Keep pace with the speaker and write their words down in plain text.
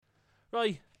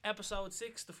Right, episode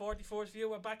 6, the 44th view.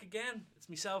 We're back again. It's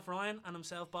myself, Ryan, and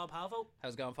himself, Bob Halvo.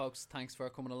 How's it going, folks? Thanks for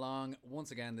coming along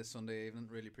once again this Sunday evening.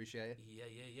 Really appreciate it.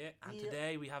 Yeah. And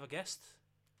today we have a guest.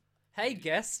 Hey,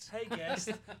 guest.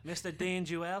 Mr. Dean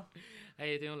Jewell. How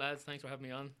you doing, lads? Thanks for having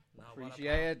me on. No,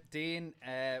 Appreciate it. Dean,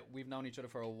 we've known each other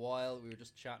for a while. We were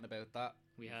just chatting about that.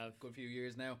 We have a good few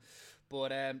years now. But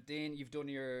Dean, you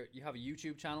have a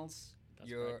YouTube channels. That's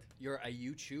You're a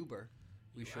YouTuber.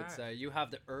 We should are. say you have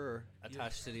the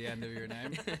attached to the end of your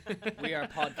name. We are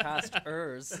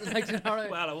podcasters. Like, you know,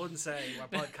 right? Well, I wouldn't say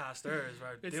we're podcasters.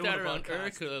 We're it doing started a on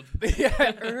podcast. Club.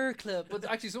 Yeah, Club. But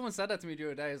actually, someone said that to me the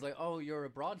other day. It's like, oh, you're a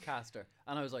broadcaster,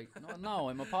 and I was like, no,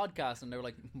 I'm a podcaster. And they were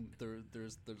like, they're the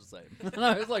same. And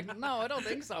I was like, no, I don't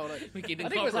think so. Like, We can I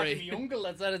think it was incorporate. actually my uncle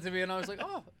that said it to me, and I was like,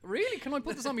 oh, really? Can I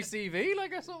put this on my CV,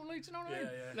 like, or something? Like, you know what I mean?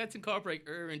 Yeah. Let's incorporate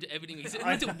into everything we say.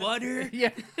 Into water. Yeah.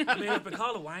 I mean, we've been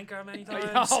called a wanker many times.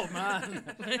 Oh man,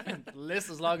 the list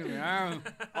as long as my arm.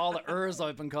 All the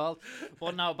I've been called.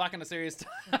 But no, back on the serious.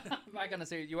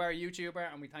 You are a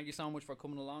YouTuber, and we thank you so much for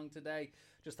coming along today,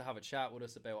 just to have a chat with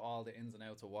us about all the ins and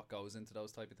outs of what goes into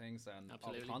those type of things and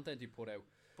all the content you put out.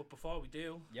 But before we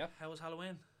do, how was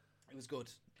Halloween? It was good.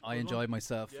 I enjoyed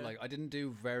myself. Yeah. Like, I didn't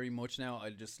do very much now.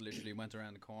 I just literally went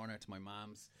around the corner to my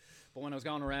mom's. But when I was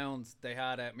going around, they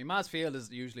had my mom's field is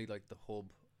usually like the hub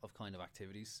of kind of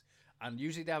activities. And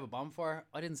usually they have a bonfire.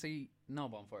 I didn't see no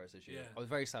bonfires this year. Yeah. I was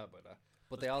very sad about that.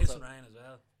 But It they was also pissing rain as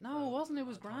well. no, it wasn't. It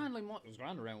was grand. Like, it was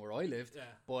grand around where I lived. Yeah.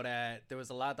 But there was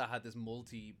a lad that had this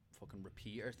multi fucking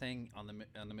repeater thing on the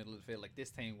middle of the field. Like, this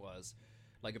thing was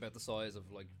like about the size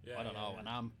of like I don't know, and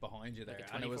I'm behind you there, Like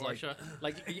a and it was 24 like shot.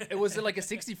 like it was like a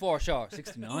 64 shot,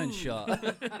 69 shot.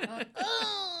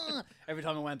 Every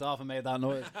time it went off, I made that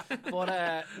noise.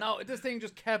 But no, this thing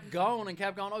just kept going and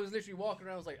kept going. I was literally walking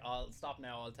around. I was like, I'll stop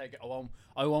now. I'll take it.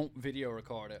 I won't video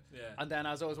record it. Yeah. And then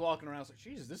as I was walking around, I was like,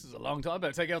 Jesus, this is a long time. I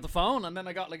better take out the phone. And then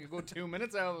I got like a good 2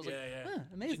 minutes out. I was like,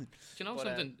 amazing. Do you know But,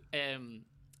 something?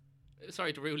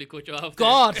 Sorry to really cut you off.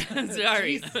 God,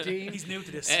 Sorry. Jeez, Dean. He's new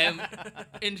to this.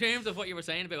 In terms of what you were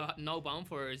saying about no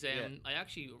bonfires, Yeah. I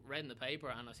actually read in the paper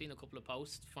and I've seen a couple of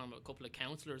posts from a couple of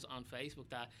councillors on Facebook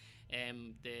that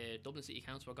the Dublin City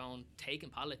Council were taking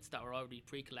pallets that were already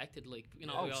pre-collected, like, you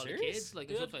know, Oh, with all serious? the kids, like,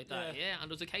 and Good, stuff like that. yeah. Yeah,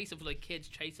 and there was a case of like kids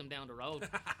chase them down the road.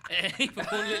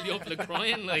 One little young fella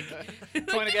crying, like, Trying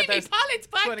to get "Give me their pallets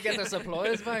back." Trying to get their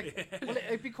supplies back. Well,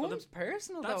 it becomes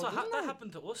personal That's though. what doesn't that it?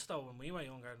 happened to us though when we were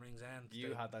younger in Ringsend.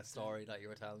 You had that story that you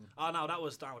were telling. Oh no, that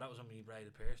was when we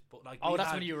raided Pierce. But like, Oh, we that's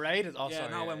had, when you raided. Oh, yeah,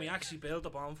 sorry. no, when we actually built the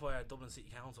bonfire, Dublin City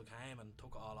Council came and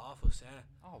took it all off us. Yeah,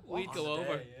 Oh, We'd what? go On the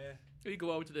over. day, We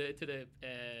go over to the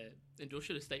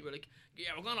industrial estate. We're like, yeah,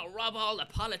 we're gonna rob all the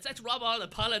pallets. Let's rob all the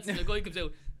pallets. And the guy comes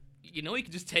out. You know, you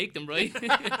can just take them, right?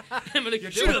 And we're like, You're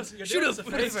shut doing up, us- you're shut doing up. us a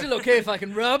But it's favour. still okay if I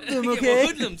can rob them, Yeah, okay? we're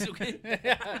hoodlums,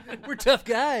 okay? We're tough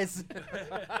guys.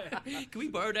 Can we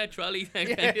borrow that trolley?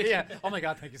 yeah. Oh my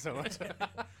God, thank you so much.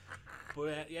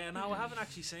 But no, I haven't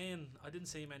actually seen. I didn't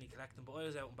see many collecting, but I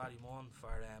was out in Ballymun for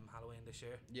Halloween this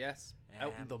year. Yes,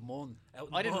 out in the Mun. Out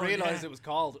in I the didn't Mun, realise yeah. it was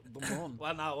called the Mun.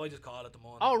 Well, no, I just call it the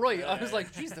Mun. Oh right, I was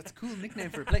like, geez, that's a cool nickname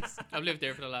for a place. I've lived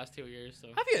there for the last 2 years. So.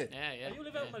 Have you? Yeah. Yeah, you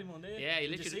live out in Ballymun, do you? Yeah, you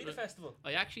Did you literally see the festival?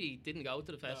 I actually didn't go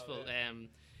to the festival yeah.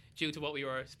 due to what we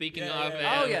were speaking Yeah, of.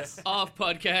 yeah. Oh, yes. Off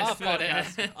podcast. Off but,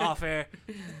 podcast. Off air.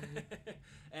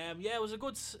 Yeah, it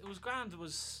was grand. It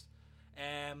was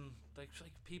like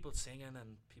people singing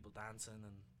and people dancing,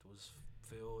 and there was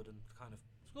food and kind of.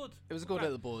 It was good. It was a good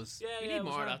little buzz. Yeah, you yeah, need it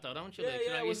was more of grand. that though, don't you? Yeah, Like, you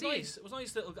yeah, know, it you was see- nice. It was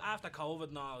nice that after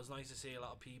COVID now, it was nice to see a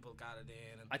lot of people gathered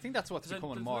in. And I think that's what's there's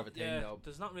becoming there's more not- of a thing yeah, though.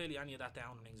 There's not really any of that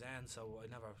down in Ringsend, so I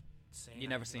never seen. You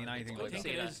never seen anything I like think that.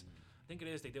 it See is. I think it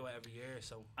is. They do it every year.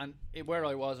 So And where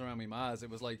I was around my ma's, it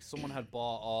was like someone had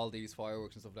bought all these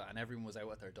fireworks and stuff like that, and everyone was out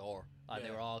at their door. And they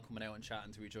Yeah. were all coming out and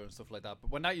chatting to each other and stuff like that.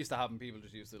 But when that used to happen, people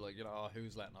just used to like, you know, oh,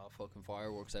 who's letting off fucking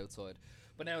fireworks outside?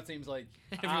 But now it seems like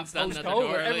Everyone's standing at their post-COVID,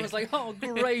 door, like- everyone's like, oh,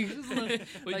 great, isn't it?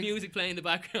 with Like- music playing in the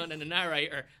background and a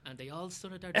narrator, and they all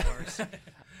stood at their doors.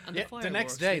 And Yeah, the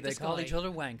next fireworks day hit the they call sky. each other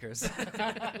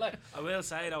wankers. Like, I will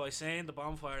say though, I seen the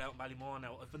bonfire out in Ballymun.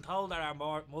 Now I've been told there are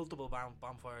multiple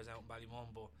bonfires out in Ballymun,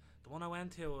 but the one I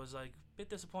went to, I was like a bit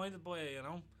disappointed by it. You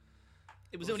know.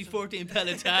 It was only 14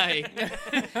 pellets high.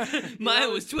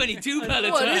 Mine was 22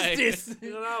 pellets what high. is this?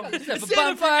 You know. Is that a Set up for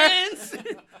bonfire? ends.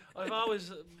 I've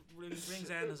always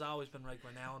Ringsend has always been like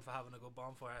renowned for having a good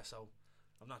bonfire, so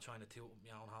I'm not trying to toot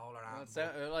my own hole or Well, it's,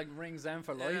 anything. like rings in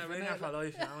for Yeah, life. ring innit? out for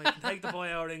life. You know, you can take the boy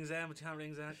out of rings in, but you can't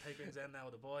take rings in now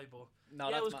with the boy. But No,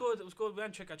 yeah, that's it was ma- good. It was good. We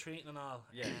went trick or treating and all.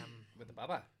 Yeah, with the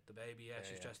baba. The baby, yeah, Yeah,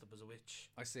 she's yeah. dressed up as a witch.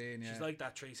 I seen. Yeah. She's like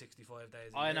that 365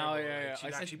 days. A I year, know, but, yeah, like, yeah.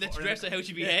 she'd I actually Let's put her in dress her how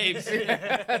she behaves.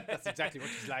 That's exactly what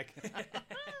she's like.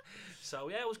 So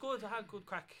yeah, it was good. I had a good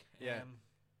crack. Yeah.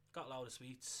 Got a load of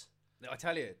sweets. I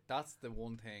tell you, that's the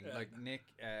one thing. Yeah. Like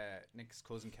Nick's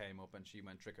cousin came up and she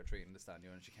went trick or treating this, that, and the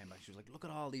other, and she came back. She was like, "Look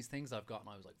at all these things I've got," and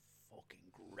I was like, "Fucking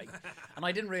great!" And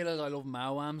I didn't realize I love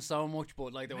Mawams so much,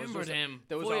 but like there was Remember just them?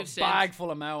 there was 5 a cents. bag full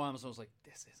of Mawams, and I was like,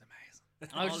 "This is amazing." And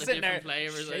I was All just the sitting there different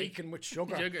flavours, like- shaking with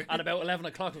sugar, Sugar. at about 11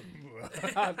 o'clock. This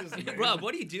is amazing. Rob,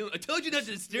 what are you doing? I told you not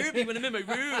to disturb me when I'm in my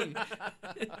room.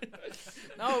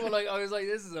 No, but like I was like,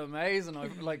 "This is amazing."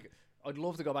 I'd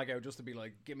love to go back out just to be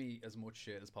like, give me as much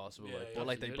shit as possible. Yeah, like, yeah, but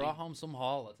like they absolutely. brought home some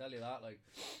haul, I'll tell you that. Like,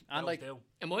 and like,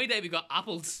 In my day, we got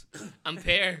apples and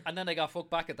pear. and then they got fucked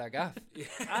back at their gaff.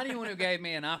 Anyone who gave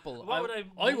me an apple, What would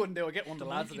I wouldn't do it. Get one of The the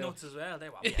lads to monkey do. nuts as well. They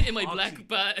were In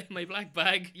my black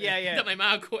bag. Yeah, yeah. That my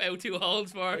mom cut out 2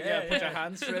 holes for. Yeah, Yeah, put yeah. your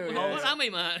hands through. Oh, Yeah. what am I,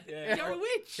 man? Yeah. You're a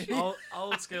witch.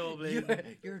 old school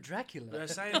bleeding. You're Dracula. We were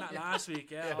saying that last week.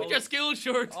 Yeah, With your school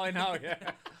shirt. I know. Yeah.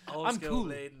 old I'm school cool.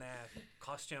 bleeding.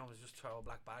 Costume was just throw a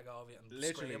black bag over it and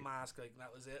Literally. scream mask, like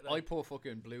that was it. I Like. put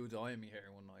fucking blue dye in my hair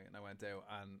one night, and I went out,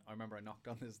 and I remember I knocked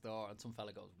on this door, and some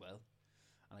fella goes, "Well,"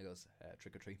 and I goes,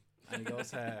 "Trick or treat," and he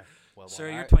goes, "Well, what Sir,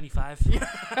 are you're 25.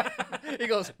 He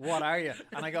goes, "What are you?"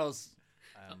 And I goes,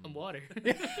 And water.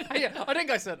 yeah, I think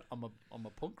I said, I'm a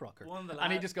punk rocker." One of the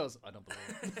And he lads- just goes, "I don't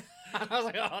believe it." And I was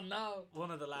like, "Oh no."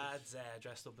 One of the lads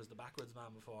dressed up as the backwards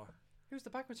man before. Who's the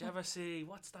backwards Did you one? ever see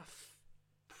what's that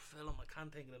film? I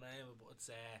can't think of the name, but it's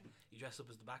he dressed up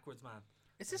as the backwards man.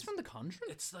 Is this from The Conjuring?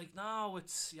 It's like no,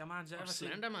 it's yeah, man. Did you Or ever see?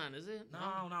 Slender Man, is it?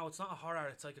 No, it's not a horror.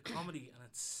 It's like a comedy, and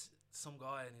it's some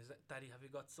guy and he's like, "Daddy, have you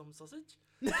got some sausage?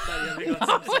 Daddy, have you got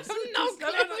some sausage?" No clue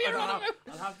what you're on I'll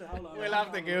about. have to hold on. We'll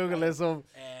have to Google this up.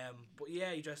 But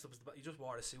yeah, he dressed up as he just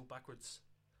wore a suit backwards.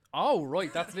 Oh,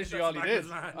 right, that's literally all That's he the did.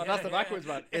 backwards man, Oh, yeah, that's the yeah. backwards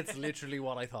man. It's literally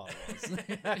what I thought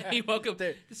it was. He woke up.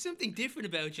 The- There's something different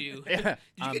about you. Yeah, Did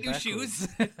you I'm get new backwards. shoes?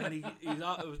 And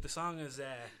it was the song is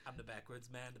 "I'm the backwards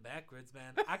man,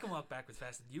 I can walk backwards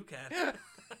faster than you can."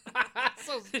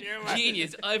 So stupid.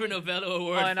 Genius. Ivor Novello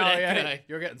award I for know, that yeah. guy.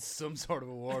 You're getting some sort of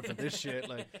award for this shit.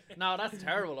 Like, no, that's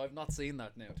terrible. I've not seen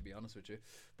that now, to be honest with you.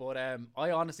 But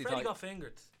I honestly Freddie thought. got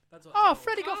fingered. That's what. Oh,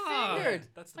 Freddie got Ah. fingered.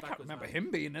 That's the I can't backwards remember man.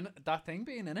 him being in it. That thing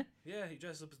being in it. Yeah, he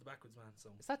dressed up as the backwards man. So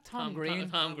Is that Tom Green?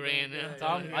 Tom Green. Yeah,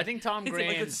 Tom, yeah. I think Tom It's like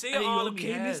Green. I could see Are it you all in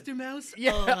okay, my head. Mr. Mouse?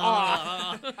 Yeah.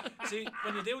 Ah. See,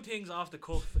 when you do things off the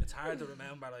cuff, it's hard to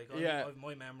remember. Like, Yeah.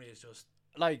 my memory is just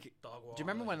Like, dog water. do you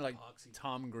remember when like Oxy.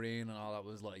 Tom Green and all that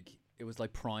was like? It was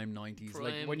like prime 90s.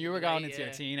 Like Prime, when you were going right, into your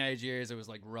yeah. teenage years, it was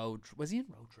like Was he in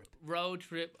Road Trip? Road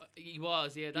Trip. He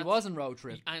was, yeah. He That's, was in Road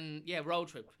Trip. And yeah, Road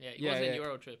Trip. Yeah, he Yeah, was in yeah.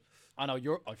 Euro Trip. I know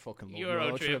I fucking love Euro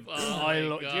Euro Trip. Trip. Oh I my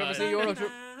love. Do you ever God. see Euro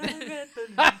Trip?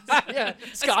 Yeah,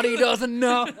 Scotty doesn't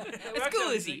know. It's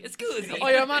cozy. It's cozy. Oh,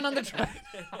 yeah, man on the track.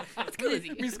 It's cozy.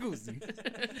 Me scusi.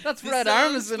 That's This Fred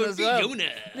song's Armisen for as well.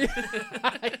 Fiona.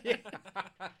 Yeah.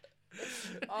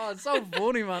 Oh, it's so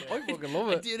funny, man. I fucking love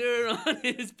it. Dinner on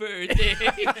his birthday,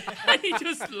 and he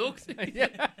just looks at me.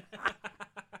 Yeah.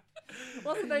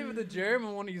 What's the name of the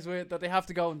German one he's with that they have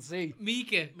to go and see?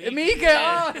 Mika. Mika!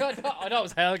 Yeah. Oh, I thought it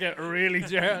was Helga, really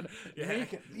German. Yeah.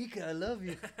 Mika, I love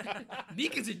you.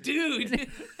 Mika's a dude.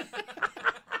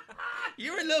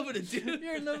 You're in love with a dude.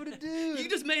 You're in love with a dude. You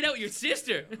just made out with your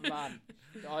sister. Man,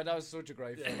 oh, that was such a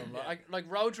great film. Like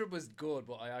Road Trip was good,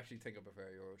 but I actually think I prefer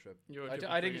Euro Trip. Euro I, Trip d-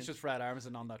 was I think brilliant. it's just Fred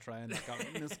Armisen on that train that got me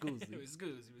in the schools. It was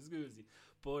goozy.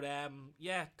 But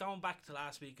yeah, going back to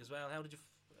last week as well. How did you?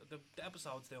 The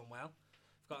episode's doing well.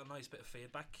 We've got a nice bit of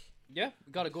feedback. Yeah,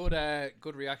 we got a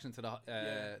good reaction to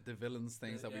the villains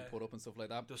things that we Yeah. put up and stuff like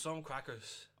that. There's some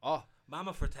crackers. Oh,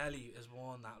 Mama Fratelli is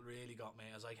one that really got me.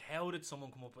 I was like, how did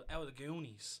someone come up with out of the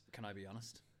Goonies? can I be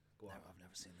honest? Go on. No, I've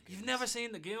never seen the. You've Goonies. never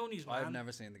seen the Goonies, man.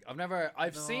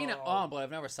 I've seen it No. on, but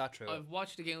I've never sat through it. I've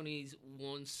watched the Goonies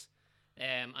once,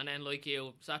 and then like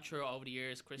you, sat through it over the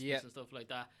years, Christmas Yeah. and stuff like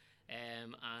that.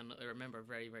 And I remember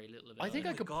very, very little about I it. think Oh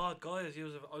I my could. God, guys, I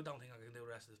don't think I can do the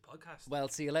rest of this podcast. Well,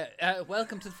 see you later.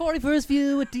 Welcome to the 41st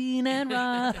View with Dean and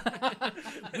Ron.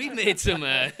 We've made some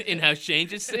in-house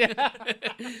changes.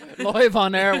 Live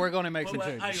on air, we're going to make Well,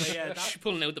 some changes. anyway, yeah, that,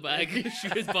 Pulling out the bag,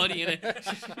 shoot his body in it.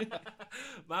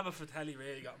 Mama Fratelli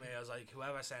really got me. I was like,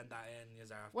 whoever sent that in,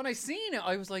 is our. When I seen it,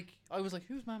 I was like,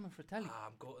 who's Mama Fratelli?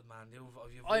 I'm gutted, man.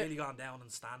 You've I- really gone down in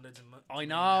standards. And I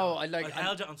know, I like- I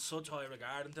held you on such high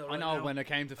regard until I know now, when it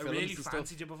came to I films really and fancied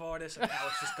stuff. you before this, and now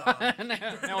it's just gone.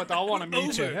 now I don't want to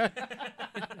meet you. Over.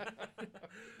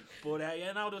 But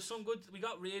yeah, no, there's some good. We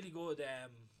got really good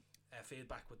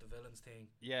feedback with the villains thing.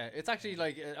 Yeah, it's actually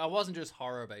like it wasn't just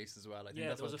horror based as well. I think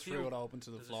that's there was what a few, threw it open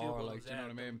to the floor. Like, do you know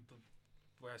what I mean?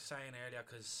 We were saying earlier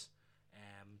because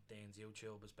Dane's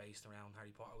YouTube is based around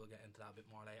Harry Potter. We'll get into that a bit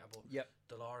more later. But Yep.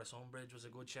 Dolores Umbridge was a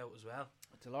good shout as well.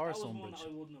 Dolores that was Umbridge. one I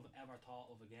wouldn't have ever thought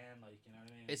of again. Like, you know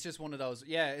what I mean? It's just one of those.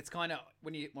 Yeah, it's kind of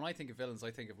when I think of villains,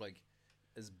 I think of like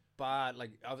as bad.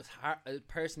 Like a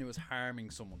person who was harming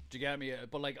someone. Do you get me?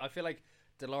 But like I feel like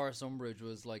Dolores Umbridge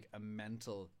was like a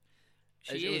mental.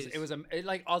 It was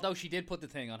like although she did put the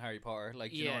thing on Harry Potter,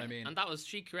 like you know what I mean. And that was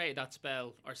she created that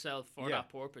spell herself for that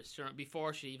purpose. You know,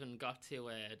 before she even got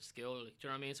to school. Like, do you know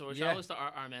what I mean? So it shows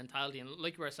our mentality, and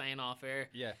like we were saying off air.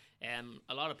 Yeah.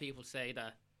 A lot of people say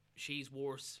that she's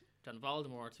worse than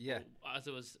Voldemort. Yeah. As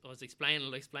I was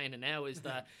explaining now is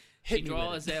that she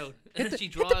draws out. She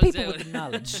draws out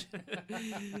knowledge.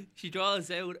 She draws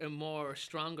out a more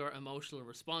stronger emotional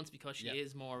response because she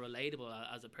is more relatable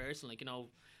as a person. Like, you know.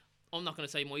 I'm not going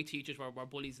to say my teachers were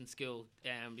bullies in school,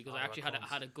 because I actually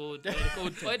had a good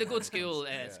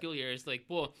school years. Like,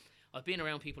 but I've been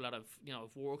around people that have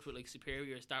worked with like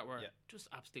superiors that were just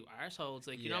absolute arseholes.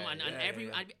 Like, you know, and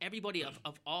everybody of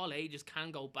all ages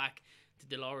can go back to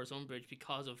Dolores Umbridge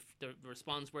because of the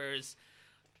response. Whereas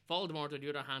Voldemort, on the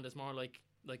other hand, is more like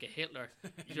a Hitler.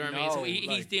 You know what I mean? So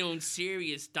he's doing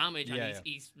serious damage, and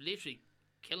he's literally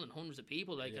killing hundreds of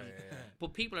people, like,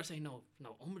 but people are saying no,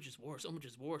 Umbridge is worse.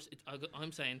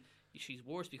 I'm saying she's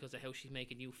worse because of how she's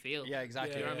making you feel. Yeah,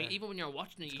 exactly. You know what I mean? Even when you're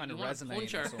watching it, you want to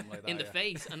punch her in the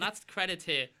face, and that's credit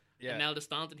to Imelda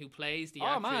Staunton, who plays the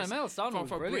actress. Imelda Staunton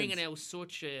for bringing out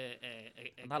such a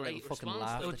great response.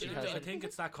 I think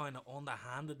it's that kind of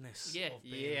underhandedness. Of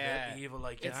being evil,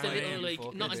 like it's the little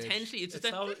like not intentionally.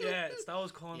 It's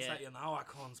those cons that you know are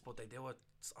cons, but they do it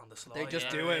on the slide. They just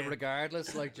do it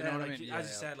regardless. Like, do you know what I mean? As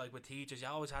you said, like with teachers, you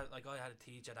always had like I had a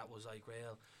teacher that was like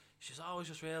real. She's always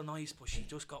just real nice, but she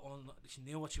just got on. She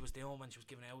knew what she was doing when she was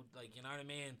giving out, like, you know what I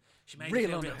mean. She made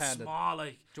real it feel real small,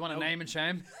 like. Do you want a name and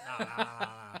shame? No.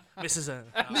 Mrs.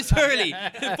 Miss Hurley,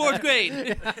 4th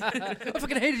grade. I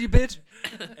fucking hated you, bitch.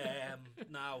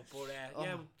 No, but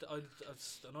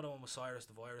another one was Cyrus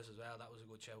the Virus as well. That was a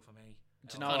good show for me.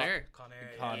 Do you know Connor,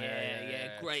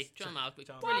 yeah, great. John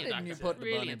Malkovich, brilliant actor. You put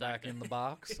the bunny back in the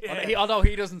box. Yeah. Although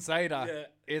he doesn't say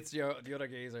that, it's the other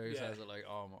geezer who says it. Like,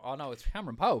 oh no, it's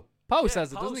Cameron Poe. Poe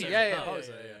says it, doesn't he? Yeah.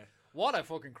 What a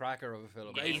fucking cracker of a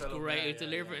film. Yeah, he's great at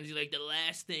delivering. He's like, the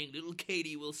last thing little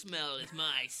Katie will smell is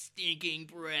my stinking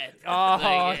breath. Oh,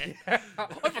 I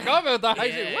forgot about that.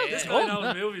 This guy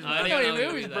knows movies, man. I know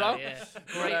movies, bro.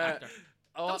 Great actor.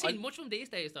 Don't see much of him these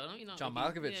days, though, don't you know? John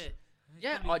Malkovich.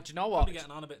 Yeah, do you know what? Probably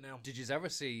getting on a bit now. Did you ever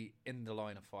see In the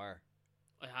Line of Fire?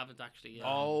 I haven't actually.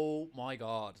 Oh my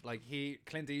god! Like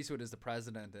Clint Eastwood is the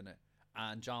president in it,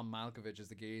 and John Malkovich is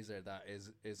the geezer that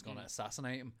is going to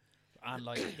assassinate him. And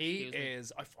like he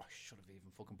is, I should have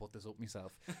even fucking put this up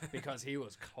myself because he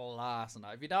was class. And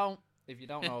if you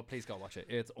don't know, please go watch it.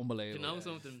 It's unbelievable. Do you know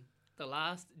something? The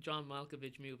last John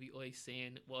Malkovich movie I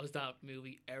seen was that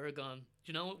movie Aragon.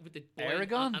 Do you know, with the boy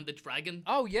Aragon and the dragon?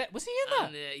 Oh yeah, was he in that?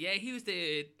 And, he was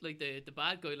the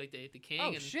bad guy, like the king. Oh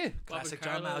and shit, classic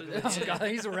John Malkovich. Oh god,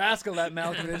 he's a rascal, that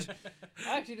Malkovich.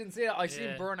 I actually didn't see it. I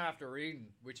seen Burn After Reading,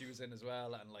 which he was in as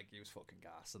well, and like he was fucking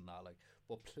gas and that. Like,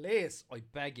 but please, I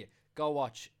beg you, go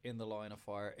watch In the Line of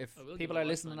Fire. If people are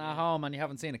listening at home and you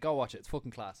haven't seen it, go watch it. It's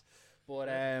fucking class. But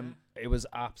it was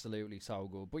absolutely so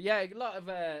good. But yeah, a lot of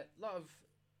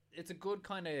it's a good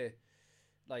kind of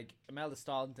like Imelda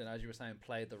Staunton, as you were saying,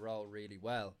 played the role really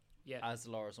well. Yeah, as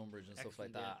Dolores Umbridge and stuff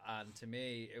like that. Yeah. And to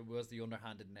me, it was the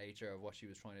underhanded nature of what she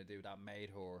was trying to do that made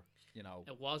her, you know.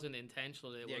 It wasn't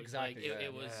intentional. It was exactly. Like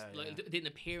it was like it didn't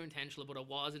appear intentional, but it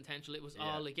was intentional. It was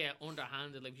all like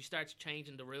underhanded. Like she starts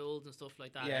changing the rules and stuff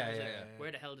like that.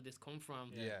 Where the hell did this come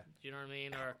from? Yeah. Do you know what I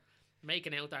mean? Or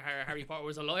making out that Harry Potter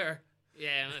was a lawyer.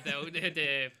 Yeah,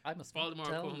 the I must Voldemort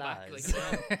coming back. Like,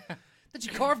 that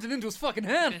you carved it into his fucking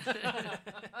hand.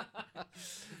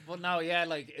 But no,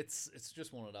 like it's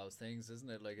just one of those things, isn't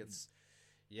it? Like it's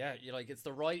it's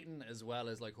the writing as well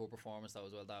as like her performance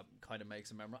that kind of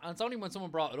makes it memorable. And it's only when someone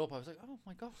brought it up I was like, oh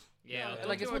my god. Yeah,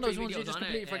 like it's one of those ones you just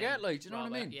completely forget. Like, do you know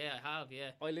what I mean? Yeah, I have.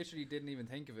 Yeah, I literally didn't even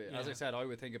think of it. As I said, I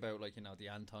would think about like the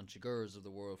Anton Chigurhs of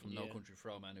the world from No Country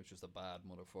for Old Men, who's just a bad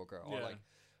motherfucker, or like.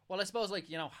 Well, I suppose, like,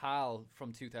 Hal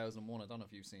from 2001, I don't know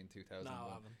if you've seen 2001. No,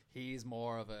 I haven't. He's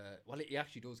more of a... Well, he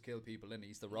actually does kill people, and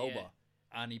he's the robot.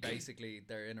 And he basically...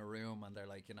 They're in a room, and they're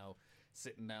like,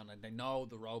 sitting down, and they know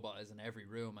the robot is in every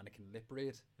room and it can lip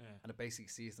read, Yeah. and it basically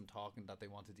sees them talking that they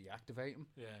want to deactivate him.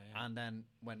 Yeah. And then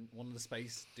when one of the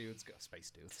space dudes,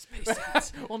 Space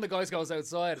one of the guys goes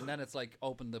outside, and then it's like,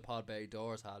 open the pod bay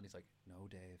doors, Hal, and he's like, no,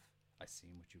 Dave, I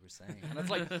seen what you were saying. And it's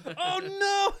like, oh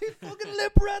no, he fucking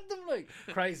lip read them. Like,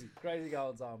 crazy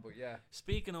goings on. But yeah.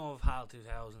 Speaking of HAL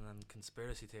 2000 and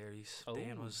conspiracy theories,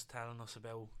 Dean was telling us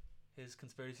about his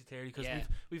conspiracy theory, because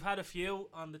we've had a few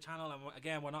on the channel, and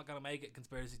again, we're not going to make it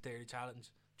conspiracy theory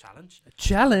challenge.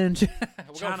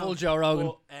 We're going full Joe Rogan.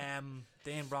 But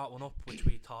Dean brought one up which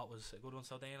we thought was a good one.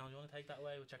 So Dean, do you want to take that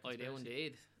away with your conspiracy? I do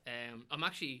indeed. I'm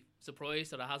actually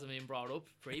surprised that it hasn't been brought up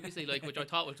previously, like, which I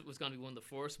thought was going to be one of the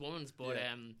first ones. But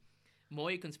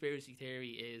my conspiracy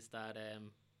theory is that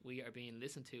we are being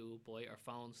listened to by our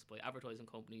phones, by advertising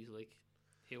companies, like,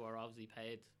 who are obviously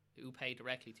who pay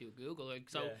directly to Google. Like,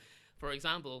 so, for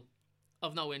example,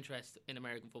 I've no interest in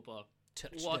American football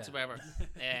whatsoever.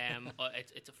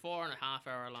 It's a 4.5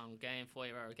 hour long game,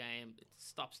 5 hour game. It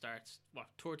starts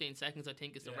 13 seconds, I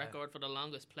think, is the record for the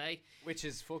longest play, which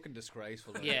is fucking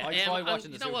disgraceful. Yeah, I tried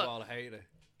watching the Super Bowl. I hate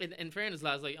it. In fairness,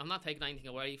 lads, like, I'm not taking anything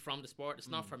away from the sport. It's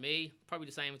not for me. Probably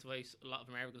the same as the way a lot of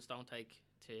Americans don't take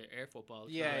to air football.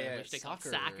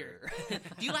 Soccer.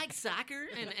 Do you like soccer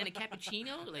and a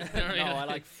cappuccino? Like, no, I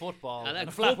like football. I like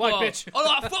a flat white bitch. I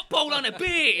like football on a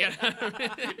beer.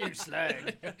 You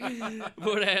slag.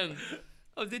 But I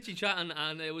was literally chatting,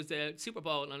 and it was the Super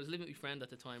Bowl, and I was living with my friend at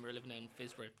the time. We were living in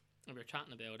Fisborough, and we were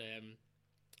chatting about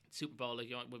Super Bowl.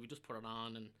 Like, we just put it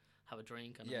on and have a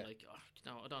drink, and I'm like,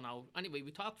 I don't know. Anyway,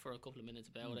 we talked for a couple of minutes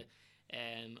about it,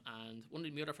 and one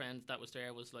of my other friends that was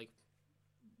there was like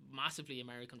massively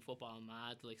American football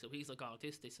mad, like, so he's like, oh,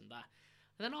 this and that,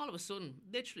 and then all of a sudden,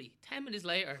 literally 10 minutes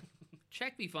later,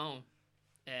 check my phone,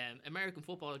 American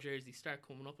football jerseys start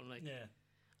coming up, and I'm like,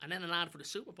 and then an ad for the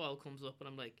Super Bowl comes up, and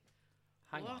I'm like,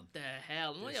 what the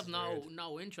hell? And I have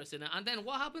no interest in it. And then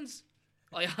what happens?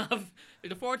 I have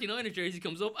the 49ers jersey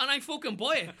comes up, and I fucking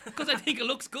buy it because I think it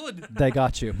looks good. They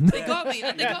got you. They got me.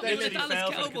 They got me with the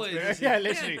Dallas Cowboys. Yeah,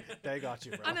 literally, they got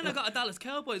you, bro. And then I got a Dallas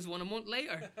Cowboys one a month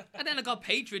later, and then I got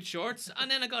Patriot shorts, and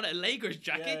then I got a Lakers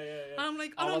jacket. And I'm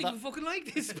like, I don't even fucking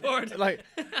like this sport. Like,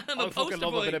 I fucking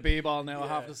love a bit of b-ball now. I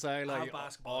have to say, like,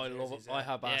 I love it. I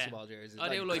have basketball jerseys.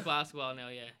 I do like basketball now,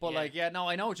 But like, no,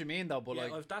 I know what you mean though. But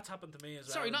like, if that's happened to me as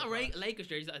well. Sorry, not a Lakers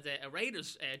jersey, a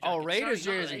Raiders jacket. Oh, Raiders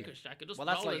jersey. Lakers jacket. Just well,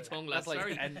 that's roll its tongue, lads.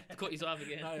 Sorry, cut you off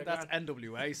again. No, that's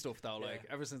NWA stuff though. Like,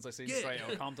 ever since I seen Straight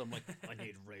Outta Compton, I'm like, I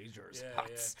need Raiders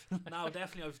hats. No,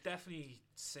 definitely, I've definitely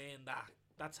seen that.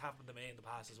 That's happened to me in the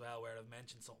past as well, where I've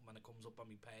mentioned something and it comes up on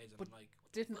my page, and I'm like,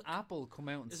 didn't Apple come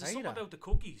out and say that? Is it something about the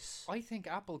cookies? I think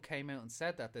Apple came out and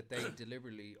said that they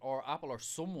deliberately, or Apple or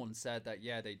someone said that,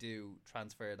 they do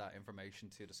transfer that information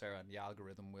to the server, and the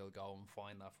algorithm will go and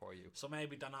find that for you. So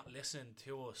maybe they're not listening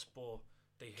to us, but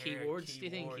they hear keywords, do you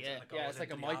think? Yeah, it's like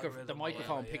the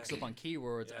microphone picks up on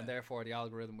keywords, and therefore the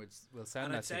algorithm will send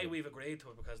and that I'd say to you. we've agreed to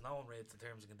it because no one reads the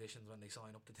terms and conditions when they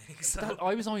sign up to things. So.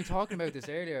 I was only talking about this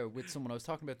earlier with someone. I was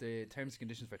talking about the terms and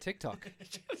conditions for TikTok.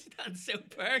 That's South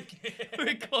Park.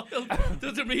 Where Kyle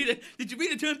doesn't read it. Did you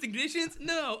read the terms and conditions?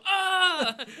 No.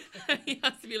 He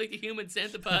has to be like a human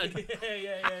centipede.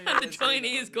 And the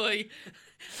Chinese guy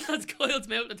has Kyle's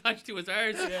mouth attached to his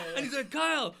arse, and he's like,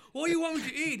 Kyle, what do you want me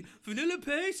to eat? Vanilla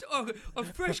paste or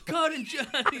fresh cotton? And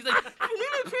he's like,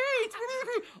 vanilla paste.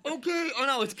 Okay, oh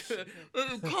no, it's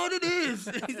cotton it is.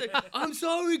 And he's like, I'm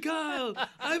sorry, Kyle,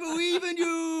 I believe in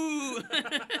you.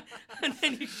 And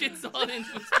then he shits all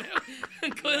into his mouth,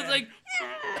 and Kyle's like,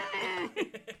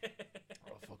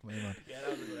 fuck me, man. Yeah, that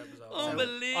was a good episode.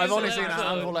 Unbelievable. I've only seen a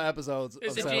handful of episodes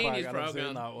It's of a South genius Park. I've program.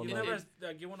 seen that one. You like.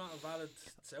 never, you were not a valid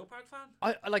South Park fan?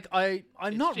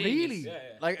 I'm It's not genius. really.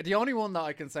 Like, the only one that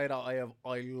I can say that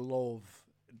I love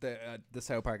the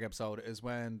South Park episode is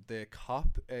when the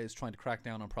cop is trying to crack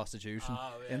down on prostitution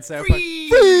in South Park.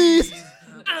 Freeze!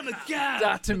 I'm a guy.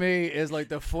 That to me is like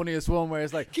the funniest one, where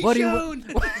it's like, Keep what do showing.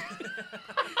 you?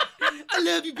 I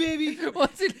love you, baby.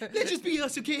 What's it? Let's just be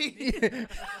us, okay?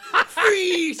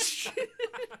 Freeze!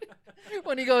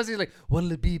 When he goes, he's like,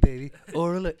 what'll it be, baby?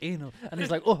 Oral or anal? And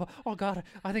he's like, oh God,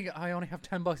 I think I only have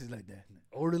 $10. He's like, that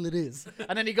oral it is.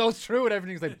 And then he goes through it,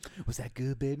 everything's like, was that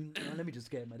good, baby? Oh, let me just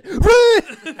get my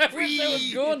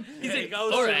Freeze! Gun. He's like, He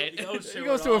goes all to- right. he He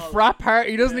goes to a frat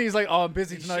party, doesn't he? He's like, oh, I'm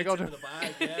busy He tonight. I shits go into to. the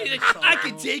bag, He's it's like, so I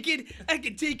can cool. take it. I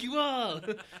can take you all.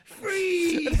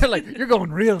 Freeze! They're like, you're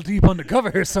going real deep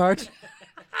undercover here, Sarge.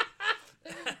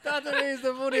 That to me is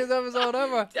the funniest episode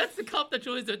ever. That's the cop that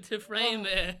tries to frame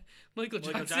Michael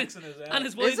Jackson. Michael Jackson is And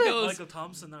his wife goes, Michael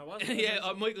Thompson there, wasn't it? yeah,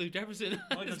 or Michael Jefferson.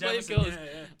 Michael His Jefferson, wife goes,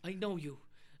 yeah. I know you,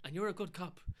 and you're a good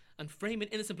cop, and framing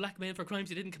innocent black men for crimes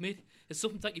they didn't commit is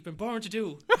something that you've been born to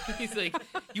do. He's like,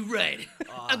 "You right?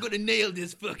 I'm gonna nail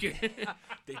this fucker."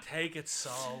 They take it so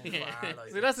far.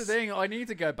 Like, See, that's the thing. I need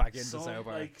to get back into South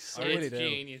Park. I really do.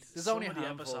 Genius. There's some only of the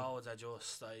handful. episodes are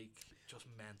just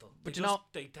mental. But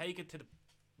they take it to the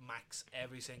max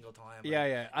every single time.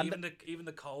 Yeah. And even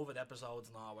the COVID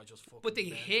episodes now are just fucking. But they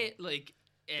mental. hit like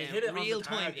hit it on the real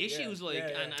time target, issues,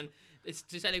 and it's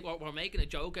to say like we're making a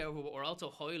joke out of it, but we're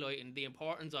also highlighting the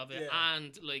importance of it,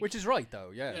 and like which is right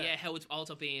though, how it's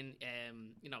also being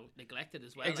neglected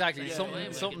as well. Exactly,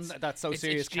 something that's so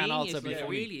serious can also be funny. funny. It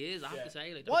really is. I have to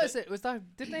say, like, what is it?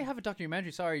 Didn't they have a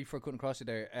documentary? Sorry for cutting across you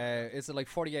there. Is it like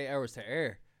 48 hours to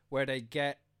air where they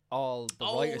get all the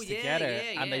writers together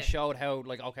and they showed how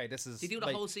this is they do the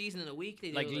whole season in a week.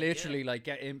 They do literally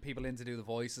get people in to do the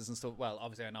voices and stuff. Well,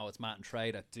 obviously I know it's Matt and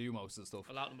Trey that do most of the stuff.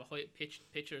 A lot of them are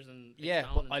pictures and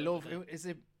but I love is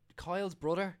it Kyle's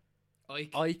brother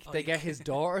Ike? They get his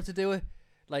daughter to do it.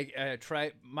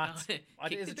 Trey Matt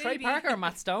is it Trey Parker or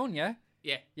Matt Stone?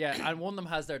 Yeah, and one of them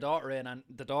has their daughter in, and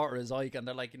the daughter is Ike, and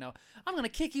they're like, I'm gonna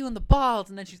kick you in the balls,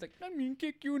 and then she's like, I'm gonna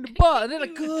kick you in the balls, and they're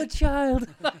like, good child.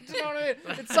 Do you know what I mean?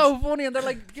 It's so funny, and they're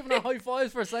like giving her high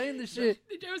fives for saying this shit.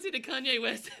 Did you ever see the Kanye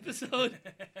West episode?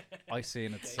 I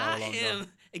seen it so long ago. I am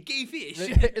a gay fish.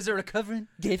 Is there a covering?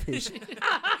 Gay fish.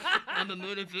 I'm a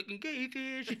motherfucking gay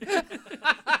fish.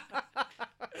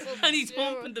 And he's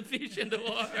humping the fish in the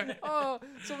water. Oh,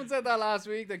 someone said that last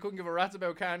week. They couldn't give a rat's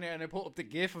about Kanye, and they put up the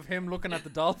gif of him looking at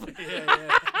the dolphin.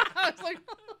 I was like,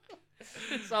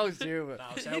 so stupid.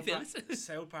 No,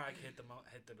 South Park hit the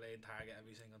blade target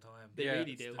every single time. They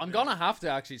really do. I'm gonna have to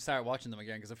actually start watching them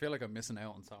again because I feel like I'm missing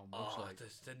out on so much.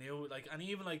 The new and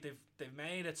even they've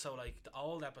made it so the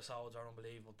old episodes are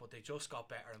unbelievable, but they just got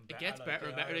better and better. It gets better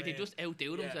and better. They just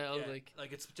outdo themselves.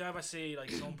 It's. Do you ever see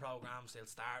some programs they'll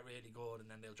start really good and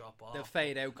then they'll drop off. They'll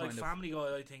fade out kind of. Family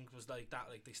Guy, I think, was like that.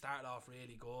 Like they started off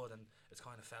really good and it's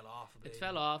kind of fell off. It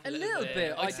fell off a little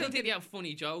bit. I still think they have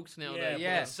funny jokes now.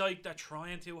 Yeah. It's like they're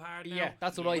trying too hard now. Yeah,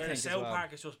 that's what I think as well. South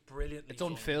Park is just brilliant. It's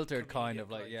unfiltered kind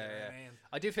of I mean?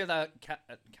 I do feel that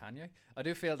Kanye. I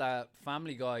do feel that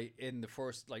Family Guy in the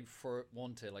first for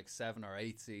 1 to 7 or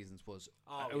 8 seasons was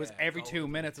every 2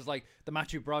 minutes. It's like the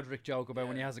Matthew Broderick joke about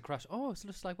when he has a crash. Oh, it's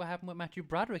just like what happened with Matthew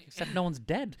Broderick, except no one's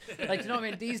dead. You know what I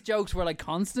mean? These jokes were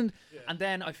constant, and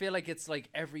then I feel like it's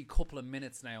every couple of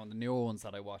minutes now on the newer ones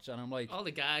that I watch, and I'm like all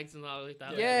the gags and all like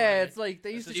that. Yeah, it's like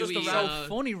they used to just be so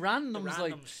funny randoms,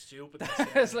 random stupid.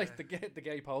 It's like the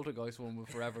gay poltergeist one will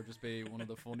forever just be one of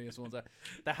the funniest ones.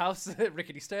 The house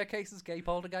rickety staircases, gay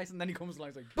poltergeist, and then he comes along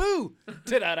and he's like, boo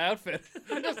to that outfit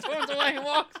and just turns away and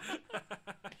walks.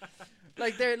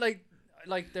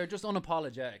 They're just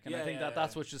unapologetic, and I think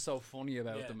that's what's just so funny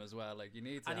about them as well. You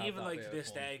need to, and even to this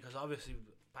day, because obviously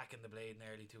back in the Blade in the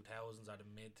early 2000s or the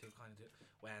mid to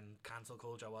when cancel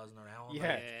culture wasn't around.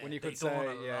 When you could say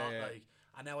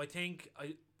and now I think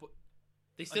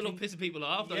they still don't piss people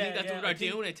off. I think that's what they're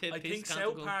doing it to I piss think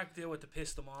South Park do it to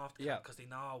piss them off because they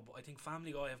know, but I think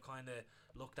Family Guy have kind of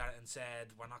looked at it and said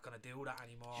we're not going to do that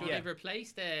anymore. Sure, they've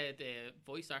replaced the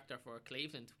voice actor for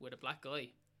Cleveland with a black guy.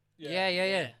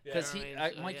 Yeah. Because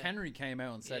Mike Henry came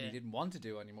out and said he didn't want to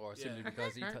do anymore simply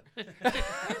because he. That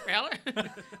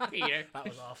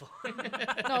was awful.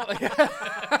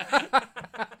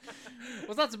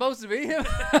 Was that supposed to be him?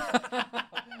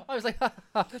 I was like,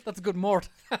 that's a good mort.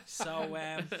 So,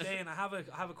 Dane, I have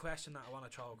a question that I want to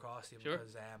throw across you. Sure.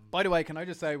 Because, by the way, can I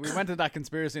just say, we went to that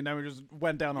conspiracy and then we just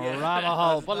went down a rabbit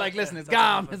hole. But listen, it's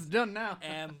gone. It's done now.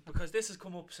 Because this has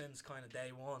come up since kind of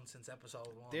day one, since episode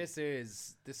 1. This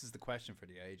is the question for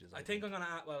the ages. I think I'm going to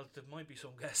ask, well, there might be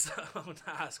some guests that I want to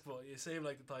ask, but you seem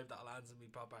like the type that'll answer me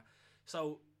proper.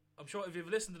 So, I'm sure if you've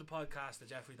listened to the podcast, the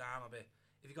Jeffrey Dahmer bit,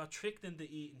 if you got tricked into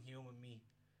eating human meat,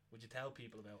 would you tell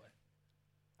people about it?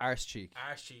 Arse cheek.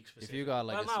 Arse cheek specifically. If you got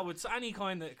no, it's any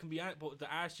kind that can be, but the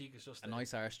arse cheek is just a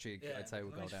nice arse cheek. I'd say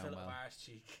would go down well. Arse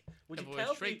cheek. Would you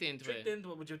tell tricked into it?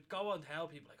 Would you go and tell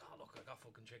people oh look, I got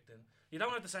fucking tricked in? You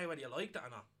don't have to say whether you liked it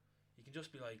or not. You can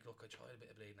just be like, look, I tried a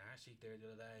bit of bleeding arse cheek there the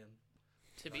other day, and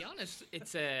to be honest,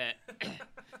 it's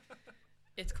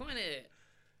it's kind of.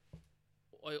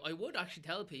 I would actually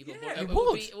tell people, but it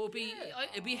would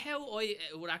be how it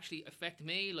would actually affect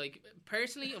me.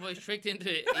 Personally, if I was tricked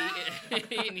into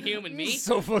eating human meat,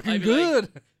 so fucking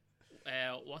good.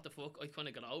 What the fuck? I kind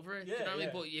of got over it. You know what I mean?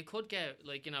 But you could get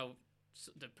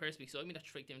the person beside me that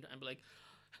tricked him and be like,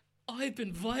 I've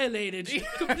been violated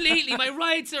completely. My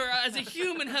rights as a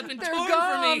human have been torn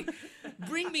from me.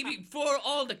 bring me before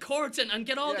all the courts and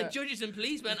get all the judges and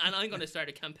policemen, and I'm going to start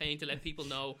a campaign to let people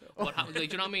know what happened. Like,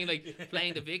 do you know what I mean? Like,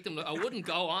 playing the victim. Like, I wouldn't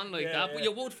go on like that, but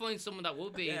you would find someone that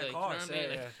would be. Yeah, like, of course, do you know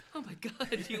what I mean? yeah, Like, oh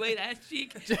my God, you ate ass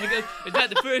cheek? Like, is that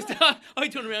the first time? I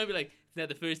turn around and be like, is that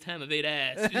the first time I've ate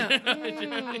ass?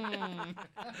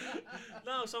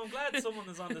 No, so I'm glad someone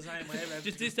is on the same wave.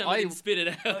 Just this time I didn't spit it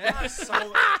out.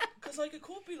 Because like it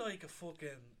could be like a fucking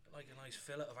like a nice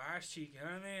fillet of arse cheek, you know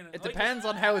what I mean? It depends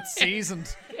on how it's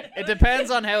seasoned. It depends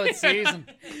on how it's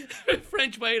seasoned.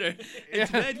 French waiter.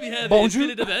 It's glad we have a Bonjour.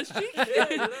 fillet of ass cheek. Yeah,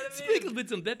 you know what I mean? Sprinkled with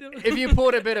some pepper. If you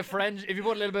put a bit of French, if you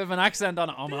put a little bit of an accent on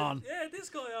it, I'm on. Yeah, this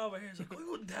guy over here is like, I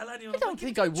wouldn't tell anyone. I don't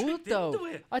think I would though.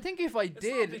 I think if I It's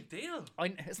did, not a big deal.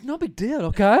 it's no big deal,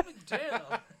 okay? Big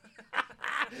deal.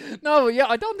 No, yeah,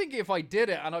 I don't think if I did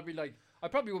it, and I'd be like, I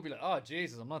probably would be like, oh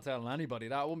Jesus, I'm not telling anybody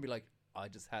that. I wouldn't be like, I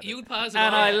just had You it, would pass it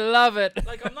and on. I love it.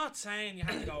 Like, I'm not saying you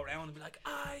have to go around and be like,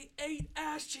 I ate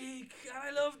ass cheek and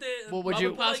I loved it. Well, would I you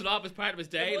would pass it off as part of his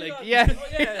day. Like, Yeah.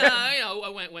 Yeah. you know, I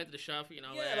went to the shop. You know,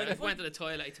 Yeah, like I if went to the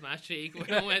toilet, ate some ass cheek.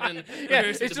 I went and Yeah,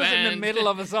 rehearsed it's with just in the band. middle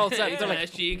of a soul set. Yeah. They're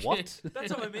Ass cheek. like, what? That's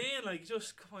what I mean. Like,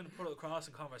 just kind of put it across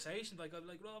in conversation. Like, I'd be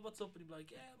like, Rob, what's up? And he'd be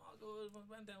like, yeah, I'm all good.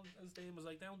 I went down, as Dane was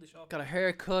like, down the shop. Got a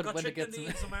haircut, Got went to tricked get into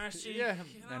eating some arse cheek. Yeah,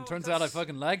 you know, and turns out I that's-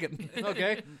 fucking like it.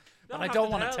 Okay. You And I have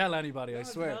don't want to tell. tell anybody, You I don't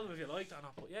have to swear. tell them if you like that or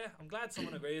not. But yeah, I'm glad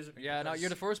someone agrees with me. Yeah, no, because- you're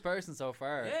the first person so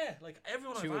far. Yeah, like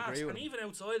everyone to I've asked, agree with and him. even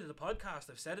outside of the podcast,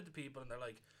 I've said it to people, and they're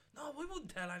like, "No, I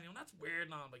wouldn't tell anyone. That's weird."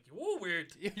 Now I'm like, "You're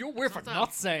weird." You're weird for It's that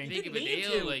not saying. big of a Didn't mean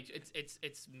deal. to. Like,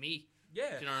 it's meat. Yeah,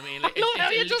 Do you know what I mean? Like, No, no,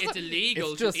 you're it's, just it's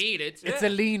illegal it's just- to eat it. It's Yeah. a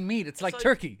lean meat. It's like like-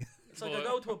 turkey. it's like I But,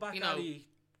 go to a back you know- alley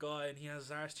guy and he has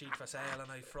arse cheek for sale,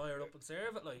 and I fry it up and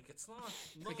serve it. Like, it's not.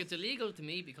 Like, it's illegal to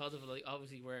me because of, like,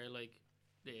 obviously where, like,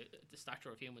 the stature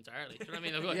of humans are. Like, do you know what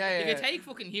I mean? Like, Yeah, if yeah. you take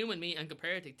fucking human meat and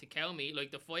compare it to cow meat, like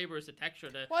the fibers, the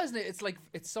texture, the Why isn't it? It's like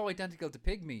it's so identical to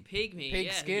pig meat. pig meat, Pig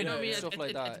yeah, skin you know what I and mean? stuff like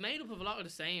It's that. made up of a lot of the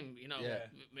same, you know, Yeah.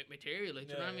 material. Like,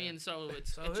 do you know Yeah, what I yeah. mean? So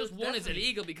it's So it's just it's one is definitely-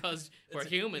 illegal because we're a-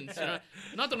 humans. You yeah. know?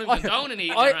 Not that I'm condoning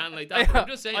eating I- around like that. But I'm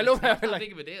just saying, I love it's not how, that like,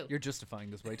 big of a deal. You're justifying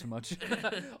this way too much.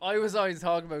 I was always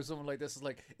talking about someone like this. Is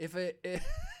like if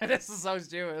this is so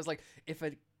stupid. It's like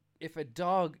if a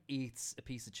dog eats a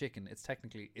piece of chicken, it's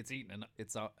technically eating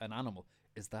an animal.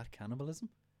 Is that cannibalism?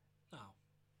 No,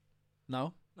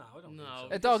 No, no, I don't. No.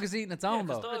 think a so. dog is eating its Yeah, own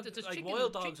 'cause though. dogs, It's a like chicken-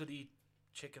 wild dogs would eat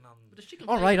chicken on. But there's chicken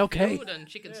All right, flavored okay. food and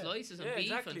chicken Yeah. slices and Yeah, beef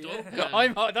exactly, and yeah. duck.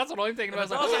 and- That's what I'm thinking about.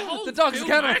 It's There's a like, whole the dog's food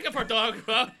cannibal. market for dog,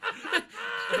 bro.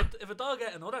 If a dog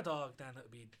ate another dog, then it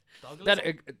would be dogism.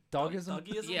 That dogism.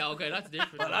 Doggyism. Yeah, okay, that's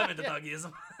different. Well, I'm into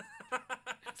doggyism.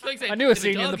 It's like saying, I knew I if a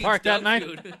seen you in the dog park eats that dog night.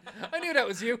 food- I knew that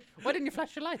was you. Why didn't you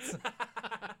flash your lights?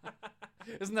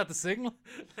 Isn't that the signal?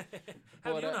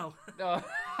 How But, do you know? No.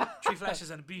 3 flashes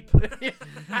and a beep.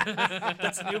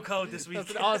 That's the new code this week.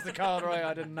 That's the code, right?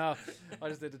 I didn't know. I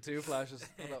just did the 2 flashes.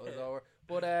 And that was over.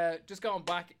 But just going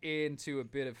back into a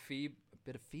bit of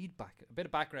feedback, a bit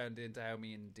of background into how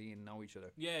me and Dean know each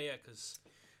other, Yeah, because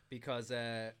because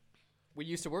we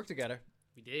used to work together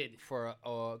We did. for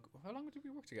how long did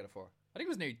we work together for? I think it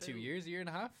was nearly 2 years, a year and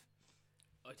a half.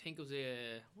 I think it was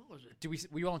what was it? Do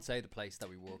we won't say the place that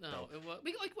we worked No, though. it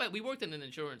was, we worked in an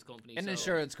insurance company. In an so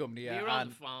insurance company, yeah. we were on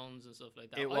and the phones and stuff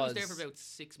like that. it I was there was- for about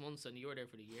 6 months, and you were there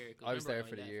for the year. 'cause I was there remember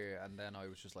for the left. year, and then I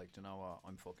was just like, do you know what?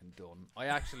 I'm fucking done. I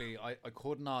actually, I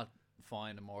could not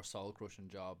find a more soul crushing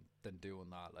job than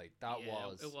doing that. Like that Yeah,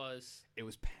 was it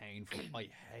was. painful. I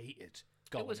hated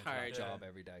going was into that hard. job Yeah.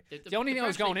 every day. The- The only the thing I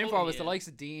was first going week in of for it, was the yeah. likes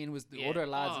of Dean, was the Yeah. other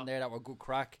lads Oh. in there that were good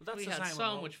crack. that's We the had same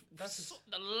so with much. That's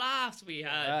The last we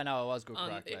had. Yeah, no, it was good on-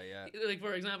 crack. Like, yeah. Like,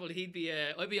 for example, he'd be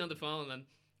I'd be on the phone and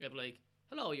I'd be like,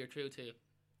 "Hello, you're through to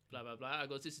blah blah blah." I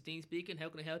goes, "This is Dean speaking. How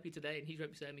can I help you today?" And he's right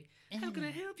beside me. "How can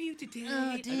I help you today?"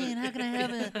 Oh, Dean, how can I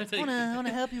help you? I was like, Wanna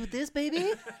help you with this,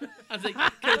 baby? I was like,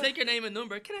 "Can I take your name and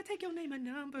number? Can I take your name and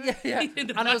number?" Yeah, yeah. In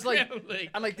the And I was like, background,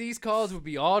 and like these calls would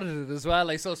be audited as well.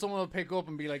 Like, so someone would pick up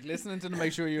and be like listening to them,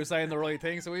 make sure you're saying the right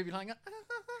thing. So we'd be like,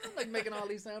 like making all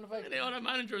these sound effects. and the other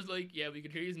manager was like, "Yeah, we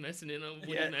could hear he's messing in.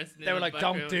 Yeah, Messing in they were in like, the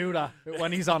 "Don't background." do that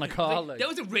when he's on a call." Like, That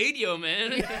was a radio,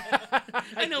 man.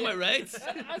 I know my rights.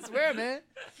 I swear, man.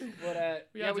 But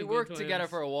We yeah, had we some good worked together times.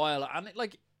 for a while, and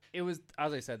it was,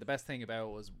 as I said, the best thing about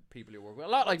it was people you work with. A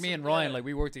lot like me and Ryan, yeah. like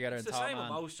we worked together It's in the Top same with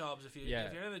Man. most jobs. If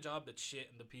Yeah. you're in a job that's shit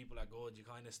and the people are good, you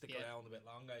kind of stick Yeah. around a bit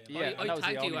longer. Yeah, and that I was the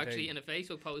tagged you only actually thing. in a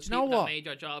Facebook post. Do you know people what? that made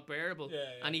your job bearable, Yeah,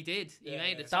 yeah. and he did. He Yeah,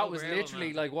 made yeah. it. So That was bearable, literally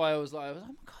man. like why I was like, oh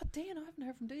my god, Dean, I haven't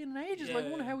heard from Dean in ages. Yeah, like, I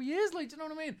wonder yeah. how he is. Like, do you know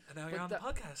what I mean? And now But you're on the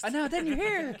podcast. I know. Then you're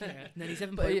here.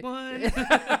 97.1.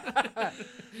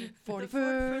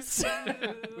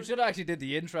 41st. We should have actually did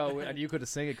the intro, and you could have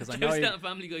sing it because I know Just you. that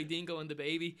Family Guy Dingo and the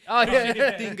baby. Oh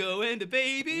yeah. Dingo and the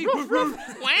baby. Ruff,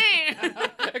 ruff.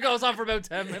 Wah. It goes on for about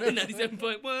 10 minutes.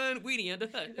 97.1 Weenie and the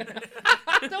Hut.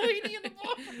 The Weenie and the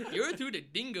Hut. You're through the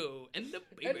dingo and the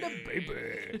baby. And the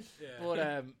baby. Yeah.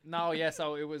 But no, yeah.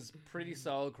 So it was pretty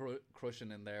soul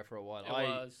crushing in there for a while. It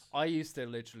was. I used to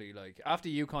literally like after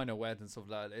you kind of went and stuff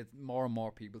like that. More and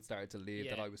more people started to leave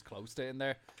that I was close to in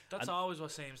there. That's always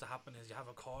what seems to happen is you have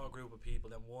a core group of people,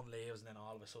 then one leaves, and then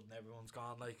all of a sudden everyone's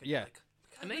gone. Like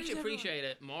It makes you appreciate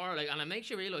it more, like, and it makes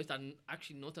you realise that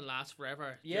actually nothing lasts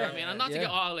forever. Do Yeah, you know what I mean? And not to yeah. get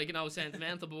all like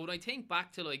sentimental, but when I think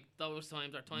back to like those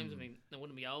times, or times I one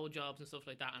of my old jobs and stuff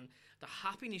like that, and the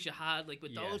happiness you had like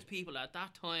with those people at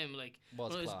that time, like Was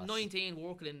when I was class. 19,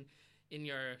 working in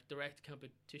your direct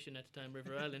competition at the time,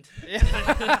 River Island.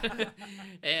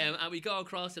 And we go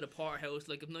across to the poorhouse,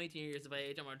 like, of 19 years of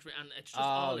age, and it's just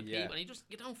all the people, and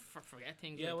you don't forget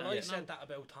things like that. Well, I said that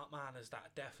about Top Man is that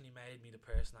it definitely made me the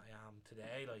person that I am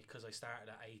today, like, because I started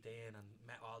at 18 and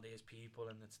met all these people,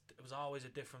 and it was always a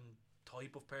different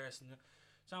type of person.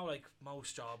 It's not like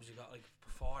most jobs you got, like,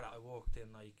 before that I worked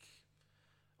in, like,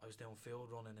 I was doing field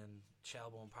running in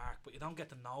Shelbourne Park, but you don't get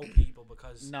to know people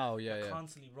because you're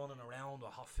constantly running around with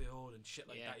hot food and shit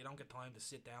like that. You don't get time to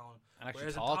sit down. And actually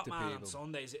Whereas talk in to Top Man people. on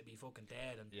Sundays it'd be fucking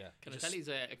dead. And Can I tell you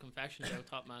a confession about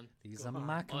Top Man? These Go are on.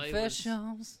 my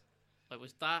confessions. I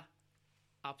was that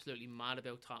absolutely mad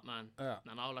about Top Man Yeah.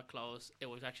 and all that clothes. It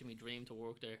was actually my dream to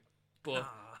work there. But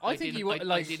I think you would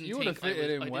like you would have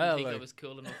fitted in well. I didn't think I Like, was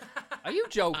cool enough, are you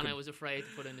joking? and I was afraid to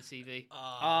put in the CV.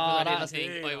 Ah, I didn't that's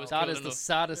think I was that cool is the enough.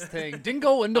 saddest thing.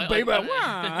 Dingo and the I- baby.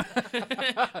 I-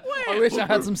 I wish I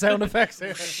had some sound effects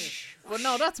here. But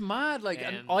no, that's mad. Like,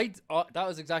 and that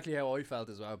was exactly how I felt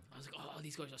as well. I was like, oh,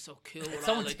 these guys are so cool. It's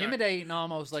so intimidating,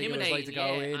 almost like it was like to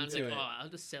go and I was into like, it. oh, I'll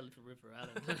just sell it for River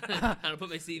Island, and I put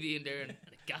my CV in there, and I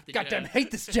got the Goddamn, job.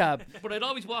 hate this job. But I'd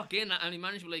always walk in, and he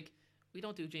managed to be like, we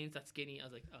don't do jeans that skinny. I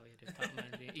was like, oh yeah, there's Top Man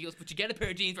jeans. He goes, but you get a pair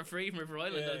of jeans for free from River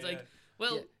Island. I was like,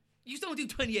 well, you don't do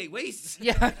 28 waists.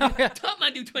 Yeah, Top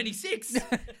Man do 26.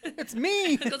 it's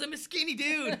me. Because I'm a skinny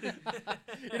dude.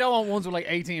 You don't want ones with like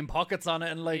 18 pockets on it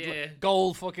and like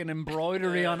gold fucking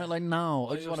embroidery on it. Like, no,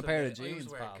 I just want a pair of jeans,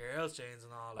 pal. girls' jeans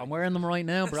and all. Like, I'm wearing them right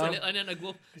now, bro. And then I go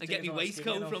up and get Jeans my on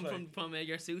waistcoat skinny from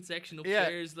your suit section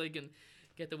upstairs, like, and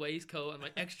get the waistcoat and my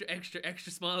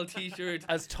extra small t-shirt.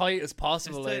 As tight as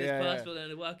possible. As tight like, as possible,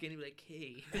 and I walk in and be like,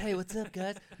 hey, what's up,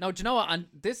 guys? No, do you know what? And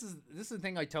this is the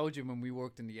thing I told you when we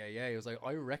worked in the AA. It was like,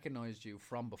 I recognized you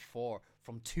from before,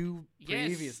 from two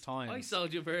previous times. I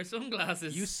sold you a pair of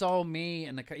sunglasses. You saw me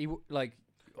in the like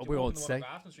we won't say.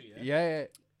 Street, Yeah.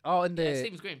 Oh, in the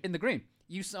Stephen's Green. in the green.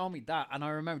 You saw me that, and I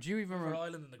remember. Do you even River remember?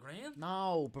 Island in the Green?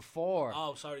 No, before.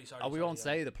 Oh, sorry. We won't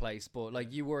say the place, but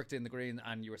like you worked in the green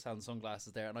and you were selling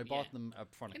sunglasses there, and I bought them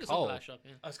up front In of a Cole. sunglass shop,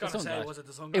 yeah. I was going to say, sunglass. was it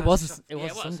the sunglass It was. shop? It was a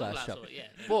a sunglass sunglass shop. shop, yeah.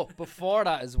 But before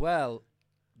that as well,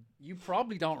 you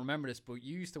probably don't remember this, but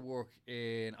you used to work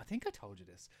in. I think I told you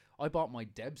this. I bought my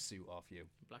Deb suit off you.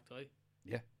 Black tie.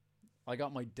 Yeah. I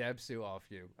got my Deb suit off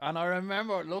you. And I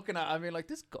remember looking at it, I mean, like,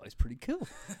 this guy's pretty cool.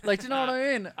 Like, do you know what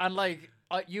I mean? And, like,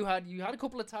 you had a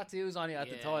couple of tattoos on you at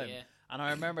the time. Yeah. And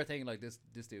I remember thinking, like, this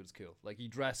dude's cool. Like, he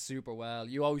dressed super well.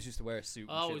 You always used to wear a suit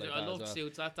and shit like I that love as well.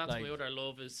 suits. That's Like- my other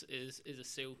love is a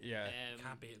suit. Yeah.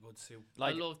 Can't be a good suit.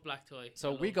 Like, I love black tie.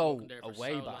 so I we love go working there for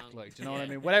way so back, long. like, do you know what I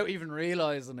mean? Without even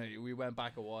realising it, we went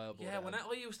back a while. But, Yeah, when I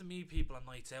used to meet people on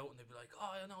nights out and they'd be like,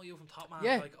 oh, I know you from Top Man.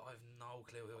 Yeah. I'm like, oh, I have no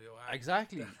clue who you are.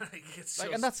 Exactly. Like, it's Like,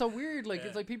 just, and that's so weird. Like, yeah.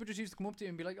 it's like people just used to come up to you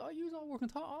and be like, oh, you all working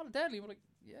top, oh, deadly. We're like,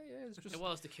 yeah, it's just. It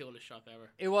was the coolest shop ever.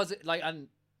 It was like, and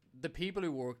the people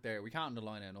who worked there, we can't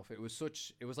underline it enough. It was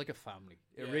like a family.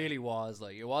 It Yeah. really was.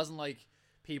 Like, it wasn't like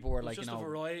people were it was like, just you know, a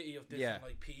variety of different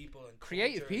like people and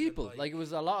creative cultures and, people. Like, it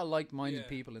was a lot of like-minded Yeah.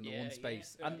 people in the Yeah, one yeah,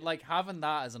 space, yeah. and like having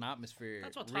that as an atmosphere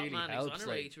That's what Top really Man helps.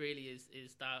 exonerates. Really is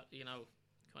that, you know,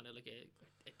 kind of like a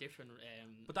different.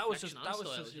 But that was just reflection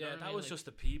on styles, you know what I that mean? was Like, just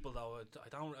the people though.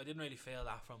 I didn't really feel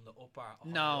that from the upper.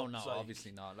 No, It's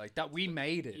obviously not. Like that, we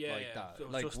made it Yeah, like yeah. that. It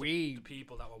was like just we, the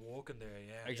people that were working there.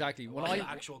 Yeah, Exactly. Yeah. When When I- the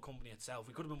actual company itself,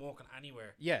 we could have been working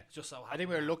anywhere. yeah. Just so I think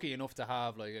we were lucky enough to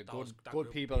have like a That good group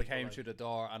of people that came like- through the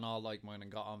door and all like mine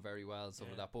and got on very well and stuff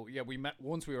Yeah. like that. But yeah, we met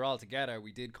once we were all together.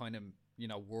 We did kind of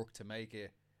work to make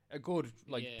it a good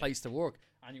Yeah. place to work.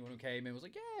 Anyone who came in was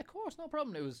like, yeah, of course, no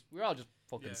problem. We were all just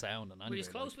fucking Yeah. sound and were anyway. you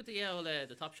close with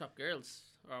the Top Shop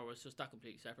girls, or was just that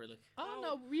completely separate? Like, Oh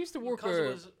no, we used to work Because it where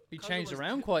was- we because it changed was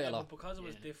around di- quite yeah, a lot. but because it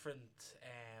was Yeah. different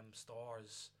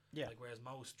stores. Yeah. Like whereas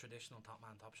most traditional Top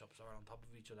Man Top Shops are on top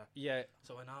of each other. Yeah.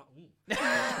 So I know.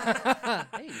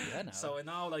 Hey, yeah, no. So I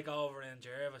know, like over in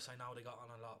Jervis, I know they got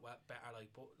on a lot better. Like,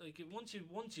 but like once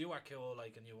you were cool,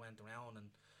 like, and you went around, and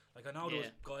like I know there was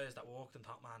Yeah. guys that worked in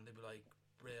Top Man. They'd be like,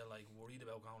 real like worried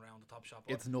about going around the top shop.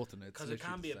 It's nothing. Because it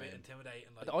can be a bit intimidating.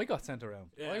 Like, I got sent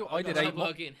around. Yeah, I did 8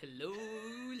 months. Hello,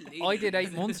 I did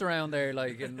 8 months around there,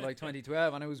 like in like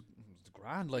 2012, and it was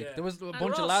grand. Like there was a bunch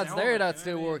we're of all lads sound, there like, that you know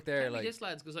still what I mean? work there. Tell me Like this,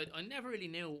 lads, because I never really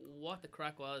knew what the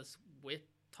crack was with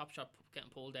Topshop getting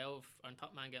pulled out of, and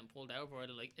Top Man getting pulled out of. Or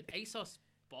like ASOS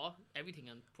bought everything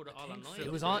and put it all think online. Phil-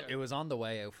 it was on the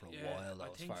way out for a Yeah, while I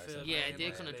though, as think far as Phil- Yeah, it Like,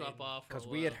 did kind of drop off because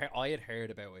because I had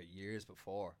heard about it years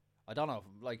before. I don't know,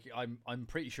 like I'm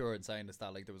pretty sure in saying this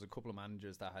that like there was a couple of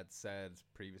managers that had said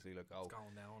previously, like, oh, it's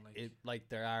going down. Like, it like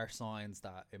there are signs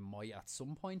that it might at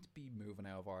some point be moving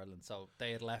out of Ireland. So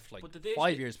they had left like But the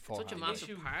 5 issue- years before. such a the massive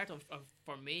issue- part of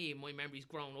for me, my memories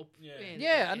growing up. Yeah.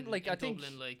 Yeah, and, like, in I think-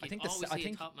 Dublin, like I you'd think the s- always I see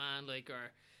think- a Top Man, like,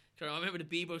 or I remember the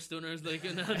Bebo stunners, like,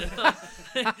 and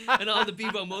all the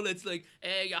Bebo mullets, like,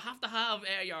 you have to have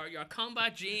your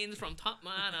combat jeans from Top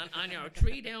Man and your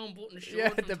 3-down button shirt. Yeah,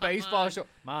 from the Top baseball Man. show.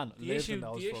 Man, the lived issue, in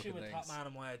those the issue fucking with things. Top Man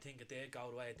and why I think it did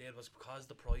go the way it did was because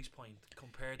the price point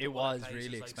compared to It other was places,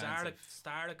 really like expensive.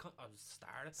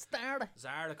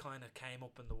 Zara kind of came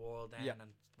up in the world then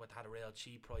and had a real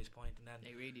cheap price point, and then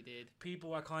They really did.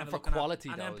 people were kind And of for looking quality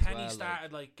at, and though then as Penny well, like-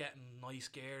 started like getting nice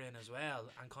gear in as well,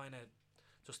 and kind of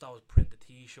just those printed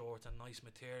t-shirts and nice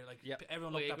material. Like Yep.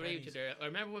 everyone I looked at agree with you Penny's. there. I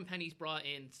remember when Penny's brought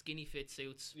in skinny fit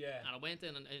suits. Yeah. And I went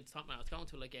in and Top Man, I was going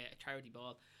to like a charity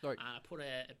ball. Right. And I put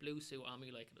a blue suit on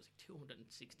me, like it was like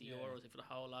 260 Yeah. euros for the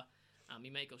whole lot. And my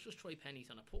mate goes, just try Penny's.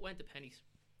 And I went to Penny's.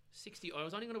 60 I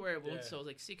was only going to wear it once, Yeah. so it was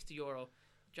like €60.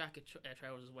 Jacket,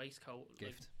 trousers, waistcoat,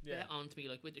 Gift. like, Yeah. bet onto me,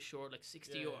 like with the short, like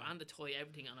 €60 Yeah. and the tie,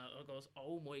 everything. And I goes,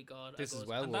 oh my god, This I is goes,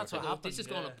 well and worth that's it. what I goes, happened. this is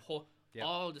going to put Yep.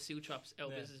 all the suit shops out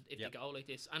of Yeah. business if Yep. they go like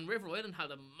this. And River Island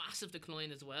had a massive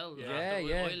decline as well. Yeah. after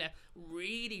Yeah, I left.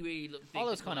 Really, really big All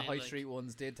those kind of decline, high street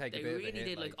ones did take a they bit really of a hit.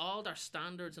 did, like all their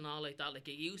standards and all like that. Like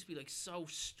it used to be like so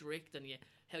strict, and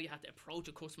how you had to approach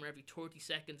a customer every 30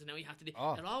 seconds, and now you have to do.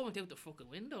 Oh. It all went out the fucking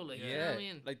window. Like, yeah, you know what I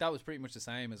mean? like that was pretty much the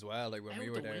same as well. Like when we Out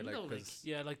were the there, window, like like- 'cause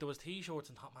Yeah, like there was t-shirts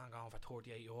and Top Man going for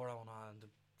 €38 and all, and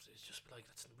it's just like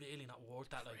it's really not worth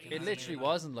that. Like, you know it what I literally mean?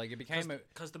 wasn't. Like it became a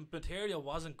because the material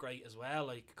wasn't great as well.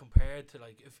 Like compared to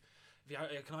like if you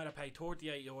can either pay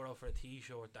 €38 for a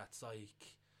t-shirt that's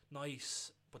like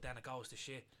nice, but then it goes to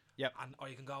shit. Yep. And or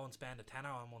you can go and spend a tenner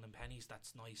on one in Pennies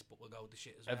that's nice, but will go to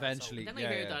shit as well. Eventually. Then Yeah,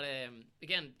 I heard yeah. that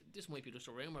again, this might be just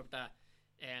a rumor, but that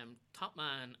Top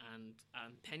Man and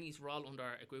Penny's were all under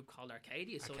a group called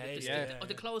Arcadia. So Arcadia,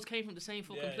 the clothes came from the same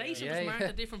fucking Yeah, place. yeah. It was Yeah, marked yeah.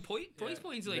 at different price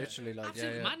points. Like literally like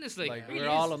absolute yeah, madness. Like, really we're is.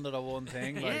 all under the one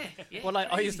thing. Like, Yeah, but like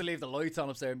I crazy. used to leave the lights on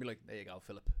upstairs and be like, "There you go,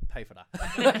 Philip, pay for that."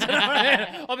 Do you know what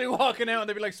I mean? I'll be walking out and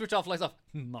they'd be like, "Switch off, lights off."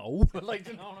 No, like,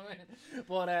 do you know what I mean?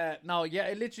 But no, yeah,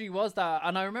 it literally was that.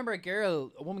 And I remember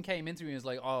a woman came into me and was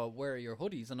like, "Oh, where are your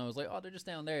hoodies?" And I was like, "Oh, they're just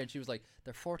down there." And she was like,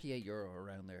 "They're €48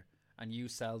 around there, and you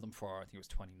sell them for I think it was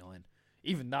 29."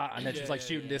 Even that, and then she was like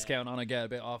shooting discount on and get a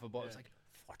bit off it. But I was like,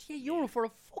 €48 for a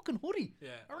fucking hoodie Yeah.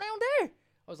 around there.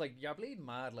 I was like, you're bleeding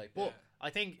mad, like. But Yeah. I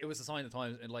think it was a sign of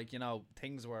times, and like, you know,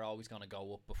 things were always gonna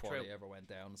go up before True. they ever went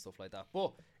down and stuff like that.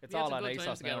 But it's We had all some at good times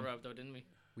ASOS together, now. Rob, though, didn't we?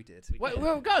 We did. We did.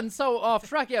 We've gotten so off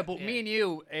track, yeah. But Yeah. me and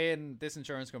you in this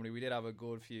insurance company, we did have a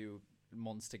good few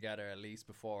months together at least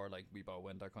before like we both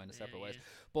went our kind of separate ways.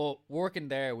 But working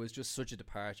there was just such a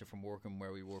departure from working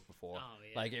where we worked before. Oh,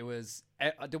 yeah. Like it was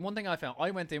the one thing I found.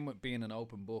 I went in with being an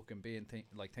open book and being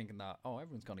thinking that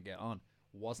everyone's gonna get on.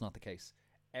 Was not the case.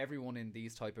 Everyone in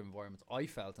these type of environments, I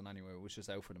felt in anyway, was just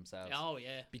out for themselves. Oh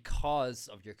yeah. Because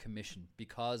of your commission,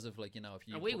 because of like, you know, if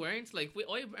you And we weren't like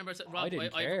I remember saying, Rob,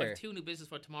 didn't I care. have 2 new business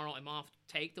for tomorrow. I'm off.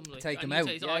 Take them. Like, Take and them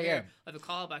you out. say, Yeah, here, yeah. I have a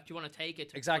call back. Do you want to take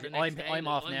it? Exactly. For the next day? I'm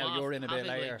Like, off now, you're in a have bit it,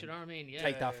 like, later. do you know what I mean? Yeah.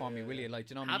 take that from me, will you? Like,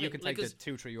 do you know what I Have mean? You it, can like, take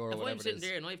the 'cause 2-3 euro, If I'm whatever it sitting is.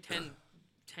 there and I've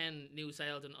 10 new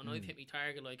sales and I've hit my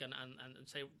target, like, and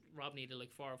say Rob needed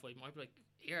like 4 or 5, I'd be like,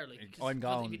 here, like, I'm 'cause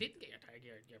gone. If you didn't get your target,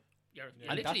 you're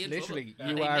And that's literally in literally trouble.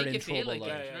 you They are make in you feel trouble. like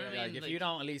Like, it, do you know what I mean? if Like, you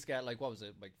don't at least get like what was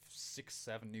it, like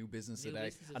 6-7 new business New a day,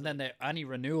 businesses, and then any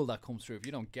renewal that comes through, if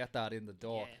you don't get that in the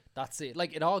door, Yeah. that's it.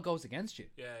 Like it all goes against you.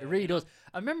 Yeah, It really does.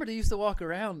 I remember they used to walk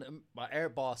around. My air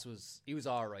boss was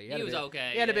alright. He was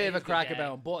okay. He had a yeah, bit of a he's good crack guy.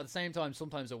 about him, but at the same time,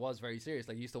 sometimes it was very serious.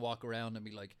 Like he used to walk around and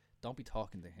be like, "Don't be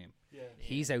talking to him. Yeah.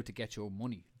 He's out to get your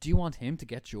money. Do you want him to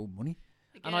get your money?"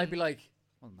 And I'd be like,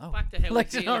 "Well, no." Back to how like,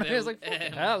 we do you feel know what I mean? It's about, like,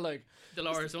 fucking hell, like. the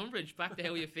Lower Sunbridge, back to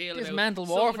how you feel This about mental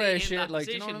somebody warfare in shit, that like,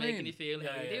 do you know position what I making mean? you feel how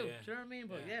Yeah, you yeah, do. yeah. Do you know what I mean?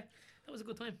 But Yeah. yeah, that was a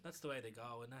good time. That's the way they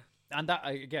go, isn't it? And that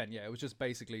again, yeah, it was just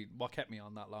basically what kept me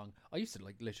on that long. I used to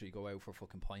like literally go out for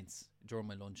fucking pints during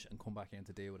my lunch and come back in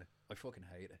to deal with it. I fucking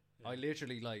hate it. Yeah. I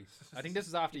literally like. I think this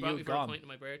is after You brought me you'd for a gone. point on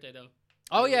my birthday though.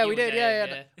 Oh yeah, You we and did. Dave, Yeah.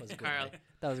 That was a good Carl. night.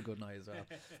 That was a good night as well.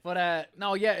 But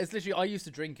no, yeah, it's literally I used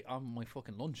to drink on my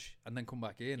fucking lunch and then come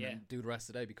back in and do the rest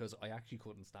of the day because I actually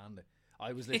couldn't stand it.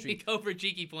 I was literally go for a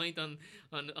cheeky point on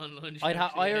lunch.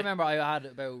 I remember I had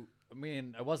about.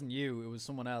 It wasn't you, it was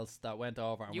someone else that went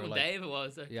over and You we're and like, Dave it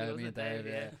was. yeah, me and Dave,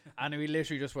 yeah. And we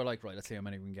literally just were like, right, let's see how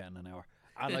many we can get in an hour.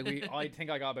 And like I think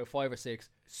I got about 5 or 6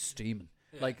 steaming.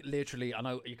 Yeah. Like literally,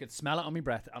 and you could smell it on my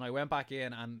breath. And I went back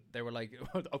in, and they were like,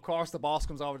 "Of course, the boss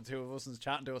comes over to the two of us and is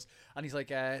chatting to us." And he's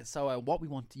like, "So what we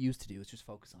want you to do is just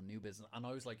focus on new business." And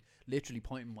I was like, literally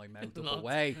pointing my mouth up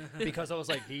away because I was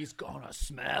like, "He's gonna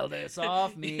smell this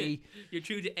off me." You're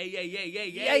true to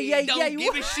yeah. Don't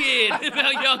give a shit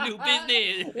about your new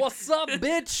business. What's up,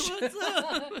 bitch? What's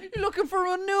up? You looking for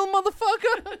a new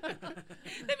motherfucker?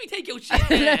 Let me take your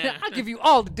shit. I'll give you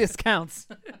all the discounts.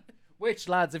 Which,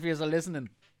 lads, if you're listening,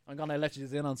 I'm going to let you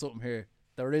in on something here.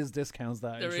 There is discounts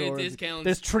that There is discounts.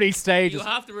 There's 3 stages. You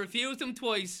have to refuse them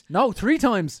twice. No, 3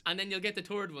 times. And then you'll get the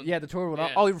third one. Yeah, the third one.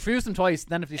 Yeah. Oh, you refuse them twice.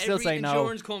 Then if they still say no. Every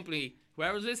insurance company,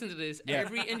 whoever's listening to this,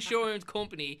 every insurance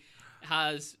company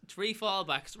has 3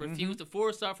 fallbacks. Refuse the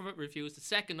first offer, refuse the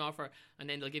second offer, and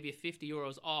then they'll give you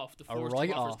 €50 off the first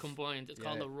 2 offers combined. It's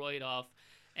called a write-off.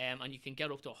 And you can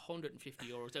get up to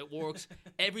 €150. It works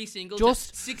every single time.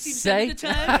 60% of the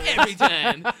time, every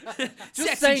time.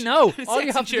 Just say no. All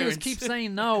you have to do is keep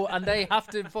saying no, and they have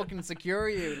to fucking secure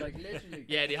you. Like literally.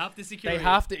 Yeah, they have to secure you. They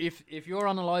have to. If you're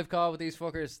on a live call with these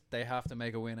fuckers, they have to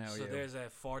make a win out of you. So there's a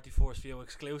 44th view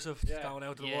exclusive going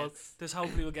out to the world. This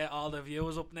hopefully will get all the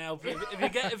views up now.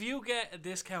 If you get a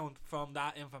discount from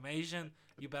that information,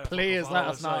 you better please let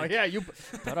us know. Yeah, you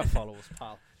better follow us,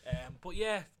 pal. But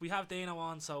yeah, we have Dino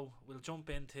on, so we'll jump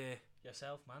into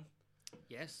yourself, man.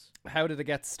 Yes. How did it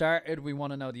get started? We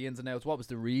want to know the ins and outs. What was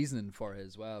the reasoning for it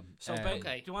as well? So, do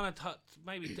you want to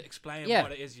maybe explain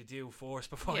what it is you do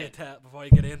first before you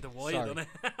get into why you done it?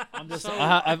 I'm just,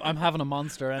 I'm having a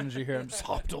monster energy here. I'm just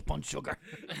hopped up on sugar.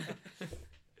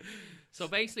 So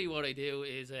basically, what I do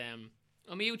is I'm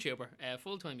a YouTuber, a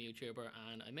full-time YouTuber,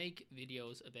 and I make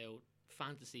videos about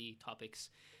fantasy topics.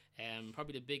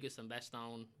 Probably the biggest and best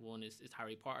known one is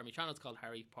Harry Potter. My channel's called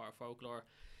Harry Potter Folklore.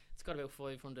 It's got about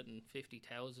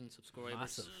 550,000 subscribers.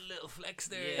 Massive. Little flex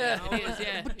there. Yeah, it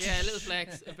is. Yeah, a little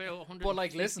flex. About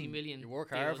 150 million. You work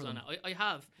hard views for on them. it. I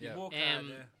have. You work hard,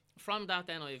 From that,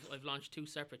 then I've launched 2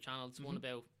 separate channels. One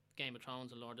about Game of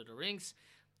Thrones and Lord of the Rings.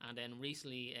 And then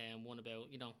recently, one about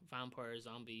vampires,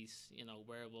 zombies,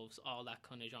 werewolves, all that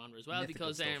kind of genre as well. Mythical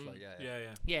because stuff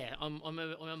I'm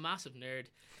a massive nerd.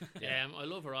 I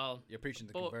love her all. You're preaching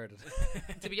the converted.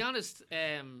 To be honest,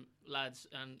 lads,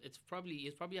 and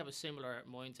you probably have a similar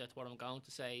mindset to what I'm going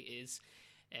to say is,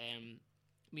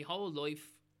 my whole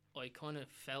life I kind of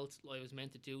felt like I was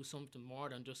meant to do something more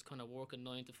than just kind of work a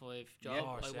 9-to-5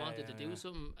 job. I wanted to do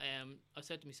something. I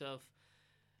said to myself,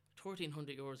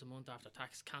 €1,300 a month after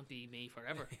tax can't be me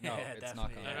forever. No, it's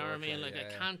not gonna. You know what I mean? Like,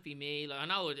 it can't be me. Like, I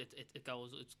know it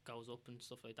goes up and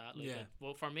stuff like that. Like,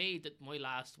 but for me, my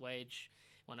last wage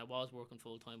when I was working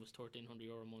full time was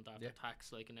 €1,300 a month after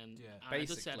tax. Like, and then basic, I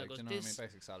just said,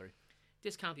 basic salary.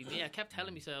 This can't be me. I kept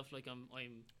telling myself like I'm.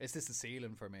 Is this the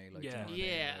ceiling for me? Like,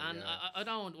 I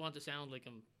don't want to sound like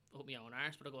I'm up my own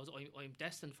arse, but I'm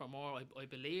destined for more. I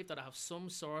believe that I have some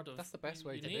sort of that's the best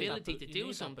way ability to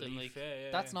do something. Like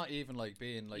that's not even like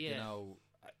being like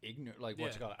ignorant, like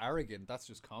what you got, arrogant. That's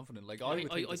just confident. Like I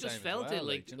would think I just felt it.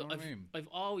 Like you know what I mean? I've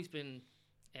always been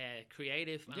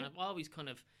creative, and I've always kind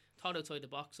of thought outside the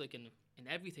box, like in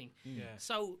everything.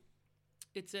 So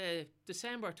it's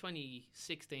December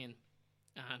 2016.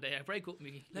 And I break up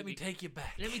me. Let me take you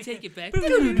back. Let me take you back. I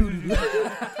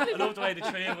love the way the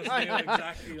three of us do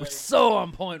exactly. We're so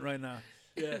on point right now.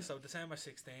 Yeah, so December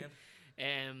 16.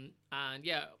 And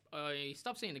I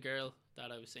stopped seeing the girl that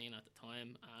I was seeing at the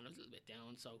time, and I was a little bit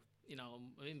down. So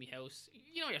I'm in my house.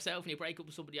 You know yourself, when you break up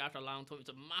with somebody after a long time, it's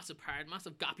a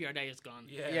massive gap. Your day is gone.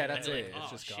 Yeah, that's it. Like,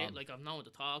 it's just shit, gone. Like I've no one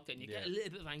to talk to, and you get a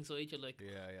little bit of anxiety. You're like,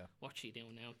 what's she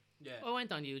doing now? Yeah. I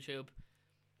went on YouTube,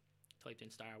 typed in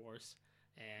Star Wars.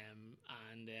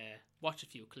 And watched a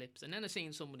few clips, and then I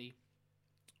seen somebody,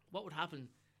 what would happen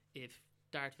if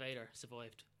Darth Vader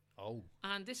survived? Oh.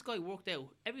 And this guy worked out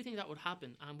everything that would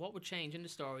happen and what would change in the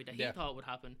story that he thought would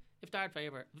happen if Darth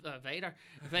Vader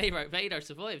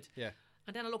survived. Yeah.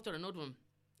 And then I looked at another one.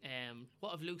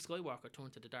 What if Luke Skywalker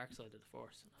turned to the dark side of the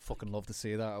Force? Fucking love to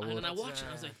see that. And then I watched it and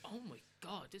I was like, oh my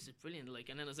god, this is brilliant. Like,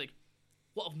 and then I was like,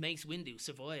 what if Mace Windu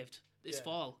survived this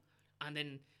fall? And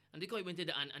the guy went in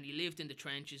and he lived in the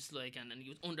trenches, like, and he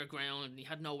was underground, and he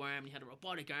had no arm, and he had a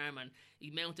robotic arm, and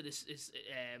he mounted this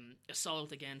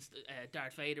assault against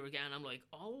Darth Vader again. I'm like,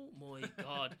 oh my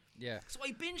god. Yeah. So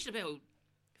I binged about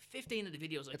 15 of the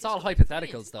videos. Like, it's all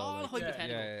hypotheticals, though. All like,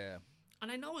 hypothetical. Yeah.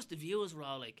 And I noticed the views were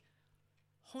all like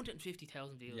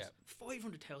 150,000 views, Yeah.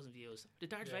 500,000 views. The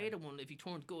Darth Vader one, if he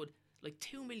turned good, like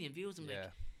 2 million views. I'm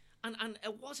like, and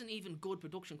it wasn't even good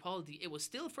production quality. It was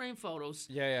still frame photos.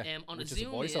 On Which a is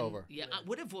zoom voiceover.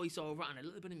 with a voiceover and a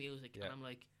little bit of music. And I'm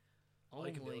like, oh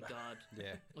my god.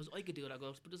 I could do that. I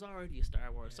goes, but there's already a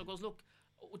Star Wars. So I goes, look,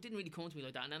 it didn't really come to me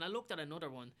like that. And then I looked at another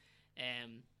one,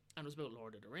 and it was about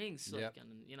Lord of the Rings. Like,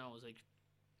 and you know, I was like,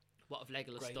 what if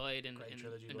Legolas died in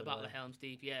the Battle of Helm's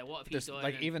Deep? Yeah, what if he died?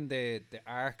 Like, even the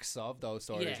arcs of those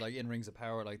stories, like in Rings of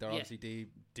Power, like they're obviously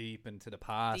deep into the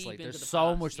past. Like, there's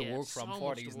so much to work from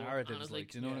for these narratives.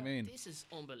 Like, do you know what I mean? This is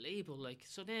unbelievable. Like,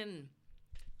 so then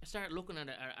I started looking at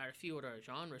a few other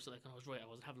genres. Like, I was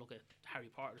having a look at Harry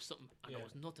Potter or something, and there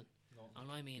was nothing.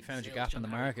 And I mean, you found your gap in the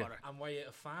market. And were you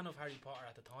a fan of Harry Potter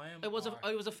at the time? I was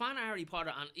a fan of Harry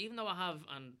Potter, and even though I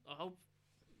hope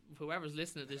whoever's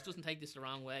listening to this doesn't take this the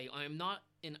wrong way, I am not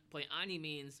by any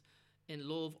means in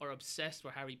love or obsessed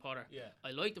with Harry Potter.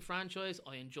 I like the franchise.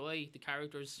 I enjoy the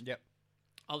characters.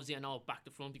 Obviously, I know back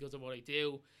to front because of what I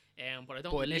do. But I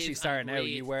don't. But initially starting out,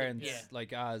 you weren't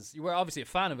you were obviously a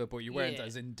fan of it, but you weren't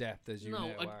as in depth as you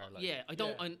now are. Like. I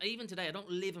don't. Even today, I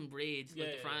don't live and breathe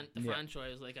the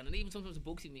franchise. Like, and even sometimes it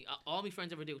bugs me. All my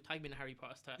friends ever do tag me in a Harry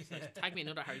Potter tag me in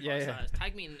another Harry Potter status,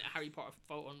 tag me in a Harry Potter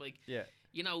photo. I'm like,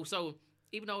 you know, so.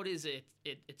 Even though it's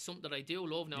something that I do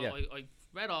love now, I've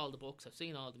read all the books, I've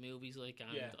seen all the movies, like, and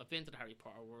I've been to the Harry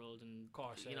Potter world, and of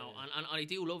course, you know, and I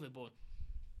do love it, but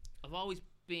I've always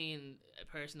been a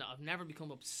person that I've never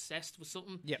become obsessed with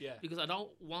something, because I don't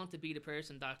want to be the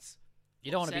person that's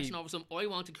obsessing over something. I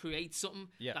want to create something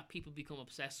that people become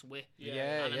obsessed with,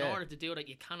 and in order to do that,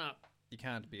 you can't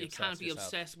be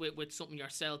obsessed with something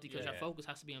yourself, because your focus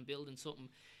has to be on building something,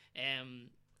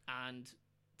 and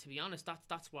to be honest,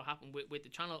 that's what happened with the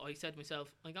channel. I said to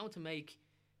myself, I'm going to make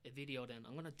a video then.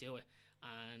 I'm going to do it.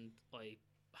 And I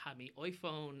had my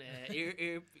iPhone,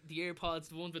 the AirPods,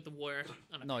 the ones with the wire,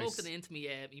 and I plugged it into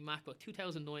my MacBook,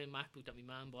 2009 MacBook that my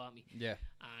man bought me.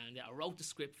 And I wrote the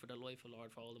script for The Life of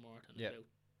Lord Voldemort, and about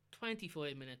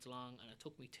 25 minutes long, and it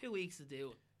took me 2 weeks to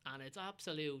do it. And it's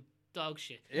absolute dog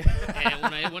shit.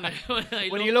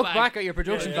 When you look back at your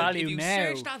production value if you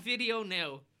now. search that video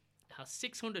now, has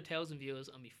 600,000 views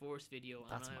on my first video,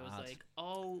 and I was like,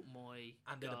 "Oh my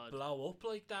god!" And did it blow up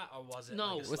like that, or was it?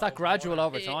 No, like was that gradual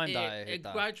over time? It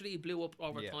gradually blew up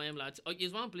over time, lads.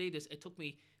 You won't believe this. It took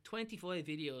me 25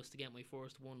 videos to get my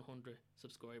first 100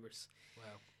 subscribers.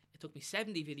 Wow! It took me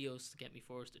 70 videos to get my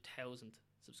first 1,000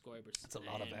 subscribers. That's a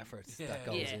lot of effort that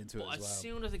goes into it as well. As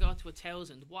soon as I got to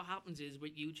 1,000, what happens is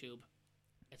with YouTube,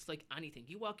 it's like anything.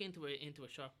 You walk into a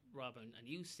shop, Robin, and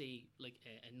you see like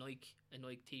a Nike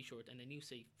t-shirt, and then you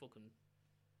see fucking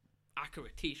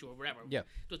Accurate t-shirt or whatever.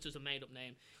 Just a made up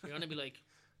name. You're gonna be like,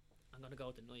 I'm gonna go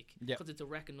with the Nike because it's a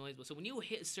recognizable. So when you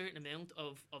hit a certain amount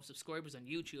of subscribers on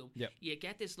YouTube, you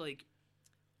get this like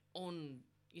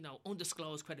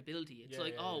undisclosed credibility. It's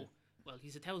well,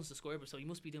 he's 1,000 subscribers, so he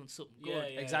must be doing something good.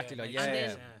 Exactly.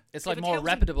 Then, it's like more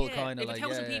reputable kind of if like. If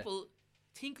 1,000 people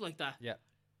think like that,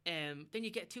 then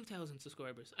you get 2,000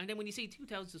 subscribers, and then when you see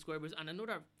 2,000 subscribers and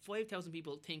another 5,000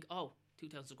 people think,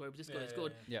 2,000 subscribers, this guy is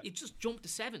good. You just jump to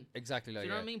 7. Exactly. Like, you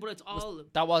know what I mean? But it's all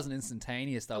that wasn't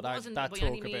instantaneous though. That took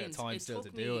a bit of time it still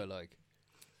to do it. Like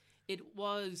it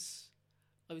was,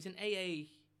 I was in AA.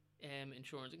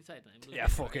 Insurance, I can say that. Yeah,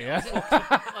 fuck it, yeah.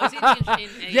 I was in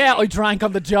I drank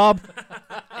on the job.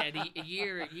 A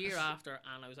year after,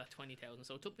 and I was at 20,000.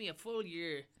 So it took me a full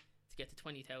year to get to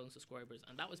 20,000 subscribers,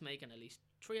 and that was making at least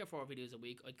 3 or 4 videos a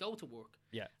week. I'd go to work,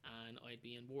 and I'd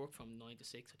be in work from 9 to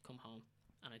 6. I'd come home,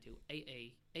 and I'd do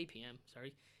 8 p.m.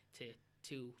 to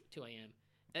 2 a.m.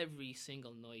 every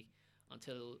single night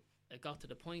until it got to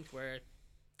the point where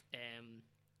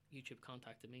YouTube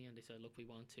contacted me and they said, look, we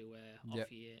want to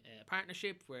offer you a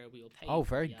partnership where we'll pay. Oh,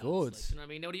 very good. Like, you know what I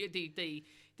mean? No, they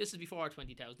this is before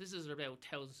 20,000. This is about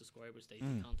 1,000 subscribers. They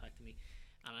contacted me,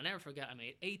 and I never forget. I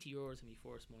made €80 in my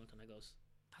first month, and I goes,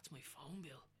 that's my phone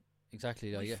bill.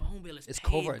 Exactly. My phone bill is it's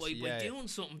paid covered by doing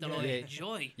something that I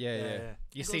enjoy.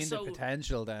 You seen the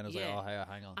potential then. I was like, oh,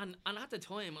 hang on. And at the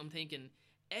time, I'm thinking,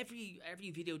 every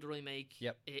video that I make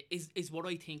is what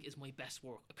I think is my best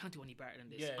work. I can't do any better than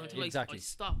this. Until I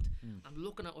stopped. I'm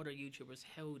looking at other YouTubers,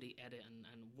 how they edit and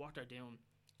what they're doing,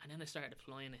 and then I started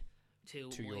applying it to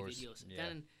my videos.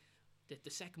 Then the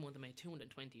second month I made €220.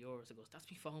 I goes, that's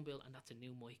my phone bill and that's a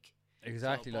new mic.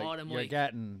 Exactly, so like you're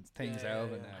getting things out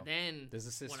of it now. And then there's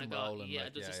a system rolling.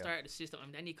 There's a start of the system,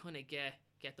 and then you kind of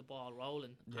get the ball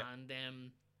rolling, and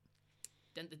then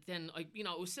I,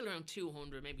 it was still around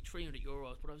 200, maybe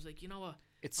 €300, but I was like, you know what?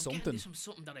 it's I'm something. getting this from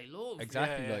something that I love.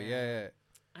 Exactly, yeah.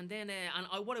 And then,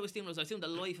 what I was doing was I was doing the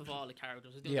life of all the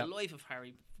characters. I was doing the life of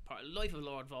Harry Potter, the life of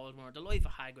Lord Voldemort, the life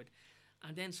of Hagrid.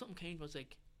 And then something came to me, I was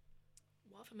like,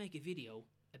 what if I make a video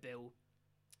about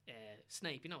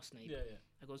Snape? You know Snape? Yeah.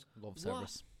 I goes, Love what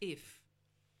Severus. if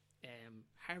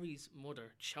Harry's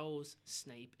mother chose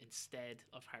Snape instead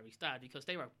of Harry's dad, because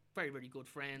they were very, very good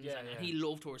friends, and he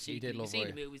loved her secretly. He did love seen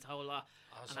her. the movies, the whole lot,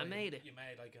 and I made it. You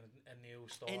made like a new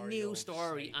story. A new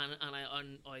story, Snape. and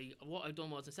I what I've done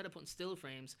was, instead of putting still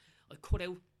frames, I cut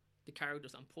out the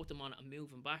characters and put them on a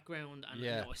moving background, and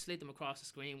I slid them across the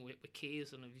screen with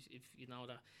keys, and if you know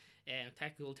that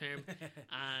technical term,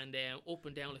 and up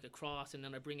and down like a cross, and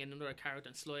then I bring in another character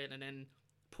and slide, and then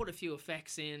put a few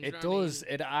effects in. It does.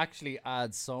 It actually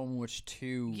adds so much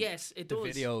to the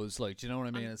videos. Like, do you know what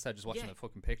I mean? Instead of just watching a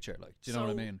fucking picture. Like, do you know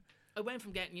what I mean? I went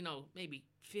from getting, maybe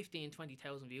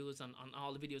 15,000-20,000 views on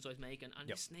all the videos I was making, and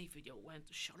the Snape video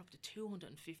shot up to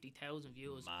 250,000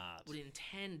 views within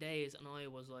 10 days, and I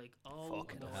was like, oh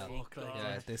fucking my God.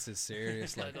 Yeah, this is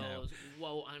serious. Like, now.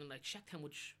 Whoa, and like checked how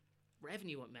much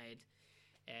revenue it made.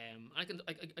 I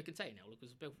can say now, look, it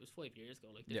was 5 years ago.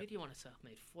 Like, the video on itself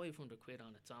made 500 quid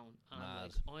on its own, and I'm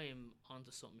like, I'm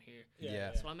onto something here.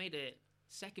 Yeah. So I made a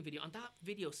second video, and that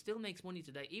video still makes money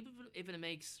today, even if it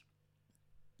makes,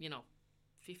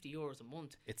 €50 a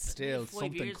month. It's still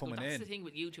something coming in. That's the thing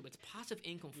with YouTube; it's passive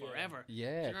income forever. Yeah,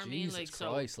 do you know what I mean? Like,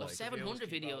 Christ, so like 700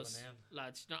 videos,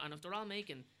 lads, and if they're all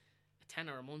making a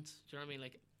tenner a month, do you know what I mean?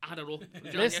 Like, add it up.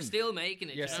 You're still making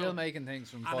it. You're still making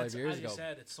things from 5 years ago. As you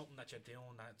said, it's something that you're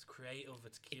doing that's creative.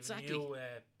 It's giving you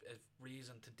a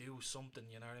reason to do something.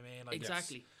 You know what I mean? Like,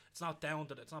 exactly. It's not down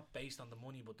to it's not based on the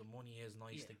money, but the money is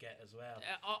nice to get as well.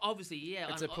 Obviously, yeah.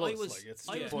 It's a plus.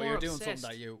 But you're doing something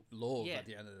that you love at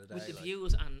the end of the day. With the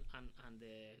views and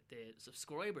the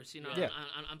subscribers,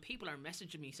 and people are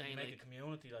messaging me saying, make like, a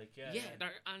community, like,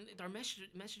 they're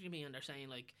messaging me, and they're saying,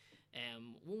 like,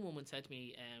 one woman said to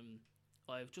me,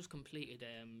 I've just completed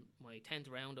my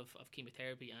 10th round of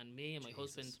chemotherapy, and me and my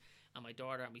husband and my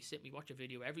daughter, and we watch a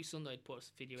video every Sunday. I'd put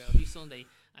a video out every Sunday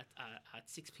at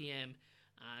 6 p.m.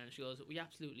 And she goes, we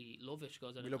absolutely love it. She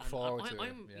goes, we look forward to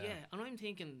it. And I'm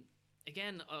thinking,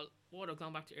 again, what I've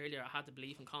gone back to earlier, I had the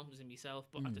belief and confidence in myself,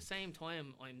 but at the same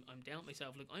time, I'm down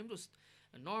myself. Like, I'm just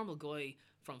a normal guy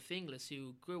from Finglas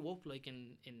who grew up like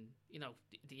in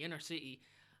the inner city,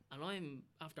 and I'm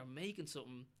after making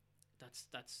something that's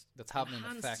having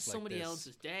an effect somebody like this.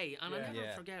 else's day, and I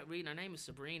never forget reading. Her name is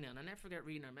Sabrina, and I never forget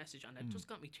reading her message, and it just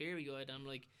got me teary eyed. I'm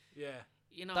like,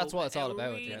 that's what it's all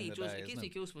about. Really at the end of the day, it gives me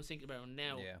goosebumps thinking about it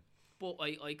now. Yeah. But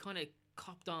I kind of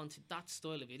copped on to that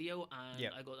style of video, and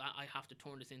I go, I have to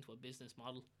turn this into a business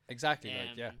model. Exactly,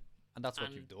 and that's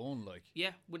what you've done. Like,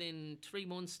 within 3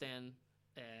 months, then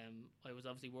I was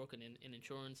obviously working in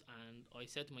insurance, and I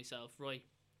said to myself, right,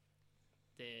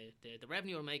 the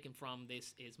revenue I'm making from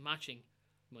this is matching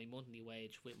my monthly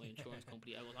wage with my insurance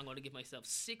company. I'm going to give myself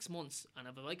 6 months, and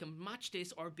if I can match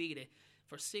this or beat it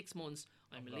for 6 months,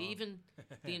 I'm leaving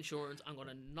the insurance. I'm going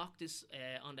to knock this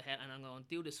on the head, and I'm going to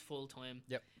do this full time.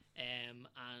 Yep.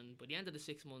 And by the end of the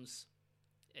 6 months,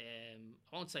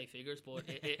 I won't say figures, but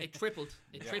it tripled.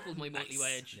 It tripled my monthly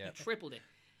wage. It tripled it.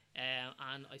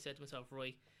 And I said to myself,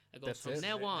 right, I go, from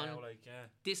now on,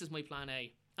 this is my plan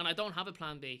A. And I don't have a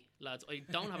plan B, lads. I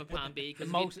don't have a plan B. In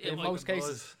most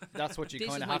cases, that's what you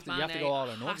kind of have to. You have to go all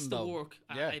or nothing. It has to work.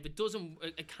 If it doesn't,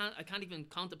 I can't even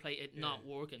contemplate it not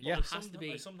working. Yeah. It has to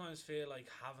be. I sometimes feel like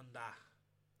having that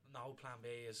no plan B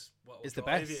is what will is the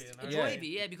drive best. You, drive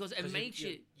you, because it makes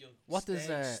you. What does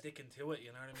sticking to it? You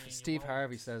know what I mean? Steve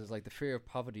Harvey says, like, the fear of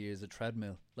poverty is a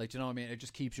treadmill. Like, do you know what I mean? It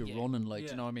just keeps you running. Like,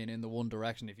 do you know what I mean? In the one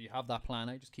direction. If you have that plan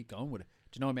A, just keep going with it.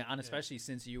 Do you know what I mean? And especially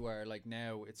since you are, like,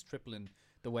 now it's tripling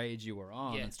the wage you were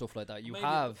on and stuff like that. You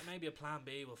maybe a plan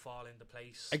B will fall into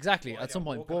place exactly at some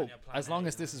point. But as long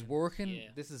as this is working,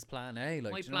 this is plan A.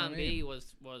 Like, my plan B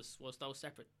was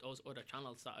those other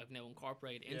channels that I've now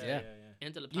incorporated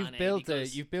into the plan A.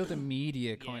 You've built a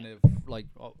media kind of, like,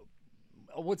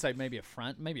 I would say maybe a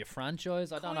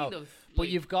franchise. I don't know, but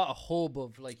you've got a hub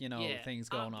of, like, things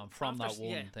going on from that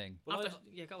one thing. Go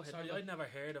ahead. Sorry, I'd never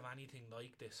heard of anything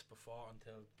like this before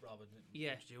until Robin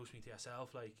introduced me to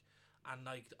yourself. Like. And,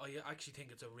 like, I actually think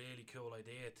it's a really cool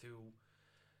idea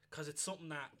because it's something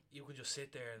that you can just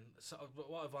sit there and. So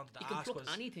what I wanted to ask was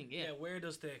anything, where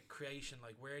does the creation,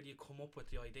 like, where do you come up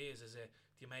with the ideas? Do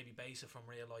you maybe base it from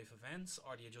real life events,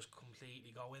 or do you just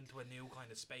completely go into a new kind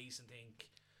of space and think,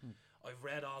 I've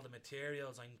read all the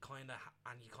materials, and you kind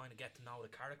of get to know the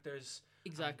characters.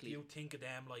 Exactly. You think of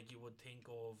them like you would think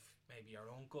of maybe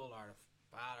your uncle or a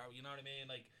father. You know what I mean?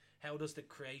 Like, how does the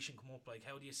creation come up? Like,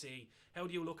 how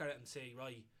do you look at it and say,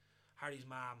 right, Harry's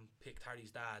mom picked Harry's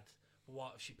dad, but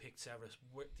what if she picked Severus?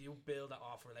 Do you build that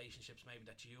off relationships maybe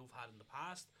that you've had in the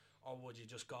past, or would you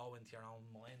just go into your own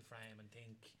mind frame and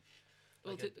think?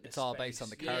 Well, like it's all based on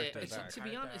the characters. To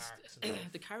be honest,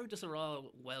 the characters are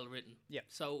all well written. Yeah.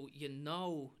 So you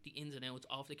know the ins and outs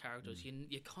of the characters.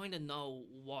 You kind of know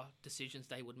what decisions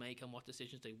they would make and what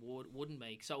decisions they wouldn't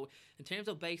make. So in terms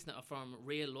of basing it from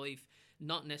real life,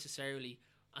 not necessarily.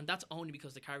 And that's only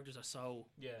because the characters are so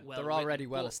well they're written. already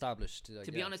well established.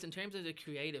 To be honest, in terms of the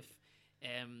creative,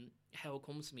 how it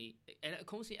comes to me, it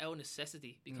comes to me out of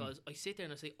necessity, because I sit there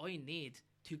and I say, I need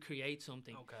to create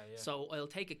something. Okay, yeah. So I'll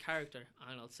take a character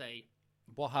and I'll say,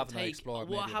 what haven't I explored?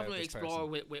 What haven't I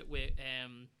explored with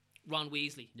Ron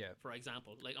Weasley, for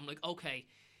example? Like, I'm like, okay,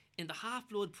 in the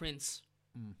Half-Blood Prince,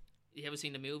 you ever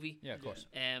seen the movie? Yeah, of course.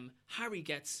 Harry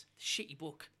gets the shitty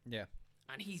book. Yeah.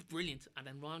 And he's brilliant, and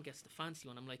then Ron gets the fancy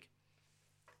one. I'm like,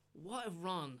 what if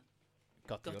Ron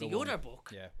got the other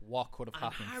book? Yeah, what could have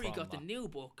happened? And Harry got that? the new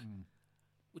book,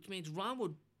 which means Ron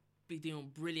would be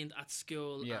doing brilliant at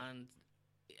school,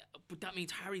 but that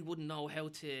means Harry wouldn't know how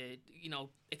to,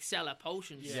 excel at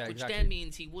potions, which then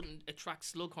means he wouldn't attract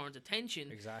Slughorn's attention,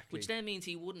 which then means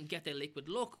he wouldn't get the liquid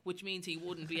luck, which means he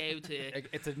wouldn't be able to.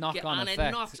 It's a knock-on effect. And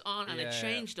it knocks on, and it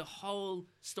changed the whole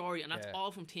story, and that's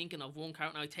all from thinking of one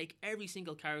character. Now I take every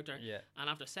single character, and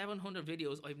after 700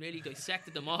 videos, I've nearly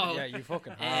dissected them all. Yeah, you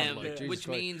fucking have.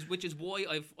 Which is why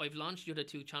I've launched the other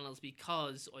two channels,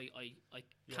 because I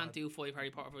can't do 5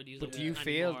 Harry Potter videos. But do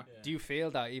you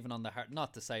feel that even on the heart?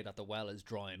 Not to say that the well is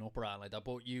drying up or anything like that,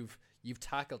 but you've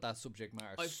tackled that subject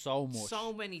matter so much,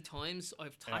 so many times.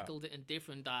 I've tackled it in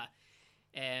different out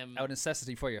of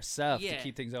necessity for yourself to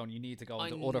keep things on. You need to go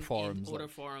into other forums.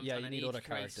 And you I need need other to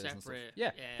create characters and stuff. separate.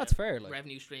 Yeah, that's fair. Like,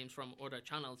 revenue streams from other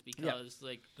channels, because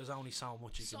like there's only so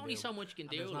much you can do. Only so much you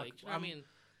can do. Like, I mean,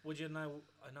 would you know?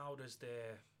 I know there's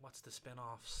what's the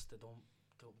spin-offs? The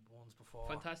ones before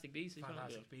Fantastic Beasts.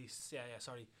 Fantastic Beasts. Yeah.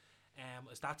 Sorry.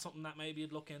 Is that something that maybe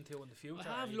you'd look into in the future?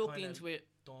 I have looked into it.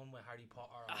 Done with Harry Potter.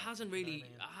 It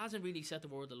hasn't really set the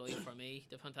world alight for me.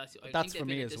 The Fantastic. That's for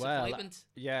me as well.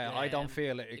 Yeah, I don't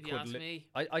feel it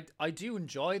could. I do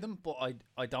enjoy them, but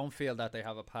I don't feel that they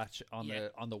have a patch on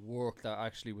the work that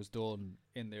actually was done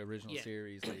in the original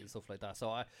series, and stuff like that.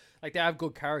 So they have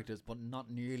good characters, but not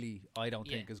nearly. I don't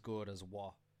think as good as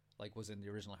what was in the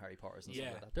original Harry Potters and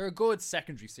stuff like that. They're a good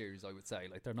secondary series, I would say.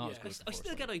 Like, they're not as good as the I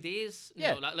still get ideas.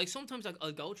 Like sometimes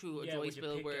I'll go through a dry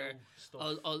spell where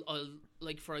I'll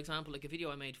like, for example, like a video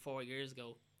I made 4 years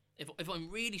ago. If I'm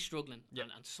really struggling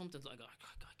and something's like,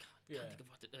 I can't think of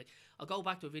what to, like, I'll go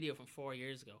back to a video from 4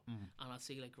 years ago and I'll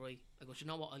see, like, right, I go, you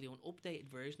know what, I'll do an updated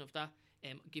version of that,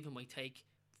 given my take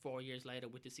 4 years later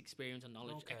with this experience and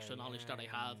knowledge, extra knowledge that I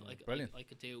have. I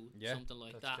could do something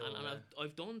like that. Cool, and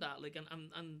I've done that, like,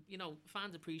 and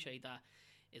fans appreciate that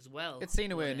as well. It's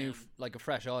seen away a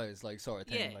fresh eyes, like, sort of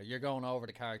thing. Like, you're going over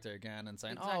the character again and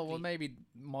saying, oh, well, maybe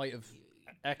might have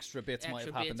extra bits might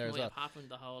have happened there as well.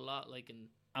 Happened a whole lot, like,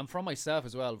 and from myself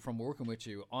as well, from working with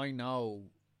you,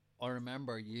 I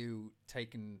remember you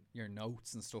taking your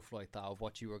notes and stuff like that of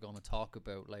what you were going to talk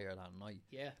about later that night.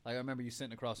 Yeah. Like, I remember you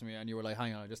sitting across from me and you were like,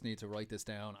 hang on, I just need to write this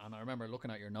down. And I remember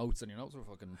looking at your notes, and your notes were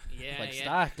fucking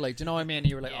stacked. Like, do you know what I mean? And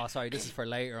you were like, oh, sorry, this is for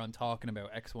later. I'm talking about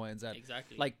X, Y, and Z.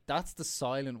 Exactly. Like, that's the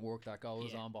silent work that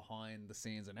goes on behind the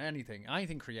scenes and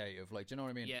anything creative. Like, do you know what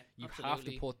I mean? Yeah, you have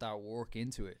to put that work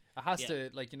into it. It has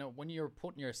to, like, when you're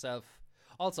putting yourself...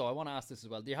 Also, I want to ask this as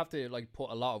well. Do you have to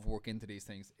put a lot of work into these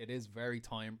things? It is very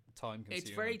time consuming. It's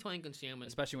very time consuming,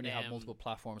 especially when you have multiple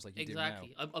platforms like you do now.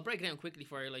 Exactly. I'll break it down quickly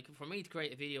for you. Like, for me to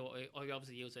create a video, I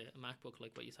obviously use a MacBook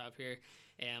like what you have here.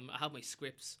 I have my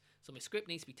scripts, so my script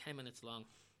needs to be 10 minutes long.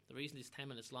 The reason it's 10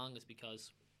 minutes long is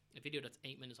because a video that's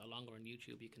 8 minutes or longer on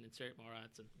YouTube, you can insert more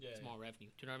ads and it's more revenue.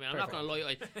 Do you know what I mean? I'm not going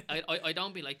to lie. I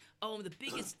don't be like, oh, I'm the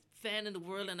biggest fan in the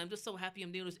world and I'm just so happy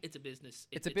I'm doing this. It's a business.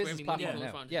 It's a business platform now.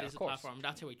 It's a business platform.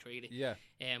 That's how I treat it. Yeah.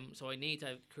 So I need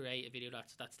to create a video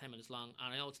that's 10 minutes long,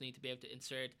 and I also need to be able to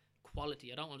insert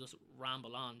quality. I don't want to just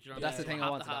ramble on. Do you know what that's the thing I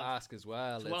wanted to ask as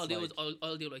well. So what I'll do is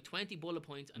I'll do like 20 bullet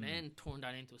points and then turn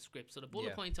that into a script. So the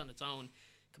bullet points on its own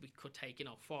could take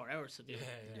 4 hours to do.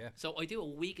 So I do a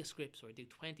week of scripts, or I do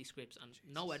 20 scripts, and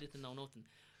no editing, no nothing.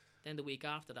 Then the week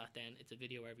after that, then it's a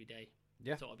video every day.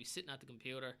 Yeah. So I'll be sitting at the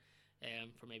computer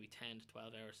for maybe 10 to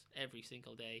 12 hours every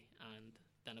single day, and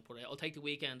then I'll take the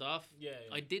weekend off.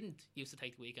 I didn't used to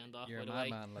take the weekend off. You're by the a way.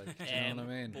 madman, like, do you know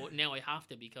what I mean? But now I have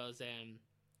to, because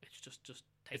it's just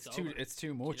takes over. It's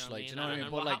too much, like, do you know what I mean?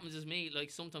 And what happens is, me,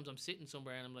 like, sometimes I'm sitting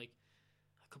somewhere and I'm like,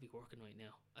 I could be working right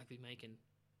now. I could be making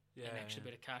an extra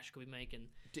bit of cash could be making.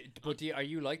 But are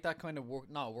you like that kind of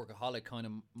not workaholic kind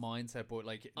of mindset, but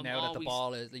like now that the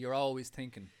ball is, you're always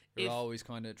thinking, you're always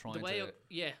kind of trying the way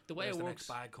it works.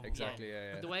 Exactly.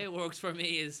 Yeah. The way it works for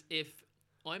me is if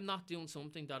I'm not doing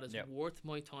something that is worth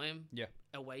my time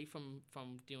away from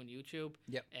doing YouTube,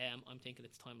 I'm thinking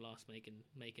it's time lost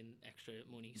making extra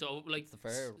money. So like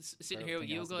sitting here with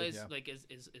you guys like is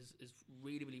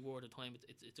really, really worth the time.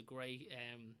 It's a great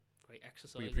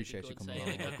exercise. We appreciate you coming on.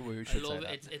 I love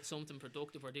it. It's something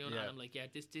productive we're doing, and I'm like,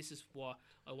 this is what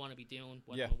I want to be doing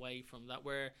when I'm away from that.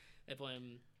 Where if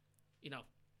I'm,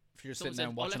 if you're sitting there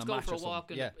and watching let's a match go for or a walk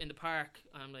something. in the park,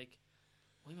 I'm like,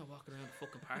 why am I walking around the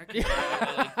fucking park?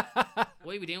 Like,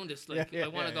 why are we doing this? Like, I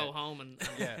want to go home and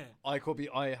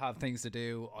I have things to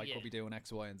do. I could be doing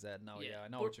X, Y, and Z. No, I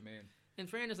know what you mean. In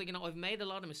fairness, like, I've made a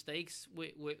lot of mistakes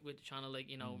with the channel, like,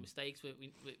 mistakes with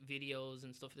videos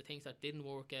and stuff, the things that didn't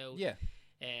work out. Yeah.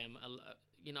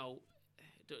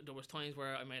 There was times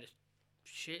where I made a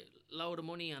shit load of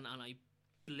money and I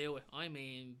blew it. I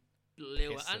mean,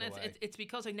 blew it. And it's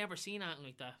because I never seen anything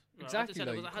like that. Exactly.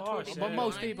 But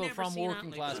most people from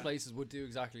working class places would do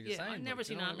exactly the same. I've never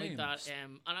seen anything like that.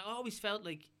 And I always felt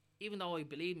like, even though I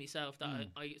believed myself, that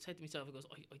I said to myself,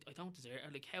 I don't deserve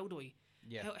it. Like, how do I...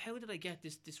 How did I get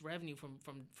this revenue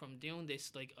from doing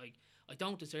this? Like, I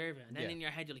don't deserve it. And then in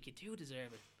your head you're like, you do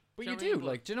deserve it. But you do,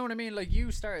 like, do you know what I mean? Like,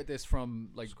 you started this from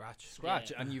like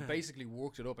scratch, and you basically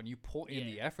worked it up, and you put in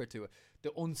the effort to it,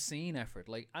 the unseen effort,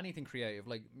 like anything creative,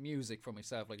 like music for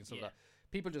myself, like and stuff like that.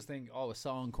 People just think, a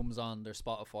song comes on their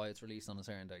Spotify, it's released on a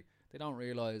certain day. They don't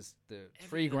realize the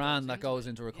 $3,000 that goes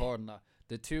into recording that.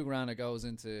 The $2,000 that goes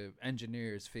into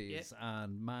engineers' fees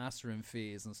and mastering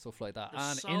fees and stuff like that.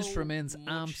 There's and instruments,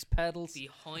 amps, pedals.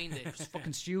 Behind it.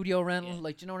 Fucking studio rental.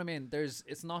 Like, do you know what I mean?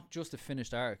 It's not just a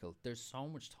finished article. There's so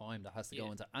much time that has to go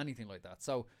into anything like that.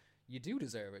 So you do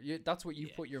deserve it. That's what you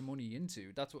put your money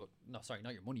into. That's what, not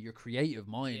your money, your creative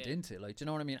mind into. Like, do you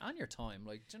know what I mean? And your time.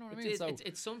 Like, do you know what I mean? So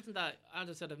it's something that, as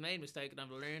I said, I've made mistakes and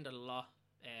I've learned a lot.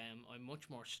 I'm much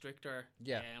more stricter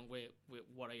with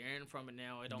what I earn from it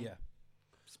now. I don't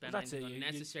spend anything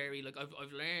unnecessary. Like,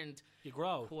 I've learned you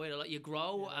grow quite a lot. You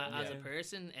grow as a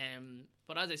person.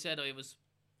 But as I said, I was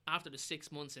after the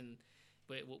 6 months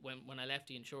when I left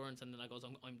the insurance, and then I goes,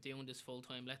 I'm doing this full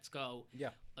time. Let's go. Yeah,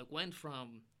 I went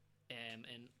from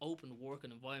an open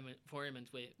working environment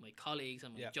with my colleagues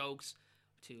and my jokes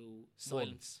to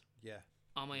silence.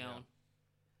 On my own.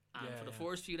 And for the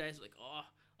first few days, like,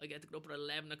 I get to get up at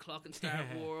 11 o'clock and start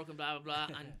work and blah blah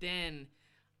blah. And then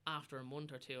after a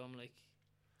month or two, I'm like,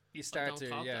 you start to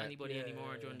talk to anybody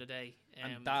anymore during the day,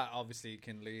 and that obviously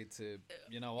can lead to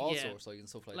all sorts and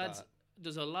stuff like that.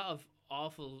 There's a lot of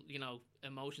awful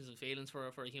emotions and feelings for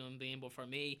a human being, but for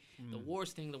me, the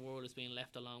worst thing in the world is being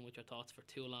left alone with your thoughts for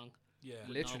too long. With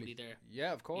literally nobody there.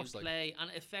 Yeah, of course. And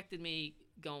it affected me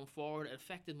going forward. It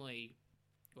affected my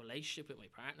relationship with my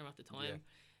partner at the time.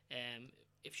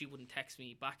 If she wouldn't text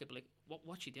me back, I'd be like,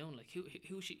 what's she doing? Like,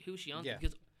 who's she on?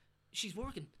 Because she's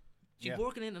working. She's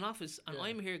working in an office, and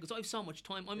I'm here because I have so much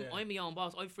time. I'm my own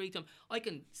boss. I've free time. I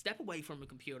can step away from a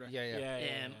computer,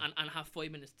 and have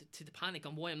 5 minutes to panic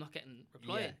on why I'm not getting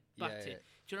replied back to. Do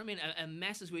you know what I mean? It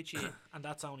messes with you. And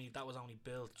that was only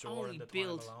built during the time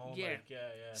alone.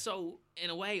 So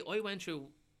in a way, I went through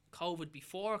COVID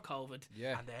before COVID.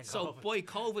 And then so by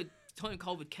time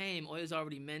COVID came, I was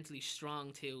already mentally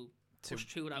strong to push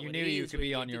through that. You knew you could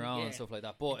be on your own and stuff like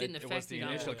that, but it was the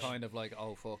initial kind of like,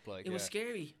 oh fuck, like it was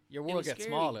scary. Your world gets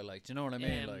smaller, like, do you know what I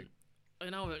mean? Like,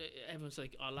 I know everyone's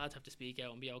like, lads have to speak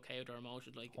out and be okay with their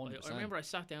emotions. Like, I remember I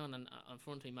sat down and in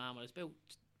front of my mum. I was about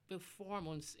 4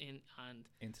 months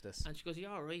into this, and she goes, "You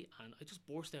all right?" And I just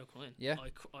burst out crying.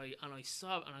 I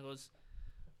sobbed, and I goes,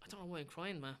 "I don't know why I'm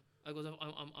crying, man." I goes,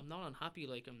 "I'm not unhappy."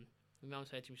 Like, my mum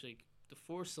said to me, she's like, "The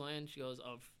first sign," she goes,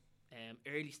 "of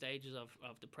early stages of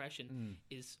depression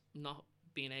is not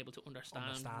being able to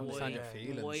understand why you're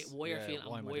feeling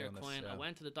and why you're crying." I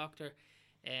went to the doctor,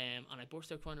 and I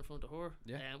burst out crying in front of her,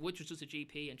 which was just a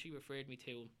GP, and she referred me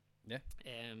to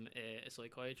a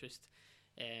psychiatrist.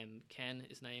 Ken,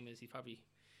 his name is. He probably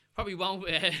won't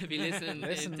be listening.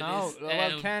 Listen, no.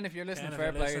 Well, Ken, if you're listening,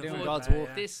 fair play, you're doing God's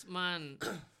work. This man,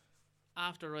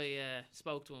 after I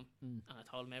spoke to him and I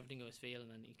told him everything I was feeling,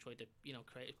 and he tried to,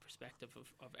 create a perspective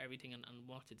of everything and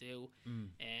what to do.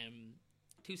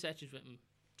 2 sessions with him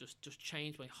just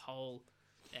changed my whole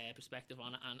perspective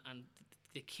on it. And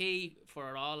the key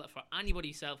for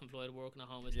anybody self-employed working at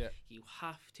home is you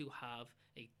have to have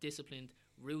a disciplined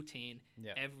routine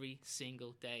every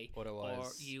single day, Otherwise,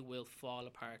 or you will fall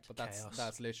apart. But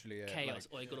that's literally chaos.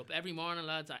 I get up every morning,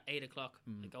 lads, at 8 o'clock.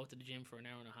 I go to the gym for an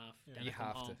hour and a half. Then I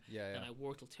come home. Then I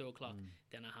work till 2 o'clock.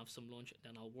 Then I have some lunch.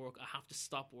 Then I'll work. I have to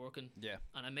stop working.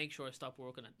 And I make sure I stop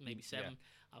working at maybe 7.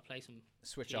 I'll play some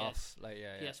switch off, like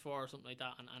PS4 or something like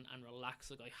that, and relax.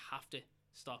 Like, I have to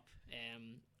stop.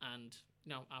 And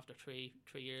after 3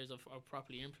 years of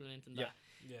properly implementing that,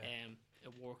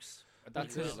 it works.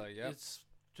 That's really it. well. Like, It's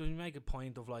to make a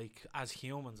point of, like, as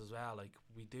humans as well, like,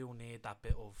 we do need that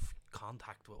bit of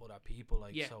contact with other people,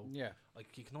 like, so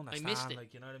like, you can understand, missed it.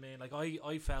 like, you know what I mean, like,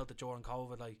 I felt that during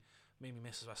COVID, like, me and my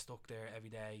missus were stuck there every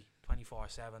day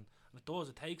 24/7, and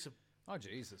it takes a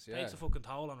Jesus, takes a fucking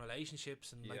toll on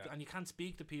relationships, and like, and you can't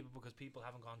speak to people because people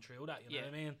haven't gone through that, you know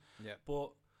what I mean,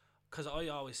 but because I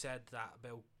always said that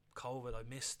about COVID, I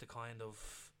missed the kind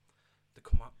of the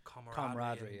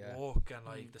camaraderie in work, and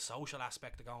like the social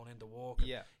aspect of going into work.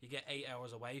 You get 8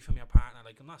 hours away from your partner.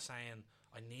 Like, I'm not saying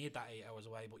I need that 8 hours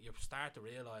away, but you start to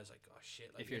realise, like, oh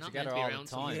shit, like, if you're together all the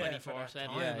time,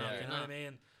 24/7, you know what I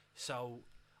mean. So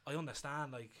I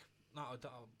understand, like, I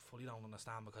fully don't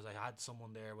understand, because I had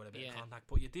someone there with a bit of contact,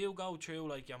 but you do go through,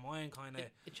 like, your mind kind of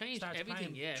it changed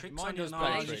everything. Tricks mind on does your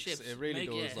relationships. It really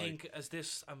make you does. think, is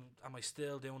this am I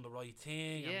still doing the right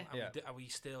thing? Are we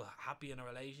still happy in a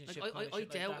relationship? Like,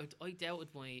 I doubted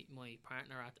my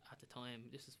partner at the time.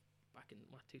 This is back in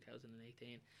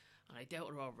 2018. And I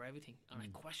doubted her over everything, and I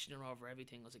questioned her over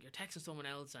everything. I was like, you're texting someone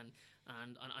else, and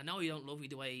I know you don't love me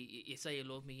the way you say you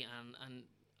love me, and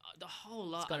the whole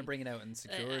lot. It's kind of bringing out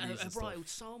insecurities. I brought out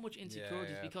so much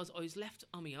insecurities because I was left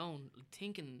on my own,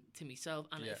 thinking to myself,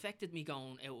 and it affected me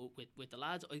going out with the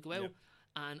lads. I'd go out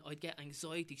and I'd get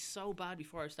anxiety so bad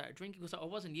before I started drinking, because I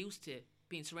wasn't used to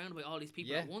being surrounded by all these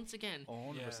people at once again.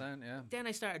 100%, Then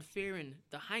I started fearing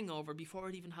the hangover before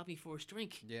I'd even have my first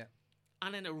drink.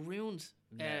 And then it ruined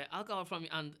alcohol from me.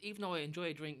 And even though I enjoy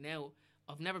a drink now,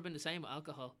 I've never been the same with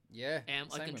alcohol. I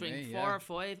can drink 4 or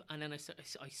 5, and then I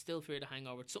still fear the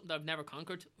hangover. It's something that I've never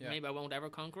conquered. Maybe I won't ever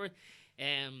conquer it.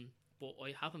 But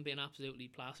I haven't been absolutely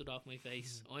plastered off my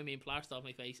face. I mean, plastered off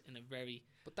my face in a very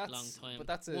long time. But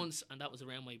that's once, and that was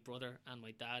around my brother and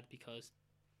my dad, because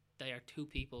they are two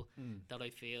people that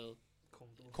I feel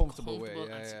comfortable with,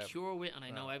 and secure with, and I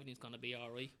know everything's gonna be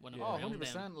alright when I'm around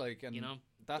 100%, them. like, and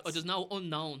that's there's no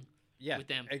unknown. With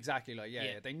them. Exactly, like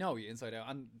they know you inside out.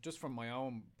 And just from my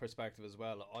own perspective as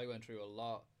well, I went through a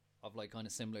lot of, like, kind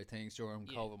of similar things during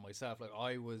COVID myself. Like,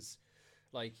 I was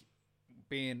like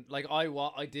being like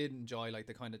I did enjoy, like,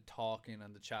 the kind of talking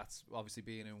and the chats, obviously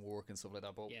being in work and stuff like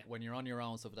that, but when you're on your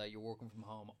own, stuff like that, you're working from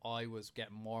home, I was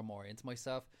getting more and more into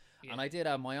myself, and I did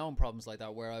have my own problems like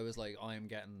that, where I was like, I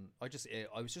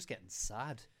was just getting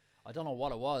sad. I don't know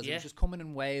what it was. It was just coming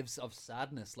in waves of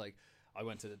sadness. Like, I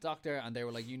went to the doctor, and they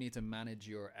were like, you need to manage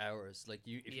your hours. Like,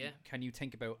 can you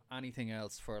think about anything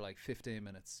else for like 15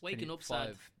 minutes? Waking up 5?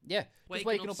 sad. Yeah, just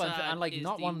waking up and like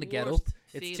not wanting to get up.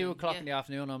 It's 2 o'clock in the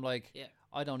afternoon. I'm like,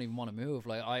 I don't even want to move.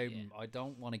 Like, I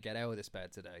don't want to get out of this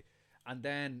bed today. And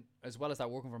then, as well as that,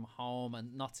 working from home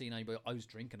and not seeing anybody, I was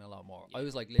drinking a lot more. I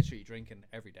was like literally drinking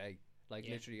every day. Like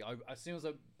literally, as soon as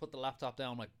I put the laptop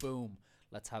down, like, boom,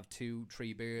 let's have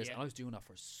 2-3 beers. And I was doing that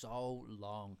for so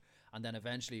long. And then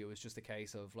eventually it was just a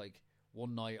case of, like,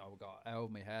 one night I got out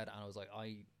of my head, and I was like,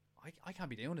 I can't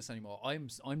be doing this anymore.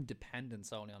 I'm dependent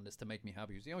solely on this to make me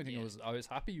happy. It was the only thing I was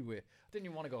happy with. I didn't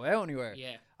even want to go out anywhere.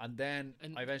 And then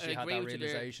I eventually had that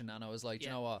realization, and I was like, you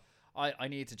know what? I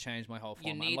need to change my whole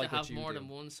format. You need like to have more than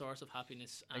one source of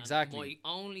happiness. And my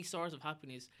only source of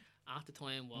happiness at the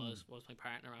time was my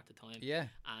partner at the time.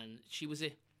 And she was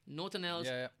it. Nothing else.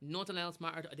 Nothing else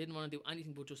mattered. I didn't want to do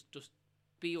anything but just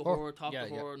be with her, talk to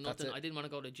her, nothing. I didn't want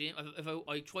to go to the gym. If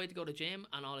I tried to go to the gym,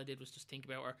 and all I did was just think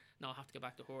about her. No, I have to get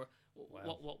back to her.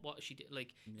 What she did,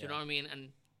 like, do you know what I mean? And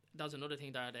that was another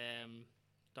thing that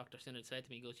Dr. Sinnott said to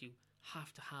me. He goes, you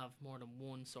have to have more than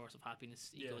one source of happiness.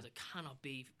 He goes, it cannot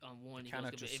be on one. It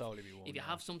cannot just solely be one. If you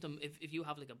have something, if you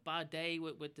have like a bad day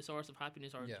with the source of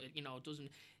happiness, or it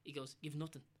doesn't, he goes, you've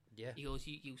nothing. He goes,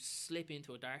 you slip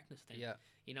into a darkness then.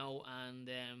 You know, and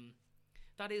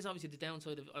that is obviously the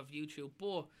downside of YouTube,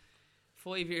 but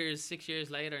 5 years, 6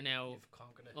 years later now, you've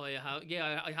conquered it. I have.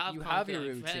 You have your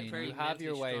routine, you have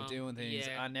your way of doing things,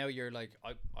 and now you're like,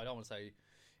 I don't want to say,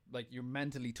 like, you're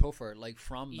mentally tougher, like,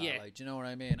 from that, like, do you know what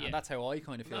I mean? And that's how I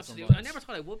kind of feel. Absolutely. I never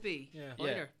thought I would be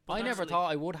either. I never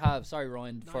thought I would have. Sorry,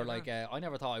 Ryan, I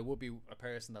never thought I would be a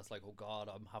person that's like, oh God,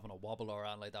 I'm having a wobble or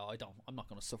anything like that. I'm not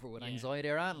going to suffer with anxiety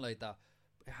or anything like that.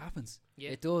 It happens.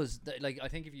 It does. Like, I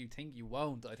think if you think you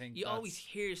won't, I think you always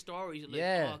hear stories. Like,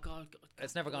 oh God,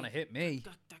 it's never gonna hit me.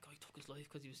 That guy took his life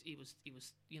because he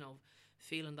was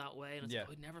feeling that way, and it's like,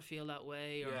 I'd never feel that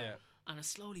way, and it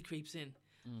slowly creeps in,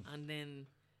 and then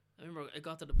I remember it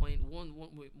got to the point. One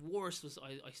worse was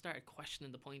I started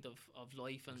questioning the point of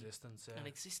life and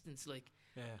existence, like,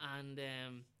 and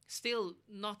still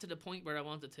not to the point where I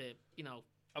wanted to,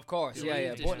 of course,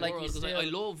 but like I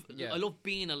love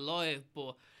being alive,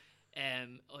 but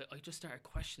I just started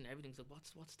questioning everything. So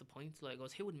what's the point? Like,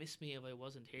 who would miss me if I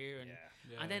wasn't here?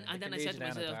 And then I said to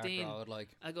myself, Dean,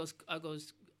 I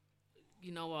goes,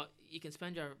 you know what? You can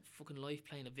spend your fucking life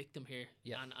playing a victim here,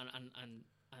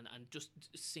 and just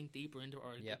sink deeper into it,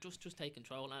 or just take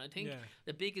control. And I think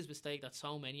the biggest mistake that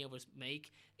so many of us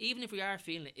make, even if we are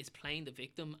feeling it, is playing the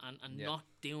victim and not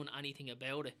doing anything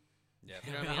about it. Yeah,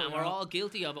 you know what I mean? And we're all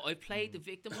guilty of it. I played the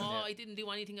victim. I didn't do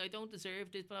anything. I don't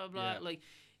deserve this. Blah blah blah. Like,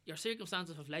 your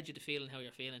circumstances have led you to feeling how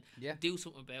you're feeling. Yeah. Do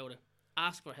something about it.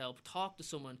 Ask for help. Talk to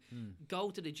someone. Go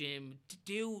to the gym.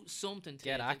 Do something.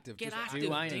 Get active. Get active.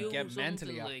 Do anything. Get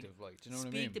mentally active. Like, do you know what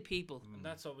I mean? Speak to people. And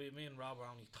that's what me and Rob were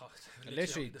only talked.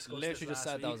 Literally just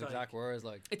said those exact words.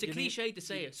 Like, it's a cliche to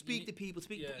say it. Speak to people.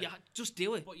 Just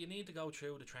do it. But you need to go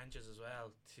through the trenches as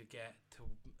well to get to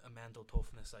a mental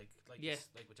toughness. Like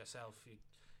with yourself,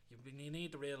 you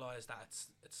need to realise that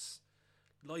it's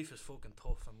life is fucking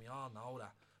tough, and we all know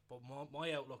that. But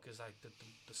my outlook is like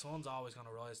the sun's always going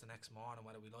to rise the next morning,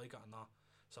 whether we like it or not.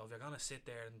 So if you're going to sit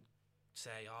there and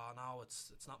say, oh no,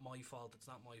 it's not my fault,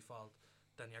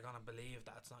 then you're going to believe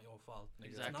that it's not your fault.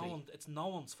 Exactly. It's no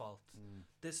one's fault.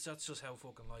 That's just how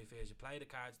fucking life is. You play the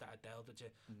cards that are dealt at you,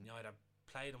 and you either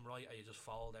play them right or you just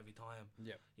fold every time.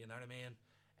 Yeah. You know what I mean?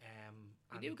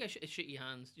 You do get shitty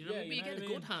hands. You know what I mean? You get a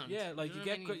good hand. Yeah, like you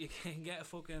can get a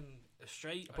fucking a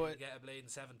straight, or you get a bleeding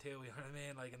 7-2. You know what I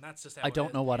mean? Like, and that's just how I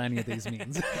don't know what any of these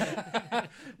means.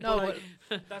 No, like,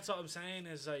 that's what I'm saying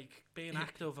is like being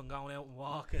active and going out and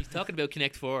walking. He's talking about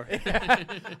Connect 4.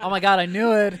 Oh my god, I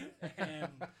knew it.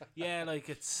 Yeah, like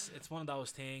it's one of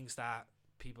those things that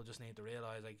people just need to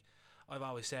realise. Like, I've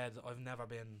always said, I've never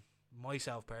been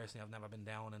myself personally. I've never been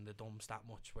down in the dumps that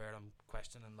much where I'm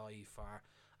questioning life or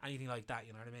anything like that,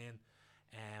 you know what I mean?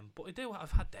 But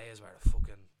I've had days where the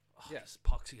fucking this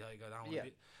poxy I go down with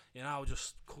it, you know,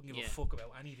 just couldn't give a fuck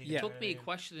about anything. It took me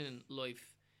questioning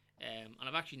life, and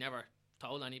I've actually never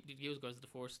told any you guys the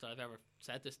first I've ever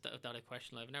said this that I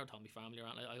question. I've never told my family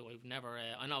around. I've never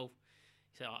I know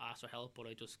you say I asked for help, but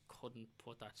I just couldn't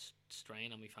put that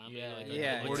strain on my family.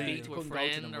 I'd speak to a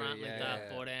friend or anything like that.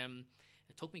 But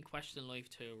it took me questioning life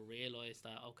to realise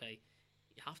that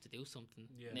you have to do something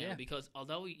now, because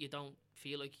although you don't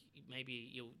feel like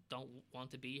maybe you don't want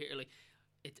to be here, like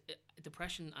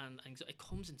depression and anxiety, it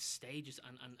comes in stages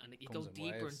and it goes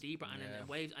deeper and deeper and then in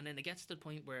waves, and then it gets to the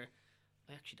point where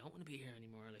I actually don't want to be here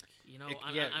anymore, like, you know,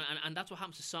 and that's what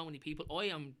happens to so many people. I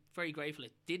am very grateful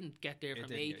it didn't get there for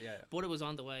me, but it was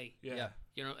on the way. You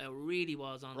know, it really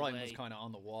was on the way. Was kind of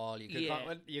on the wall.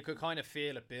 You could kind of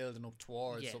feel it building up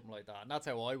towards something like that, and that's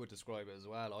how I would describe it as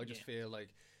well. I just feel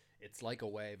like it's like a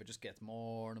wave. It just gets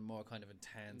more and more kind of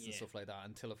intense and stuff like that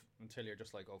until you're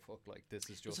just like, oh fuck, like this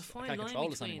is just, I can't control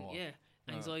this anymore.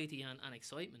 Anxiety and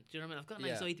excitement. Do you know what I mean? I've got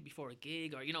anxiety before a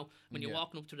gig, or, you know, when you're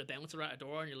walking up to the bouncer at a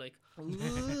door and you're like,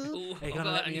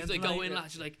 and he's like, go in,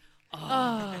 lads. You're like,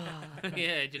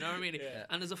 yeah, do you know what I mean?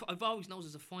 And I've always known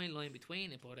there's a fine line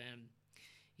between it, but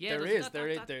there's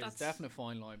definitely a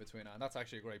fine line between it, and that's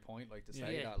actually a great point, like, to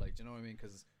say that, like, do you know what I mean?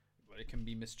 Because it can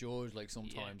be misjudged, like,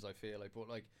 sometimes I feel like, but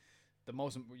like the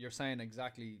most, you're saying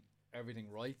exactly everything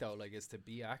right though, like, is to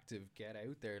be active, get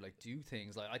out there, like, do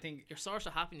things. Like, I think your source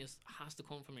of happiness has to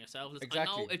come from yourself. I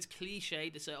know it's cliche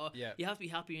to say, you have to be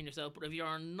happy in yourself, but if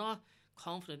you're not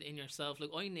confident in yourself, like,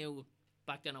 I knew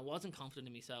back then I wasn't confident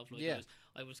in myself, like,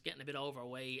 I was getting a bit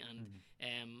overweight,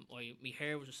 and my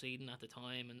hair was receding at the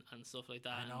time and stuff like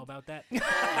that. I know about that.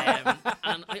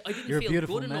 And I didn't feel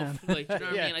good enough, like, do you know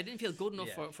what I mean? I didn't feel good enough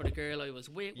for the girl I was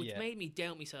with, which made me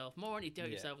doubt myself more. And you doubt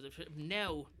yourself.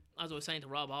 Now, as I was saying to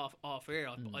Rob off air,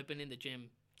 I've been in the gym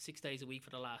 6 days a week for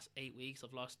the last 8 weeks.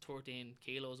 I've lost 13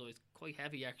 kilos. I was quite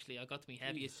heavy, actually. I got to my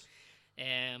heaviest.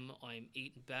 I'm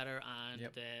eating better, and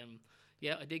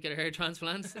I did get a hair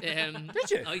transplant.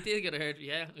 Did you? I did get a hair.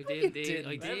 Yeah, I did.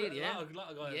 I did. Yeah. A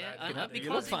lot of guys. And because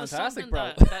you look fantastic,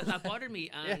 bro. That bothered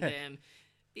me, and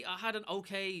I had an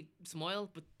okay smile,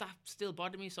 but that still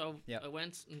bothered me. So I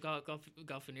went and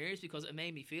got veneers because it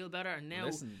made me feel better. And now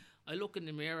I look in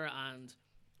the mirror and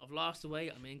I've lost the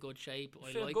weight. I'm in good shape.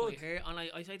 I like my hair, and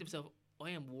I say to myself, I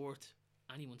am worth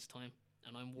anyone's time.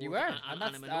 And I'm worth, you are, and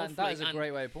that is a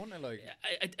great way of putting it. Like,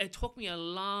 it took me a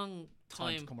long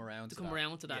time to come around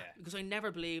to that, because I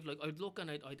never believed. Like, I'd look and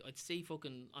I'd see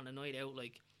fucking on a night out,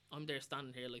 like, I'm there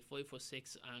standing here like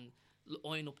 5'6" and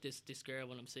eyeing up this girl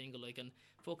when I'm single, like, and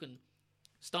fucking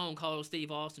Stone Cold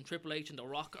Steve Austin, Triple H and The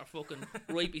Rock are fucking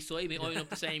right beside me eyeing up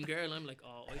the same girl, and I'm like,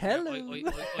 oh, I'd never be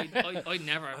able to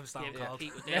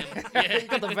compete with them. Yeah. You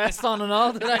got the vest on and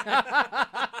all today.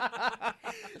 But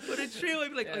it's true. I'd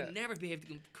be like, I'd never be able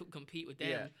to compete with them.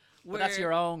 Yeah. But that's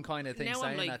your own kind of thing. Now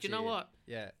saying I'm like, that do you know what?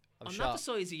 Yeah, I'm not the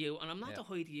size of you, and I'm not the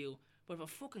height of you, but I have a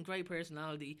fucking great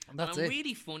personality, and I'm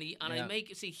really funny, and I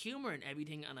make humour in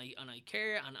everything, and I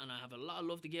care, and I have a lot of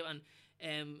love to give, and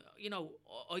you know,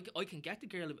 I can get the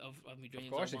girl of my dreams.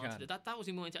 Of course you can. That was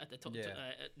my mindset at the time.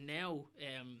 Now,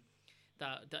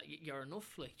 that you're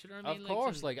enough, like, do you know what I mean? Of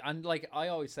course, like, and like I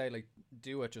always say, like,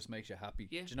 do what just makes you happy.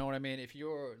 Yeah. Do you know what I mean? If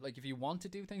you're like, if you want to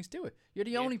do things, do it. You're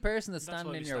the only person that's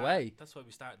standing in your way. That's why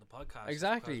we started the podcast.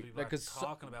 Exactly. We were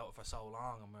talking about it for so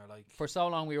long, and we're like, for so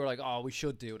long we were like, oh, we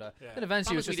should do that. And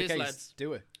eventually it was just a case, lads,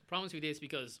 do it. Promise me this,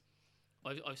 because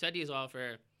I've said these off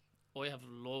air. I have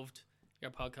loved your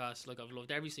podcast. Like, I've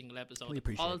loved every single episode. The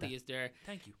quality is there.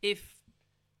 Thank you. If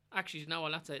actually, no,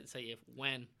 I'll have to say if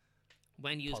when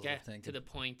you get to the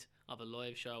point of a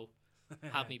live show,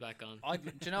 have me back on.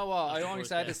 Do you know what? I only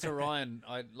said this to Ryan.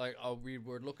 We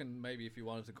were looking maybe if you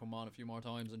wanted to come on a few more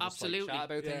times and just like, chat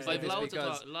about things like this,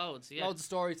 because loads of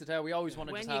stories to tell. We always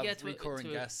wanted to have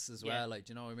recurring guests as well. Like,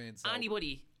 do you know what I mean? So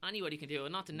anybody can do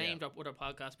it. Not to name drop other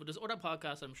podcasts, but there's other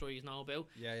podcasts I'm sure you know about.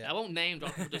 Yeah. I won't name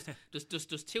drop. But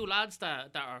there's two lads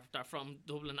that are from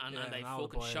Dublin, and they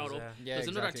fucking showed up. Yeah, there's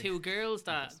another two girls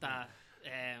that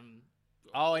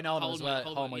oh, I know them as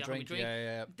well. Hold my drink.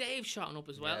 Yeah. They've shot up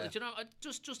as well. Yeah. Like, you know,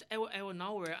 just out of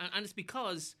nowhere, and it's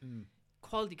because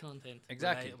quality content.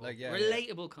 Exactly. Relatable. Like,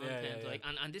 relatable content. Like,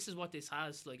 and this is what this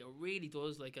has. Like, it really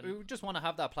does. Like, and we just want to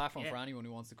have that platform for anyone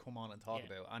who wants to come on and talk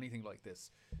about anything like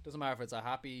this. Doesn't matter if it's a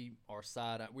happy or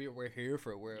sad. We're here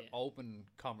for it. We're open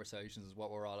conversations is what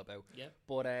we're all about. Yeah.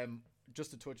 But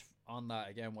just to touch on that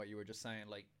again, what you were just saying,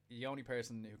 like, the only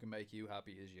person who can make you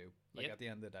happy is you. Like, at the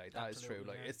end of the day, that is true.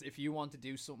 Like, it's, if you want to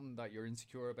do something that you're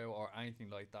insecure about or anything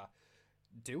like that,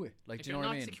 do it. Like, do you know what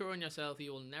I mean? If you're not secure in yourself,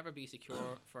 you will never be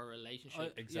secure for a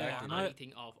relationship. Exactly. And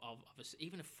anything of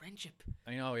even a friendship.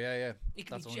 I know. Yeah. You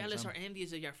can be jealous or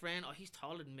envious of your friend. Oh, he's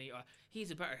taller than me, or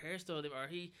he's a better hairstyle than me, or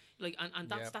he like, and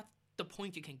that's the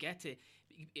point you can get to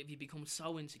if you become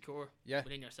so insecure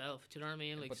within yourself. Do you know what I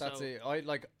mean? Like, but that's it. I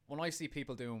like when I see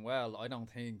people doing well, I don't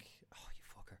think, oh, you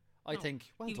fucker. I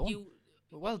think,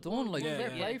 well done. Like, fair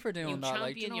play for doing that.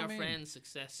 Like, you know your what I mean? friend's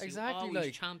success. Exactly. You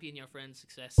like, champion your friend's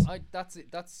success. That's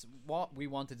it. That's what we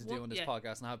wanted to do in this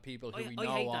podcast, and have people who we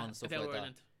know on and stuff like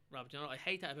Ireland. that. Rob, you know, I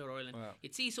hate that about Ireland. Well,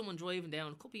 you'd see someone driving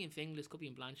down, could be in Finglas, could be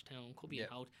in Blanchetown, could be in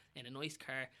Howth, in a nice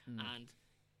car, and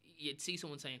you'd see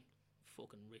someone saying,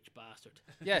 fucking rich bastard.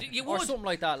 Yeah, you or would. something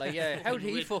like that. Like, how did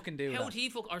he fucking do that? How did he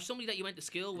or somebody that you went to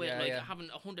school with, having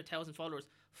 100,000 followers,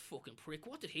 fucking prick.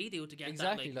 What did he do to get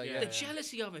that? Like, the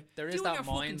jealousy of it. There is that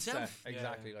mindset.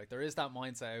 Exactly. Like, there is that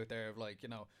mindset out there of, like, you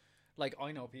know, like,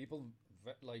 I know people,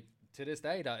 like, to this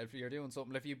day, that if you're doing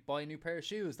something, if you buy a new pair of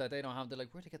shoes that they don't have, they're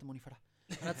like, where'd they get the money for that?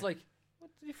 And it's like, what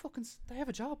do you fucking? They have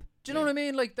a job. Do you know what I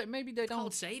mean? Like, maybe they don't.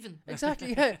 Called saving.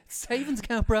 Exactly. Yeah, savings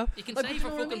account, bro. You can save for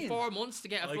fucking 4 months to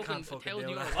get a fucking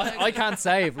 €1,000. I can't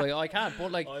save. Like, I can't.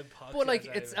 But like,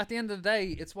 it's at the end of the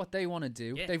day, it's what they want to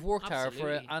do. Yeah, they've worked hard for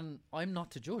it, and I'm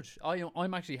not to judge.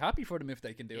 I'm actually happy for them if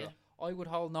they can do it. I would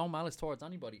hold no malice towards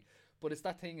anybody. But it's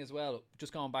that thing as well.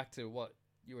 Just going back to what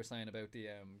you were saying about the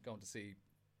going to see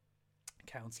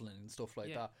counselling and stuff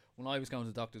like that. When I was going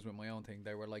to doctors with my own thing,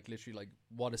 they were like, literally like,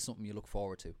 what is something you look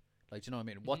forward to? Like, do you know what I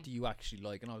mean? What do you actually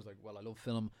like? And I was like, well, I love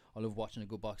film. I love watching a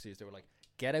good box series. They were like,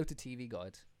 get out the TV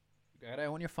guide, get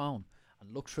out on your phone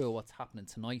and look through what's happening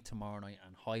tonight, tomorrow night,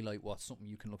 and highlight what's something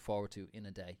you can look forward to in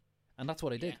a day. And that's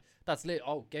what I did. That's lit.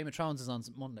 Oh, Game of Thrones is on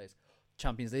Mondays.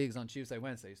 Champions League is on Tuesday,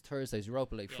 Wednesdays, Thursdays,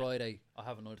 Europa League, Friday. I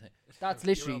have another thing. That's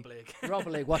literally Europa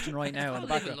League watching right now in the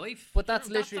background. Life. But that's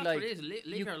literally that's like, what it is.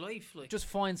 Live your life. Like, just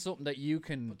find something that you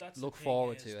can look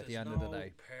forward to at the end of the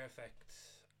day. Perfect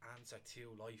answer to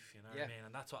life, you know what I mean?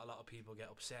 And that's what a lot of people get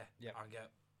upset or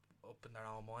get up in their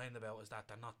own mind about, is that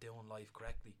they're not doing life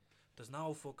correctly. There's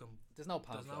no pamphlet. You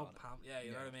know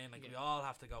what I mean? Like, we all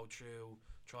have to go through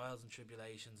trials and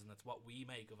tribulations, and that's what we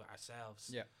make of it ourselves.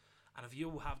 Yeah. And if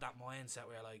you have that mindset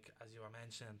where, like, as you were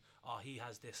mentioning, oh, he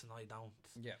has this and I don't,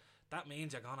 that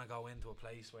means you're gonna go into a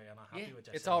place where you're not happy with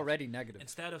yourself. It's already negative.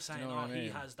 Instead of saying, he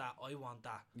has that, I want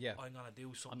that, I'm gonna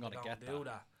do something, I'm gonna do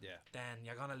that. Then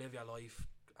you're gonna live your life,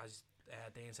 as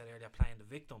Dean said earlier, playing the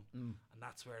victim, and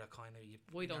that's where the kind of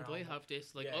why don't I have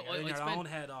this? Like, in your own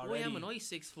head already. Why am I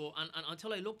 6 foot? And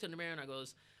until I looked in the mirror and I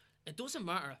goes, it doesn't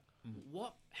matter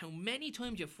how many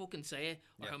times you fucking say it,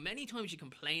 or how many times you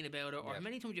complain about it, or how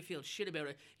many times you feel shit about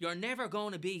it, you're never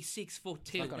going to be 6'2".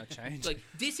 It's not going to change. Like,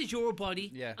 this is your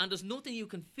body, and there's nothing you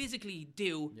can physically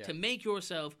do to make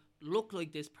yourself look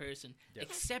like this person.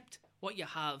 Accept what you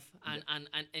have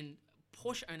and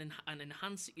push and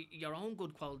enhance your own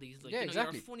good qualities. Like,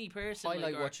 exactly. You're a funny person.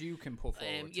 Highlight what you can put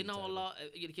forward. You know, a lot.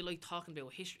 You like talking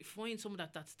about history. Find someone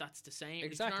that's the same.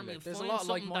 Exactly. You know, like, there's a lot of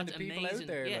like-minded people out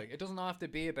there. Yeah. Like, it doesn't have to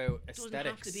be about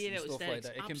aesthetics and stuff like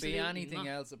that. It can be anything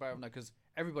else apart from that, because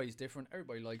everybody's different.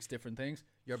 Everybody likes different things.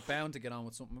 You're bound to get on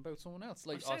with something about someone else.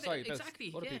 Like,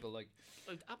 exactly. Other people like.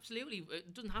 Absolutely,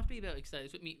 it doesn't have to be about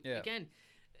aesthetics. With me again,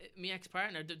 my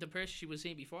ex-partner, the person she was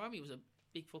seeing before me, was a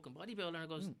big fucking bodybuilder, and I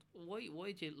goes, why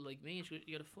do you like me? And she goes,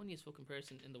 you're the funniest fucking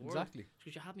person in the world. Exactly. She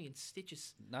goes, you have me in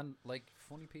stitches. And like,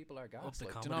 funny people are gas.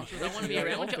 Like, I don't want to be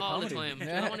around you all the time. I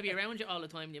don't want to be around you all the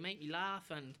time. You make me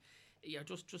laugh, and you're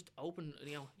just open.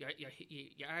 You know, you're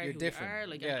who different. you are.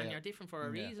 Like, and you're different for a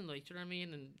reason. Like, do you know what I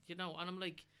mean? And and I'm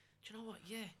like, do you know what?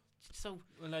 Yeah. So,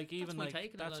 like, even like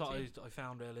that's what I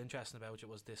found real interesting about it,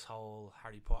 was this whole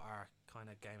Harry Potter kind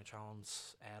of Game of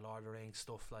Thrones, Lord of the Rings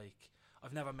stuff. Like,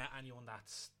 I've never met anyone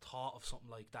that's thought of something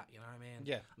like that, you know what I mean?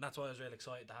 Yeah. And that's why I was really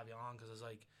excited to have you on, because it's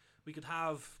like, we could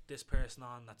have this person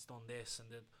on that's done this,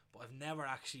 but I've never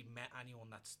actually met anyone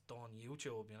that's done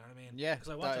YouTube, you know what I mean? Yeah. Because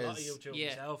I watch a lot of YouTube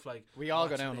myself. Like, we all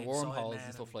go down the wormholes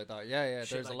and stuff like that. Yeah,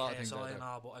 there's a lot of things like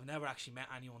that. But I've never actually met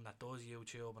anyone that does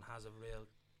YouTube and has a real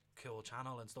cool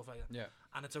channel and stuff like that. Yeah.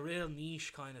 And it's a real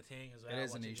niche kind of thing as well. It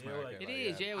is a niche market. It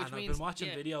is, yeah. Which and means I've been watching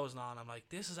videos now, and I'm like,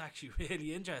 this is actually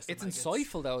really interesting. It's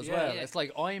insightful though as well. It's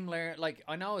like, I'm learning. Like,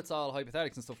 I know it's all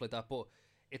hypothetics and stuff like that, but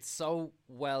it's so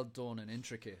well done and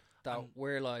intricate that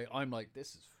I'm like,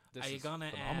 this is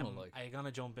phenomenal. Like, are you gonna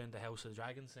jump into House of the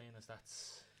Dragon scene as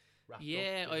that's wrapped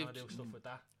up? I do stuff with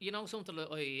that. You know, something that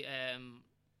I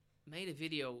made a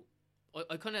video.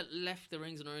 I kind of left the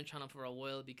Rings and Iron channel for a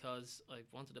while because I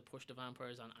wanted to push the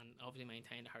vampires and obviously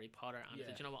maintain the Harry Potter. And I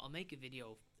said, you know what, I'll make a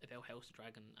video about House of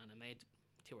Dragon, and I made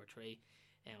 2 or 3.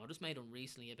 I just made one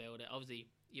recently about it. Obviously,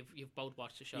 you've both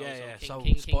watched the show.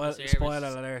 Spoiler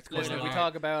alert. Listen, if we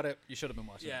talk about it, you should have been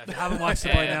watching. Yeah, if you haven't watched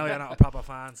it by now, you're not a proper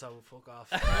fan. So fuck off.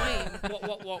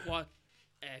 What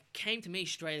came to me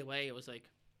straight away? It was like,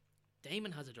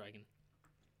 Daemon has a dragon.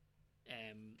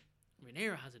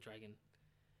 Rhaenyra has a dragon.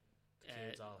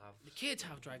 The kids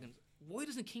have dragons. Why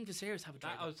doesn't King Viserys have a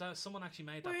dragon? Someone actually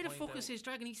made that. Where the fuck is his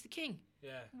dragon? He's the king.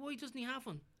 Yeah. Why doesn't he have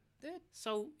one?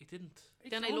 So he didn't.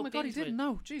 Then I looked into it. Oh my god, he didn't.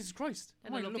 No, Jesus Christ.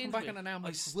 Then I'm looking back on it now.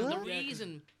 The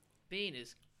reason being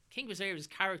is King Viserys'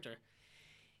 character.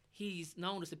 He's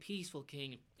known as a peaceful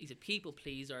king. He's a people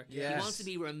pleaser. Yes. He wants to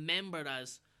be remembered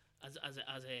as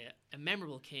a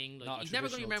memorable king. Like, he's never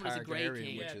going to be remembered as a great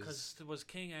king. Yeah, because there was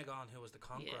King Aegon, who was the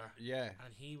conqueror. Yeah.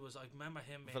 And he was, I remember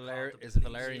him being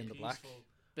Valerian the Black.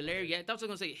 Valerian, yeah, that's what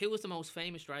I was going to say. Who was the most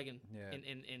famous dragon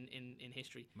in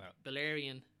history? No.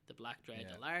 Valerian the Black Dread,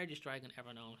 the largest dragon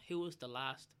ever known. Who was the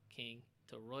last king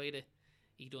to ride it?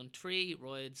 He done 3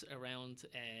 rides around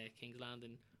King's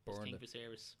Landing. King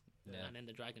Viserys. Yeah. And then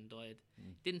the dragon died.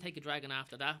 Didn't take a dragon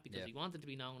after that because he wanted to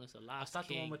be known as the last king. That's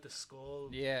the one with the skull.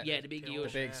 Yeah, the big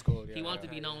skull. He wanted to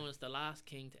be known as the last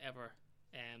king to ever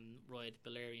ride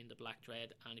Valerian the Black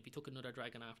Dread. And if he took another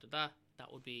dragon after that,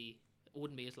 it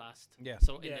wouldn't be his last. Yeah.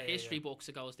 So in the history books,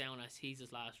 it goes down as he's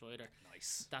his last rider.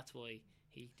 Nice. That's why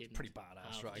he didn't. Pretty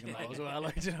badass dragon though as well.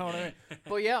 Like, you know what I mean?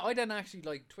 But yeah, I didn't actually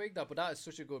twig that. But that is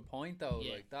such a good point though.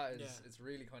 Yeah. Like that is it's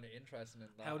really kind of interesting. In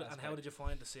that how did you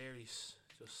find the series?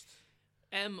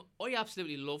 I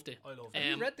absolutely loved it. I loved it.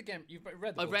 Have you read the game? You've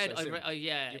read the books, I've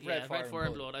read Fire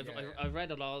and Blood. I've read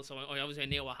it all, so I obviously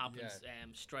knew what happens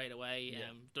straight away.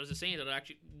 There's a scene that I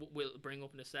actually will bring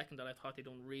up in a second that I thought they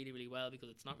done really, really well because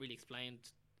it's not really explained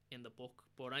in the book.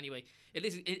 But anyway,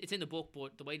 it's in the book,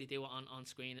 but the way they do it on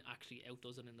screen actually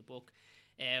outdoes it in the book.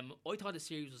 I thought the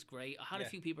series was great. I had a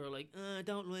few people who were like, I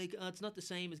don't like it's not the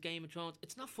same as Game of Thrones.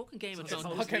 It's not fucking Game of Thrones.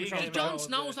 Jon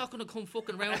Snow's not going to come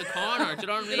fucking around the corner. Do you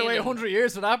know what I mean? Been away 100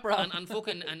 years for that, bro.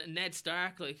 And Ned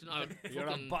Stark, like, you're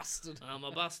a bastard. I'm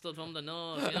a bastard from the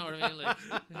nose. You know what I mean? Like,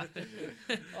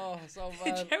 oh, so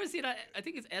bad. Did you ever see that? I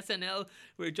think it's SNL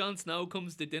where Jon Snow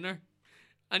comes to dinner.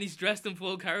 And he's dressed in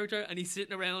full character, and he's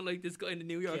sitting around like this guy in the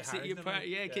New York City apartment.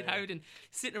 Yeah, Kit Harington,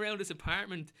 sitting around this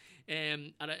apartment, at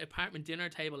an apartment dinner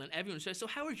table, and everyone says, "So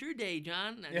how was your day,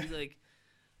 John?" And he's like,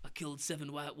 "I killed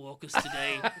 7 White Walkers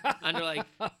today." And they're like,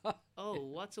 "Oh,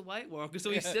 what's a White Walker?"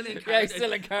 So he's still in character. Yeah, he's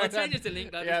still in character. I'll send you the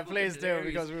link. Yeah, please do,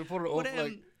 because we'll put it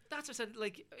up. That's what I said.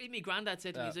 Like, my granddad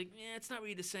said to me, he's like, yeah, it's not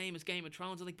really the same as Game of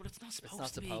Thrones. I'm like, but it's not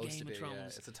supposed to be Game of Thrones.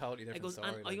 Yeah. It's a totally different story.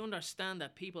 And I understand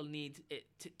that people need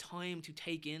time to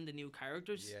take in the new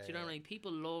characters. Do you know what I mean?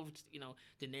 People loved,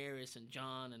 Daenerys and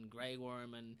Jon and Grey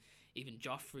Worm and even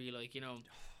Joffrey. Like,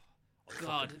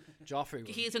 God, Joffrey.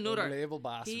 He is another unbelievable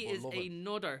bastard. He is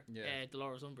another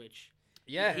Dolores Umbridge.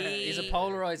 Yeah, he's a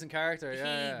polarizing character.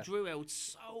 He drew out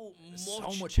so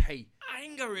much hate,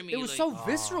 anger in me. It was so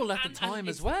visceral at the time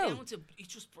as well. He's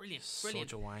just brilliant.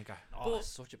 Such a wanker. Oh,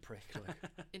 such a prick.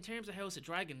 In terms of House of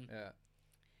Dragon,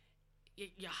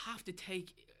 you have to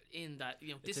take in that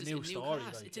this is a new story.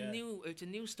 Cast. It's a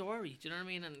new story. Do you know what I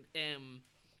mean? And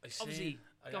obviously,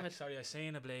 I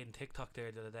seen a blatant TikTok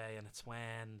there the other day, and it's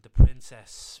when the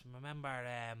princess. Remember,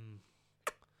 I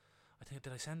think,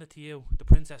 did I send it to you? The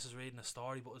princess is reading a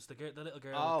story, but it's the little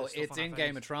girl. Oh, it's in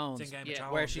Game of Thrones. It's in Game of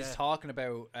Thrones, where she's talking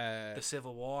about the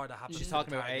civil war that happened. She's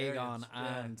talking about Aegon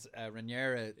and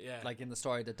Rhaenyra, like in the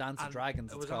story, the Dance of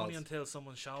Dragons. It was only until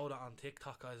someone showed it on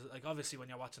TikTok. I was like, obviously, when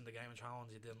you're watching the Game of Thrones,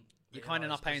 you're kind of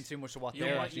not paying too much to what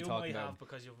they're actually talking about. You might have,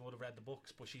 because you would have read the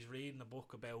books, but she's reading a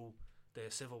book about the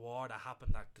civil war that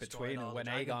happened between when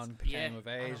Aegon became of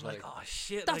age. I'm like, oh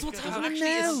shit, that's what's happening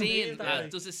now.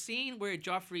 There's a scene where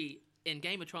Joffrey in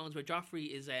Game of Thrones where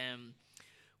Joffrey is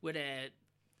with a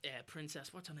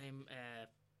princess. What's her name?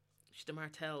 She's the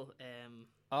Martell.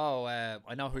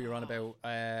 I know who you're on about.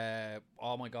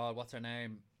 Oh my God, what's her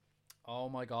name?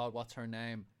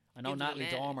 I know Natalie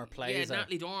Dormer plays her.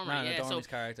 Natalie Dormer. Natalie Dormer's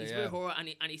character. He's with her, and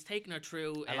he's taking her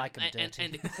through. I like him and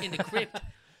in the crypt,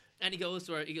 and he goes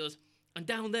to her. He goes, and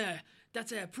down there,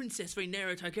 that's a Princess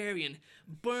Rhaenyra Targaryen,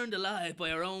 burned alive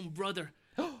by her own brother.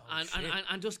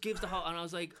 and just gives the whole, and I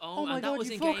was like, oh my God,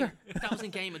 that was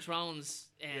in Game of Thrones,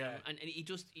 and he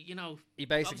just he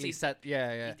basically said so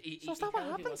is that what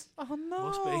happens? Oh no,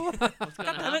 must be. What's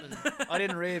gonna happen? I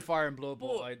didn't read Fire and Blood,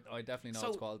 but I definitely know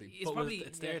it's quality.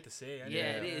 It's there to see.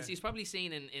 It is. He's probably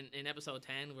seen in episode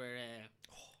 10 where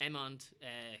Aemond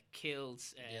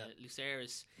kills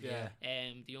Lucerys.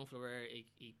 The young flower.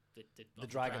 The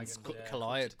dragons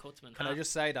collide. Can I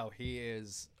just say though, he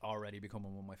is already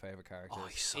becoming one of my favorite characters. Oh,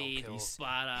 he's so cool.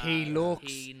 He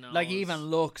looks.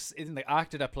 Even the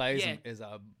actor that plays him is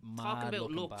a mad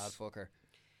looking bad fucker.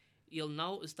 You'll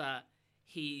notice that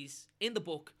he's in the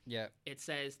book. Yeah, it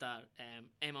says that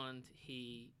Aemond,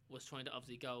 he was trying to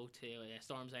obviously go to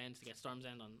Storm's End to get Storm's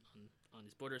End on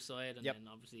his brother's side, and then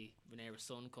obviously Rhaenyra's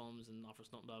son comes and offers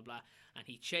nothing, blah blah, and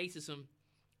he chases him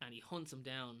and he hunts him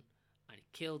down and he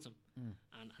kills him,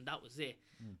 and that was it.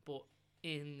 But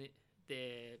in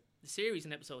the series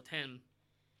in episode 10,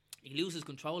 he loses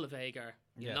control of Vhagar.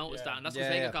 You notice that, and that's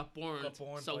because Vhagar got burned.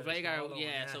 So Vhagar,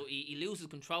 so he loses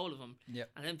control of him. Yeah.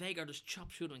 And then Vhagar just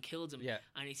chops through him and kills him. Yeah.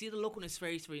 And you see the look on his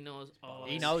face where he knows. Oh,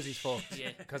 he knows he's fucked.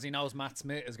 Yeah. Because he knows Matt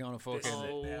Smith is going to fuck him.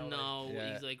 Oh no!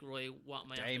 Yeah. He's like, right, what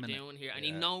am I doing here? And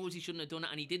he knows he shouldn't have done it,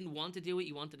 and he didn't want to do it.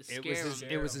 He wanted to scare him.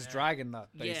 It was his dragon that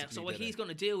basically. Yeah. So what he's going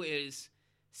to do is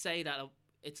say that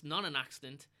it's not an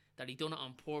accident, that he done it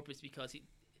on purpose because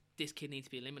this kid needs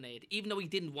to be eliminated, even though he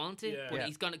didn't want it. But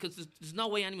he's gonna, because there's no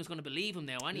way anyone's gonna believe him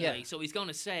now anyway. Yeah. So he's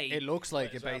gonna say it looks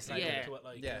like it basically.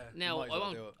 Now I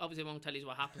won't tell you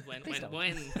what happens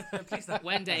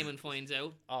when Daemon finds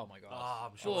out. Oh my God! Oh,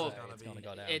 I'm sure it's gonna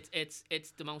go down.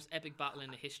 It's the most epic battle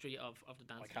in the history of the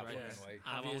Dance of Dragons.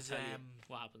 I won't tell you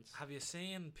what happens. Have you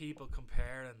seen people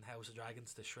comparing House of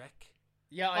Dragons to Shrek?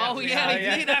 Yeah. I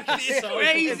did actually. It's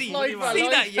crazy. See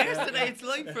that yesterday? It's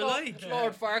like for like.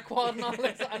 Lord Farquaad and all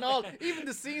this, and all. Even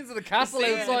the scenes of the castle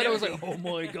outside, I was like, oh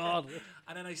my God.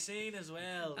 And then I seen as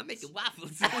well. I'm making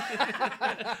waffles.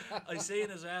 I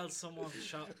seen as well. Someone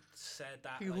said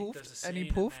that he like, hoofed there's a scene and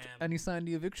he puffed and he signed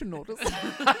the eviction notice.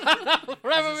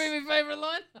 Forever be my favorite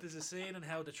line. There's a scene in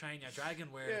How to Train Your Dragon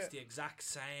where it's the exact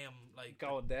same, like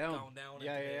going down.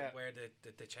 Where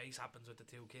the chase happens with the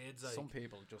two kids. Like, some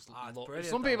people just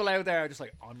some people out there are just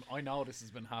like, I know this has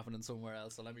been happening somewhere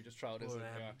else, so let me just throw this in.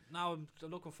 Now I'm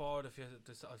looking forward.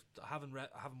 I haven't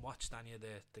watched any of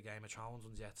the Game of Thrones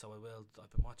ones yet, so I will. I've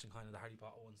been watching kind of the Harry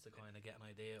Potter ones to kind of get an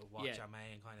idea of what your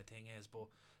main kind of thing is, but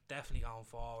definitely going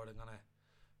forward I'm gonna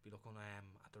be looking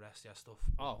at the rest of your stuff.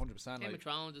 100%. Game of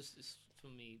Thrones is for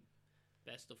me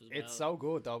best stuff as well. It's so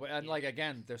good though, and like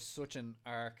again, there's such an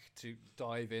arc to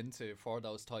dive into for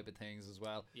those type of things as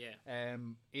well.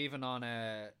 Even on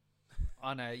a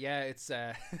it's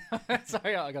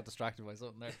sorry, I got distracted by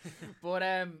something there. But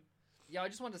I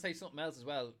just wanted to say something else as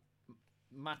well.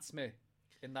 Matt Smith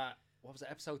in that, what was it,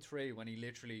 episode 3, when he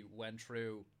literally went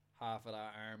through half of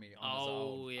that army on his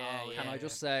own. Yeah. Can I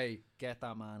just say, get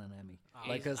that man an Emmy?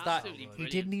 He's Because absolutely he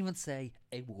brilliant. didn't even say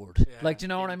a word. Yeah. Like, do you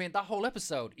know what I mean? That whole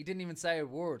episode, he didn't even say a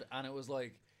word, and it was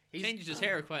like He changes his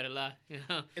hair quite a lot, you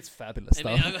know. It's fabulous, though.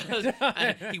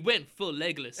 And he went full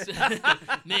legless.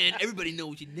 Man, everybody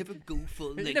knows you never go full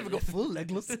legless. You never go full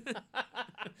legless.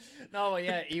 No,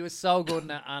 yeah, he was so good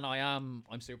in it, and I'm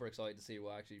super excited to see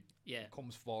what actually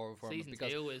comes forward for him. Season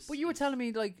 2 is. But you were telling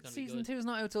me like gonna be season good. 2 is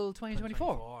not out till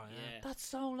 2024. Yeah. That's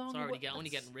so long. It's already away. only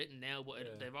getting written now,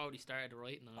 but they've already started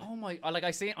writing on it. Oh my! Like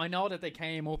I know that they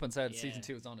came up and said Yeah. season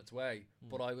 2 is on its way,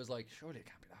 but I was like, surely it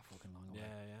can't be that fucking long away.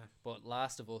 Yeah. But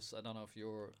Last of Us, I don't know if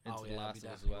you're into The I'll Last be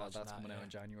of Us as definitely well. watching That's that, coming out yeah. in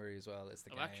January as well. It's the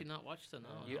I've game. actually not watched it.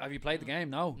 No. Have you played the game?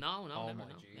 No. No, Oh never. my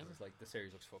No, Jesus! never. Like the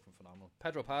series looks fucking phenomenal.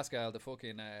 Pedro Pascal, the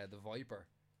fucking the Viper.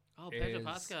 Oh, Pedro is-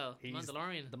 Pascal, he's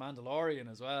Mandalorian. The Mandalorian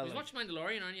as well. We've like- watched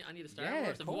Mandalorian, aren't you? I need to Star Yeah, Wars.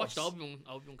 of Have you watched course.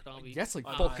 Obi-Wan Kenobi? Yes, like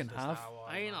I fucking know, have.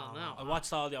 I don't know. I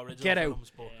watched all the original Get out.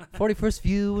 films, but Yeah. 41st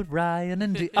View with Ryan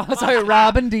and Dean. Oh, sorry,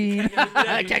 Rob and Dean.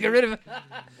 I can't get rid of it.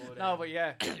 No, but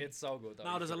yeah, it's so good. Though.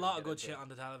 no, You there's a should lot get of good into shit it. on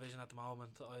the television at the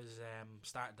moment. I was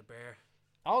starting to bear.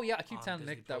 Oh yeah, I keep on telling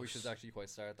Disney Nick that we Plus. should actually quite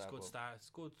start It's that. a good but- start. It's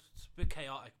good. It's a bit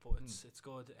chaotic, but it's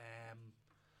good.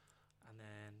 And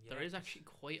then There is actually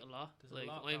quite a lot. there's Like a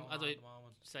lot as going on I at the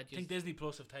moment. said, I think Disney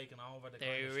Plus have taken over. The they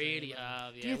kind of really streaming.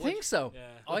 have. Yeah. Do you What- think so? Yeah.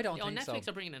 I don't think Netflix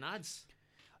so. are bringing in ads.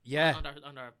 Yeah, On their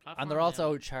platform. and they're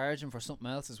also charging for something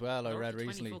else as well. I They're up read to 20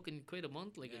 recently. fucking quid a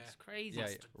month. Like Yeah. it's crazy. Yeah,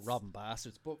 robbing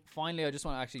bastards. But finally, I just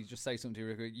want to actually just say something to you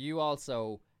real quick. You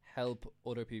also help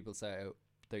other people set out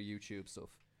their YouTube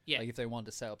stuff. Yeah. Like if they want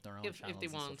to set up their own If channels they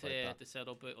and want stuff like that. to set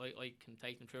up it, I can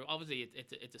take them through. Obviously,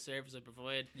 it's a service I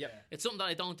provide. Yeah. It's something that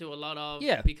I don't do a lot of.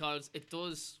 Yeah. Because it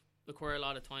does require a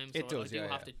lot of time. So It does, I do yeah,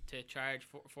 have to charge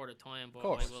for the time, but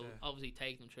Course. I will Yeah. obviously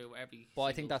take them through every. But I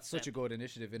think single that's such a step. good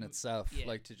initiative in itself, Yeah.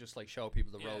 like to just like show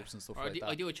people the Yeah. ropes and stuff Or like that.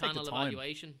 I do a Take the channel time.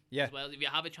 evaluation Yeah. as well. If you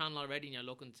have a channel already and you're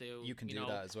looking to, You can do know,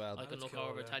 that as well. I can That's look cool,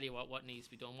 over, yeah. tell you what needs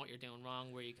to be done, what you're doing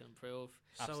wrong, where you can improve.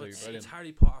 So Absolutely it's brilliant.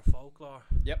 Harry Potter folklore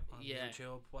Yep. on Yeah.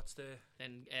 YouTube. What's the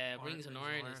Then Rings Rings and and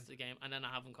Iron Iron. is the game, and then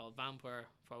I have one called Vampire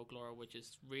Folklore, which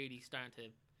is really starting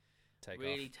to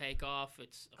take off.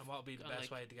 It's and what would be the kinda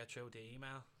best way to get through the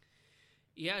email?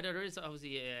 Yeah, there is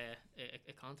obviously a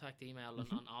contact email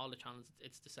Mm-hmm. on all the channels.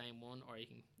 It's the same one, or you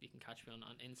can catch me on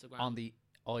Instagram. On the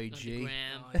on the IG,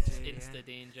 gram, IG, Insta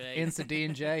DNJ. Insta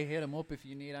D&J, hit them up if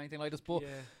you need anything like this. But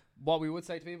Yeah. what we would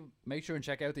say to people, make sure and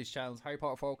check out these channels: Harry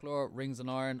Potter Folklore, Rings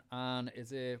and Iron, and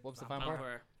is it what was the vampire?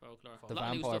 Vampire Folklore. The a lot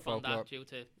of new Vampire stuff on Folklore. that due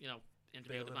to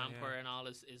interview the Building it, vampire yeah. and all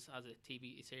is has a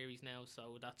TV series now,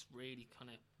 so that's really kind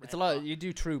of It's a lot. You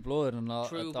do True Blood and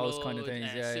True those Blood, kind of things.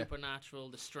 Yeah. Supernatural,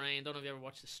 The Strain. Don't know if you ever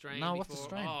watched The Strain. No, before. what's The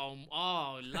Strain?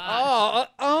 Oh, lad.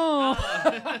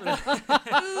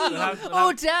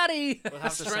 Oh, Daddy! We'll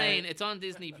have to Strain. say It's on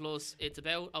Disney Plus. It's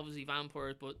about obviously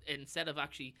vampires, but instead of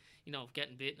actually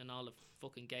getting bitten and all the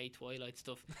fucking gay Twilight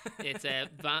stuff, it's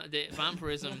the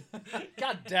vampirism.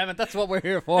 God damn it! That's what we're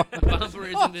here for.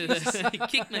 Vampirism is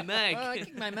kick my mag.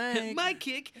 Kick my mag. My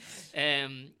kick.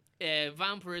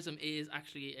 Vampirism is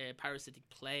actually a parasitic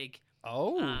plague,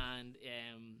 Oh. and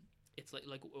it's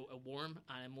like a worm,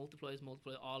 and it multiplies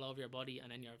all over your body,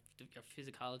 and then your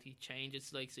physicality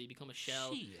changes, like so you become a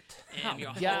shell. Shit.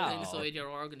 Your Yeah. whole inside your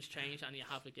organs change, and you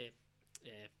have like a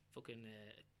fucking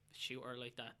shooter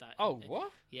like that. Oh,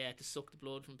 what? Yeah, to suck the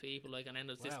blood from people, like, and then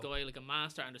there's this Wow. guy like a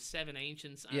master, and there's 7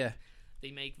 ancients, and Yeah. they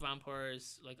make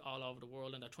vampires like all over the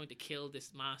world, and they're trying to kill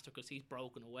this master because he's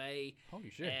broken away.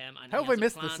 Holy shit. And How he have I has a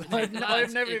missed plan this? to take I've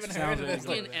lads, never it's even heard of this.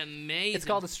 fucking amazing. It's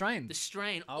called The Strain. The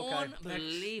Strain. Okay.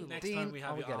 Unbelievable. Next Dean, time we have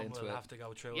I'll you get on, into we'll it. have to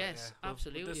go through Yes, it.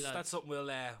 absolutely, lads. That's something we'll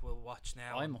watch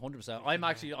now. I'm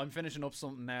 100%. I'm finishing up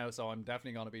something now, so I'm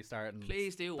definitely going to be starting.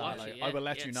 Please do that, watch like, it. Yeah. I will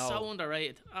let Yeah, you it's know. So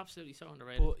underrated. Absolutely so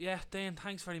underrated. But yeah, Dane,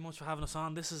 thanks very much for having us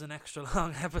on. This is an extra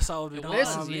long episode. We It don't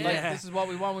was, normally- yeah. This is what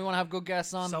we want. We want to have good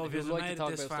guests on. So if who'd you've like made to it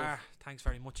talk this about far, stuff. thanks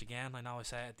very much again. I know I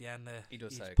say it at the end of He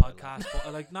does each say it quite a lot. podcast,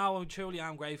 but like, no, I truly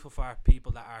am grateful for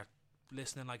people that are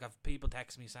listening. Like, I've people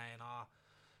text me saying, "Oh,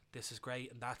 this is great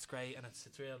and that's great," and it's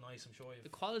real nice. I'm sure the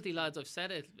you've quality, lads, I've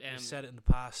said it. said it in the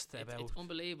past It's about.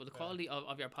 unbelievable. The quality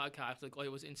of your podcast. Like, I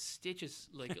was in stitches,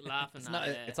 like laughing. It's at, not.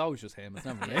 It's always just him. It's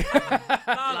never me.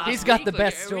 last He's got week, the like,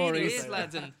 best it really stories. is,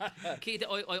 lads. And Keith,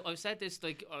 I've said this,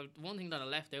 like, one thing that I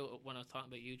left out when I was talking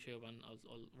about YouTube, and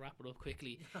I'll wrap it up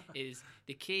quickly, is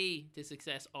the key to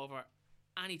success over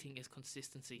anything is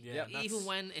consistency. Yeah, Even that's-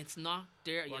 when it's not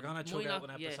there, We're you gonna might chuck out not-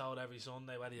 an yeah. episode every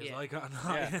Sunday, whether you Yeah. like it or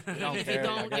not. Yeah. Even Don't if you care,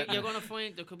 don't, I get you're it. gonna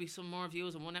find there could be some more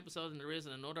views on one episode than there is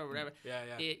in another, or whatever.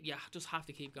 yeah. You just have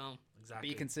to keep going. Exactly.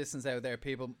 Be consistent out there,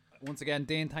 people. Once again,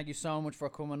 Dean, thank you so much for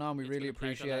coming on. We It's really been a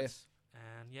pleasure, appreciate it. lads.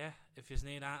 And yeah, if you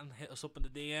need anything, hit us up in the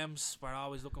DMs. We're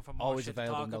always looking for more Always shit to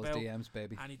available talk in those about. DMs,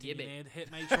 baby. Anything you need,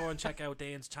 make sure and check out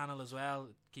Dane's channel as well.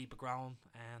 Keep it growing.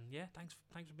 And yeah, thanks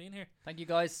for being here. Thank you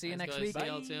guys. See you next week. See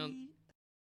you all soon.